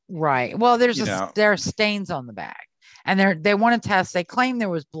 Right. Well, there are stains on the bag. And they want to test. They claim there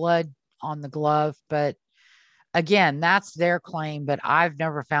was blood on the glove, but again, that's their claim. But I've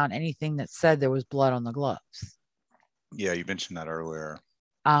never found anything that said there was blood on the gloves. Yeah, you mentioned that earlier.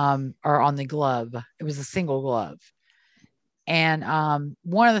 Or on the glove. It was a single glove. And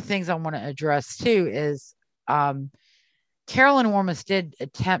one of the things I want to address too is Carolyn Warmus did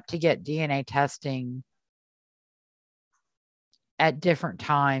attempt to get DNA testing at different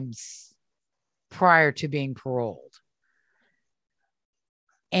times prior to being paroled.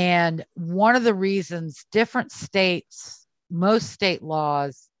 And one of the reasons different states, most state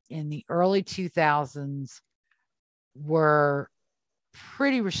laws in the early 2000s were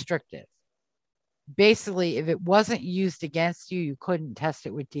pretty restrictive. Basically, if it wasn't used against you, you couldn't test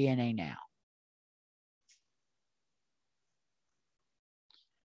it with DNA now.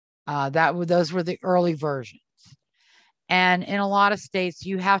 Those were the early versions. And in a lot of states,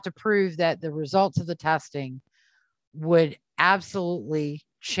 you have to prove that the results of the testing would absolutely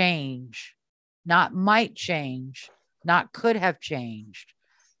change, not might change, not could have changed,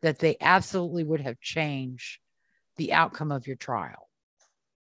 that they absolutely would have changed the outcome of your trial.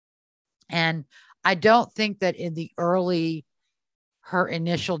 And I don't think that in the her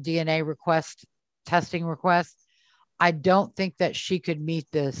initial DNA testing request, I don't think that she could meet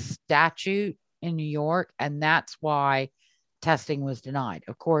the statute in New York, and that's why testing was denied.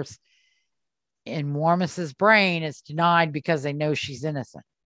 Of course, in Warmus's brain, it's denied because they know she's innocent.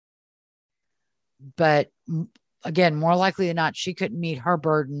 But again, more likely than not, she couldn't meet her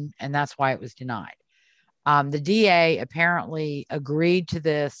burden, and that's why it was denied. The DA apparently agreed to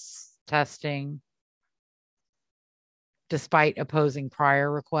this testing despite opposing prior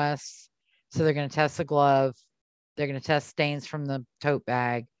requests. So they're going to test the glove, they're going to test stains from the tote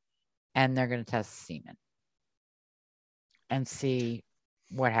bag, and they're going to test semen and see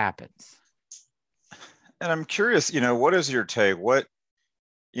what happens. And I'm curious, what is your take? What,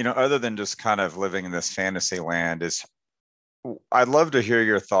 other than just kind of living in this fantasy land, I'd love to hear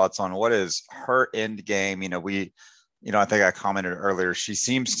your thoughts on what is her end game. I think I commented earlier, she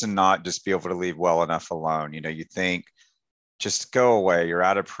seems to not just be able to leave well enough alone. You think, just go away. You're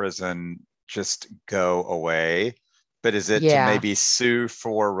out of prison, just go away. But is it to maybe sue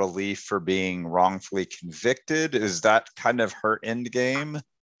for relief for being wrongfully convicted? Is that kind of her end game?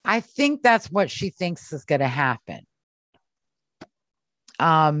 I think that's what she thinks is going to happen.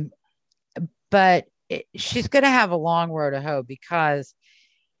 But she's going to have a long road to hoe, because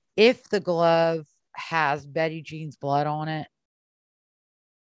if the glove has Betty Jeanne's blood on it,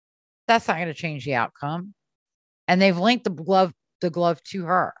 that's not going to change the outcome. And they've linked the glove to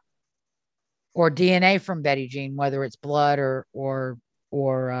her, or DNA from Betty Jeanne, whether it's blood or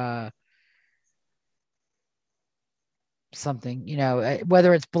something,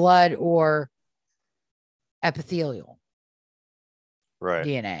 whether it's blood or epithelial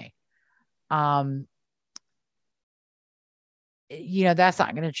DNA. That's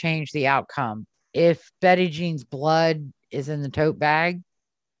not going to change the outcome. If Betty Jeanne's blood is in the tote bag,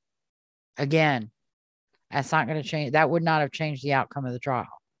 again, that's not going to change. That would not have changed the outcome of the trial.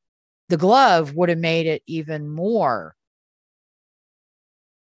 The glove would have made it even more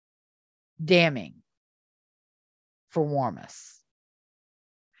damning for Warmus.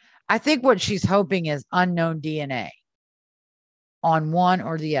 I think what she's hoping is unknown DNA on one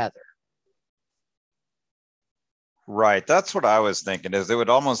or the other. Right. That's what I was thinking, is it would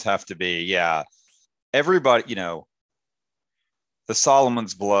almost have to be, everybody, the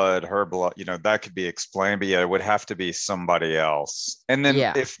Solomon's blood, her blood, that could be explained, but it would have to be somebody else. And then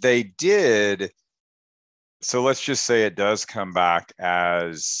if they did, so let's just say it does come back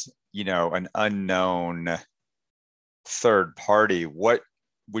as, an unknown third party, what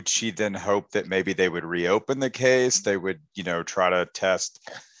would she then hope that maybe they would reopen the case? They would, try to test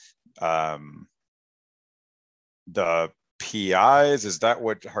the PIs? Is that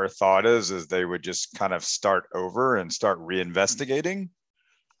what her thought is they would just kind of start over and start reinvestigating?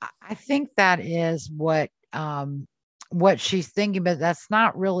 I think that is what she's thinking, but that's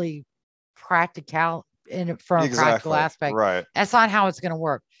not really practical from a practical aspect. Right. That's not how it's going to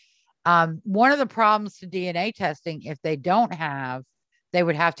work. One of the problems to DNA testing, if they don't have, they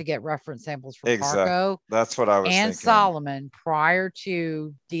would have to get reference samples from Parco. That's what I was thinking. Solomon prior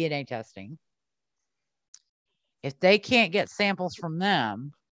to DNA testing. If they can't get samples from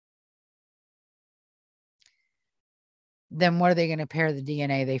them, then what are they going to pair the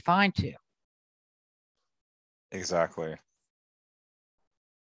DNA they find to? Exactly.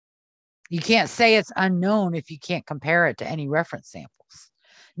 You can't say it's unknown if you can't compare it to any reference samples.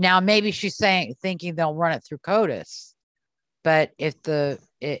 Now, maybe she's thinking they'll run it through CODIS, but if they're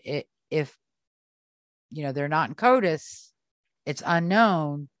not in CODIS, it's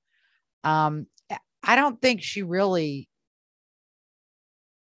unknown. I don't think she really.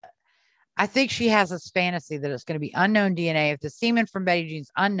 I think she has this fantasy that it's going to be unknown DNA. If the semen from Betty Jeanne's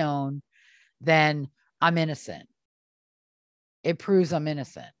unknown, then I'm innocent. It proves I'm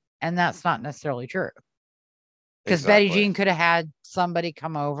innocent. And that's not necessarily true. Because Betty Jeanne could have had somebody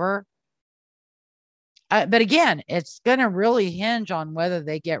come over. But again, it's going to really hinge on whether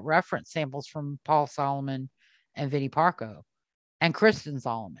they get reference samples from Paul Solomon and Vinnie Parco. and Kristen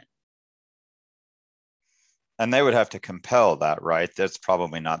Solomon. And they would have to compel that, right? That's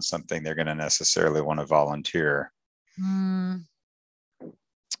probably not something they're going to necessarily want to volunteer.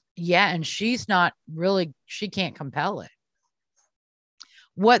 Yeah, and she's not really, she can't compel it.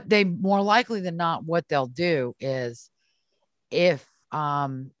 What they, more likely than not, what they'll do is if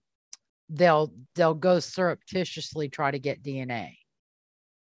they'll go surreptitiously try to get DNA.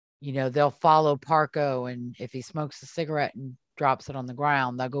 You know, they'll follow Parco, and if he smokes a cigarette and drops it on the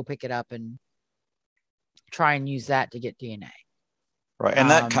ground, they'll go pick it up and try and use that to get DNA. Right. And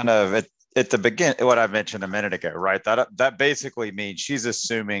that kind of at the beginning, what I mentioned a minute ago, right? That basically means she's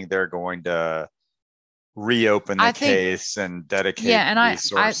assuming they're going to reopen the case and dedicate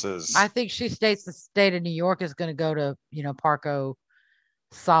resources. I think she states the state of New York is going to go to, you know, Parco,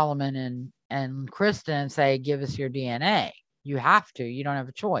 Solomon, and Kristen and say, give us your DNA. You have to. You don't have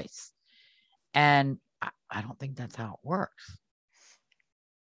a choice. And I don't think that's how it works.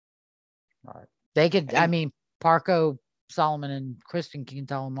 All right. They could, I mean, Parco, Solomon, and Kristen can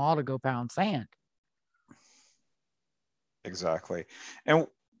tell them all to go pound sand. Exactly. And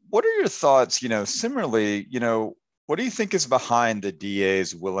what are your thoughts, you know, similarly, you know, what do you think is behind the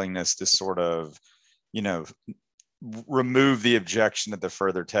DA's willingness to sort of, you know, remove the objection to the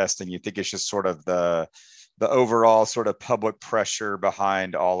further testing? You think it's just sort of the overall sort of public pressure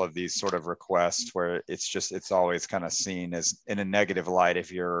behind all of these sort of requests, where it's always kind of seen as in a negative light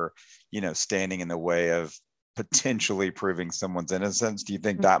if you're, you know, standing in the way of potentially proving someone's innocence? Do you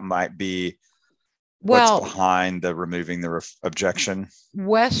think that might be what's behind the removing the objection?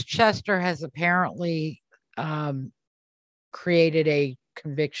 Westchester has apparently created a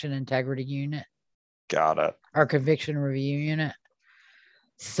conviction integrity unit. Got it. Or conviction review unit.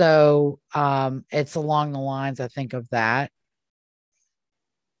 So it's along the lines, I think, of that.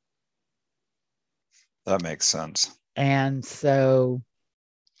 That makes sense. And so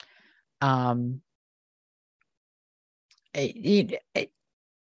I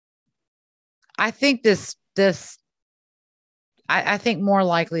think I think more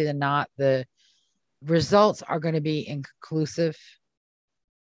likely than not, the results are going to be inconclusive,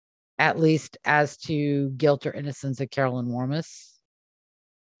 at least as to guilt or innocence of Carolyn Warmus.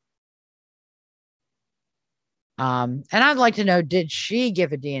 And I'd like to know, did she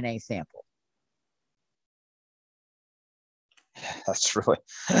give a DNA sample? That's really,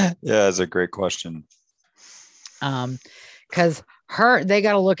 yeah, that's a great question. Because they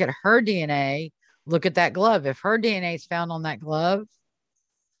got to look at her DNA, look at that glove. If her DNA is found on that glove,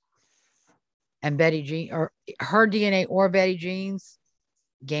 and Betty Jeanne, or her DNA or Betty Jeanne's,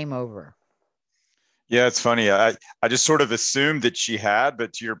 game over. Yeah, it's funny. I just sort of assumed that she had,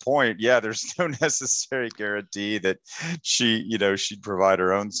 but to your point, yeah, there's no necessary guarantee that she, you know, she'd provide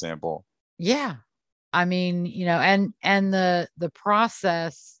her own sample. Yeah. I mean, you know, and the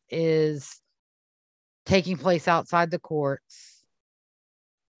process is taking place outside the courts.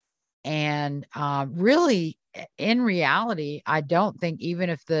 And really, in reality, I don't think even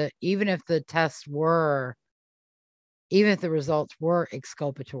if the results were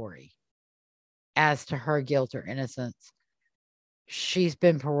exculpatory as to her guilt or innocence, she's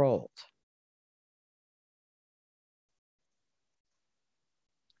been paroled.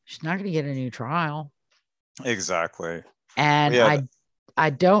 She's not going to get a new trial. Exactly. And yeah, I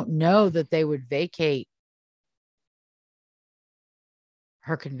don't know that they would vacate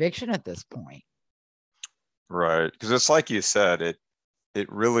her conviction at this point. Right. Because it's like you said, it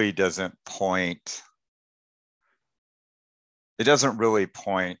really doesn't point. It doesn't really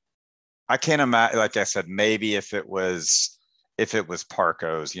point. I can't imagine, like I said, maybe if it was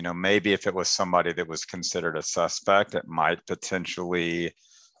Parco's, you know, maybe if it was somebody that was considered a suspect, it might potentially,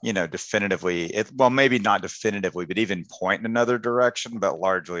 you know, definitively, maybe not definitively, but even point in another direction. But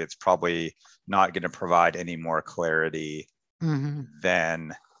largely, it's probably not going to provide any more clarity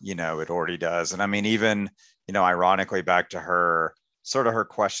than, you know, it already does. And I mean, even, you know, ironically, back to her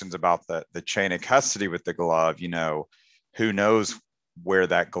questions about the chain of custody with the glove, you know, who knows where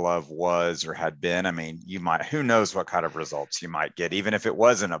that glove was or had been. I mean, who knows what kind of results you might get, even if it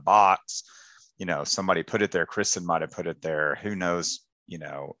was in a box, you know, somebody put it there, Kristen might have put it there. Who knows, you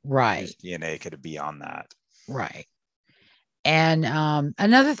know, right, whose DNA could be on that. Right. And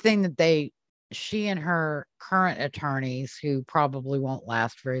another thing that she and her current attorneys, who probably won't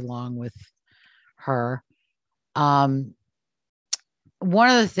last very long with her, one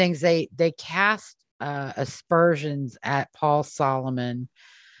of the things they cast aspersions at Paul Solomon.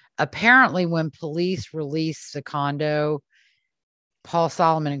 Apparently, when police released the condo, Paul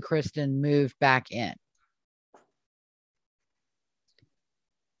Solomon and Kristen moved back in.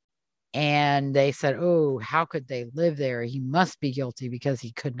 And they said, oh, how could they live there? He must be guilty because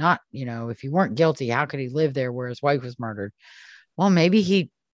he could not, if he weren't guilty, how could he live there where his wife was murdered? Well, maybe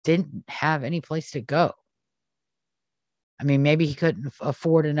he didn't have any place to go. I mean, maybe he couldn't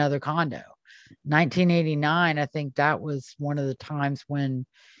afford another condo. 1989, I think that was one of the times when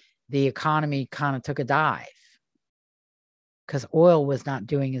the economy kind of took a dive because oil was not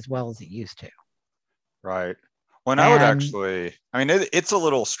doing as well as it used to. Right. When I would actually, I mean, it's a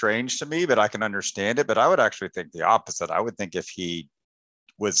little strange to me, but I can understand it. But I would actually think the opposite. I would think if he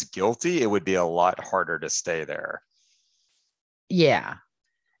was guilty, it would be a lot harder to stay there. Yeah.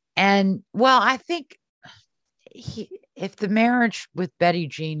 And well, I think if the marriage with Betty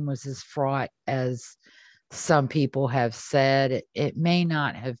Jeanne was as fraught as some people have said, it may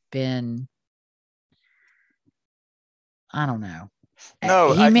not have been, I don't know.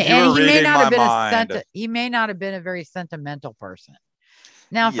 No, he may not have been a very sentimental person.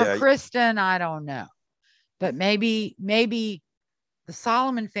 Now, for Kristen, I don't know, but maybe the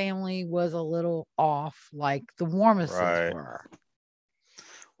Solomon family was a little off, like the Warmuses were.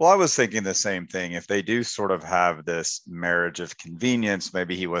 Well, I was thinking the same thing. If they do sort of have this marriage of convenience,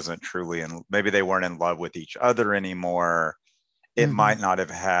 maybe he wasn't truly maybe they weren't in love with each other anymore. It might not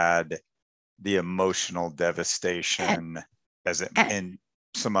have had the emotional devastation as it in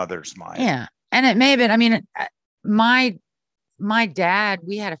some others might. Yeah. And it may have been, I mean, my dad,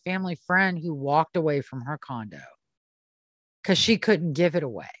 we had a family friend who walked away from her condo because she couldn't give it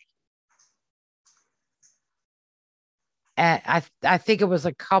away. And I think it was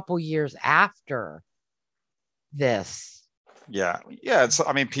a couple years after this. Yeah.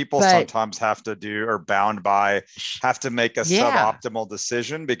 I mean, people sometimes have to have to make a suboptimal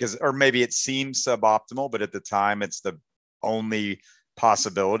decision or maybe it seems suboptimal, but at the time it's the only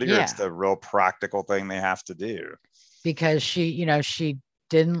possibility or it's the real practical thing they have to do. Because she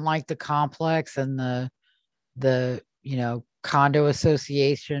didn't like the complex and the condo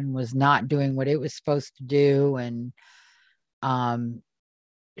association was not doing what it was supposed to do. And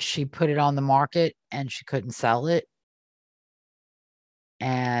she put it on the market and she couldn't sell it.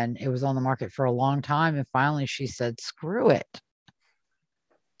 And it was on the market for a long time. And finally she said, screw it.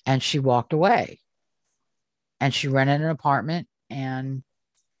 And she walked away. And she rented an apartment and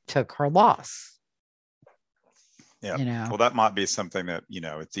took her loss. Yeah. Well, that might be something that,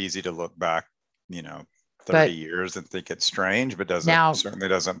 it's easy to look back, 30 years and think it's strange, but certainly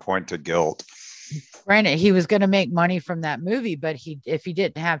doesn't point to guilt. Granted, he was going to make money from that movie, but if he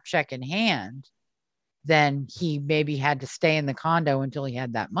didn't have check in hand, then he maybe had to stay in the condo until he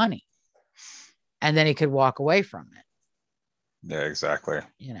had that money. And then he could walk away from it. Yeah, exactly.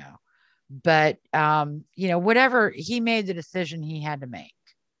 But, whatever, he made the decision he had to make.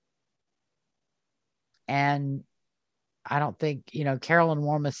 And I don't think, Carolyn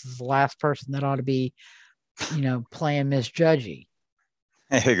Warmus is the last person that ought to be, playing Miss Judgy.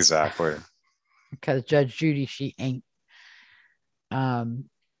 Exactly. Because Judge Judy, she ain't.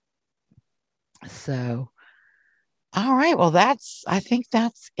 So, all right. Well, I think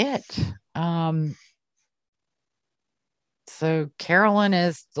that's it. So Carolyn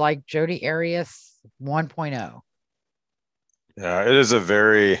is like Jodi Arias 1.0. Yeah, it's a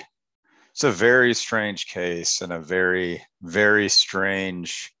very strange case and a very, very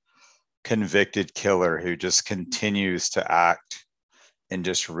strange convicted killer who just continues to act in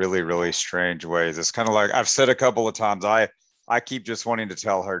just really, really strange ways. It's kind of like I've said a couple of times, I keep just wanting to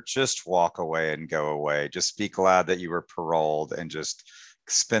tell her, just walk away and go away. Just be glad that you were paroled and just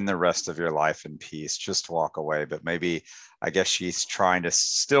spend the rest of your life in peace. Just walk away. But maybe, I guess she's trying to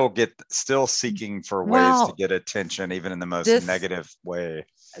still seeking for ways to get attention, even in the most negative way.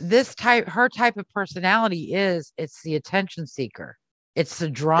 Her type of personality it's the attention seeker. It's the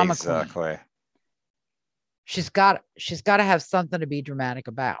drama queen. She's got to have something to be dramatic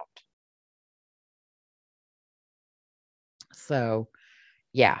about. So,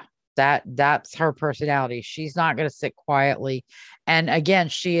 yeah, that's her personality. She's not going to sit quietly. And again,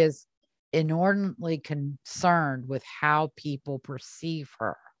 she is inordinately concerned with how people perceive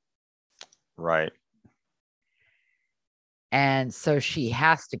her. Right. And so she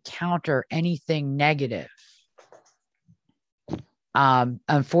has to counter anything negative.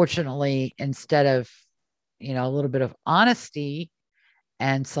 Unfortunately, instead of, a little bit of honesty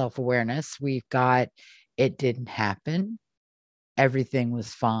and self-awareness, we've got, it didn't happen. Everything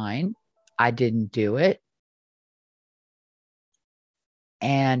was fine. I didn't do it.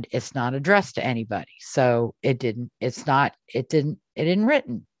 And it's not addressed to anybody. So it didn't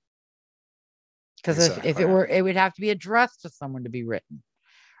written. Because if it were, it would have to be addressed to someone to be written.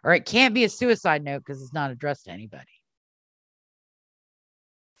 Or it can't be a suicide note because it's not addressed to anybody.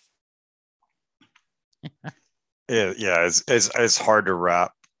 It's hard to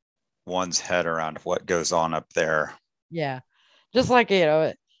wrap one's head around what goes on up there. Yeah. Just like,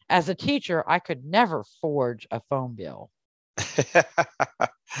 as a teacher, I could never forge a phone bill.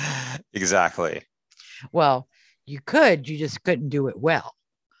 Exactly. Well, you just couldn't do it well.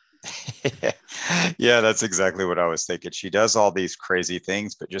 Yeah, that's exactly what I was thinking. She does all these crazy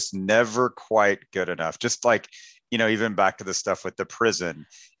things, but just never quite good enough. Just like, even back to the stuff with the prison,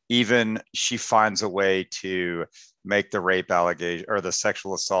 even she finds a way to make the rape allegation or the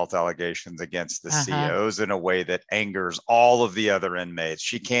sexual assault allegations against the COs in a way that angers all of the other inmates.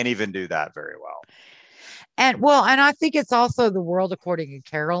 She can't even do that very well. And I think it's also the world according to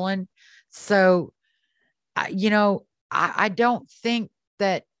Carolyn. So, I don't think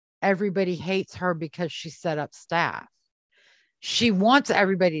that everybody hates her because she set up staff. She wants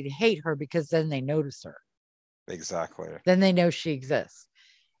everybody to hate her because then they notice her. Exactly. Then they know she exists.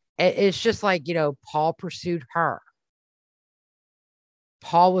 It's just like, Paul pursued her.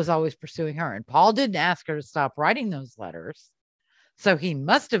 Paul was always pursuing her, and Paul didn't ask her to stop writing those letters. So he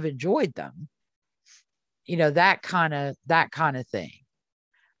must have enjoyed them. That kind of thing.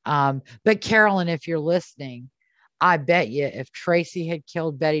 But Carolyn, if you're listening, I bet you if Tracy had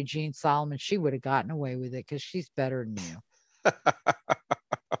killed Betty Jeanne Solomon, she would have gotten away with it because she's better than you.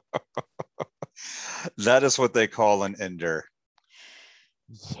 That is what they call an ender.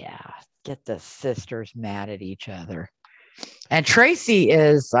 Yeah, get the sisters mad at each other. And Tracy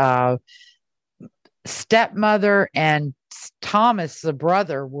is stepmother and Thomas, the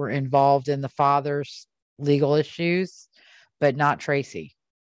brother, were involved in the father's legal issues, but not Tracy.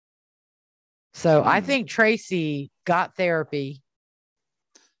 So I think Tracy got therapy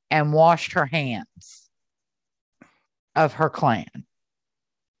and washed her hands of her clan,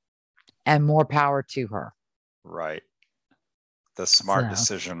 and more power to her. Right. The smart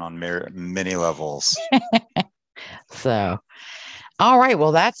decision on many levels. So, all right.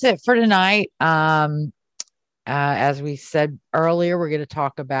 Well, that's it for tonight. As we said earlier, we're going to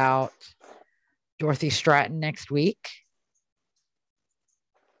talk about Dorothy Stratton next week.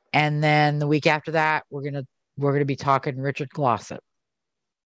 And then the week after that, we're going to be talking Richard Glossop.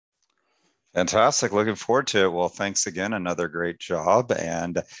 Fantastic. Looking forward to it. Well, thanks again. Another great job,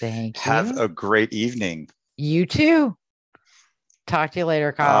 and have a great evening. You too. Talk to you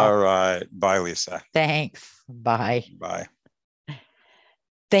later, Kyle. All right. Bye, Lisa. Thanks. Bye. Bye.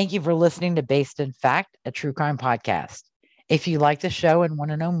 Thank you for listening to Based in Fact, a true crime podcast. If you like the show and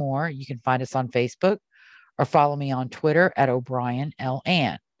want to know more, you can find us on Facebook or follow me on Twitter at O'Brien L.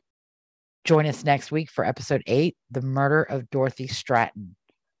 Ann. Join us next week for episode 8, The Murder of Dorothy Stratton.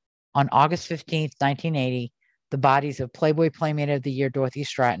 On August 15th, 1980, the bodies of Playboy Playmate of the Year Dorothy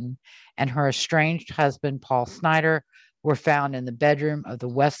Stratton and her estranged husband, Paul Snyder, were found in the bedroom of the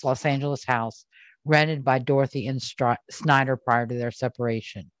West Los Angeles house rented by Dorothy and Snyder prior to their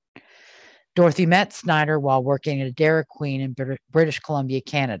separation. Dorothy met Snyder while working at a Dairy Queen in British Columbia,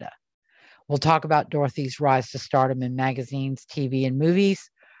 Canada. We'll talk about Dorothy's rise to stardom in magazines, TV, and movies,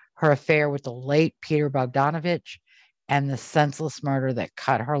 her affair with the late Peter Bogdanovich, and the senseless murder that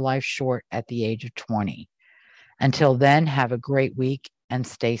cut her life short at the age of 20. Until then, have a great week and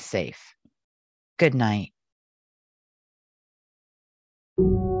stay safe. Good night.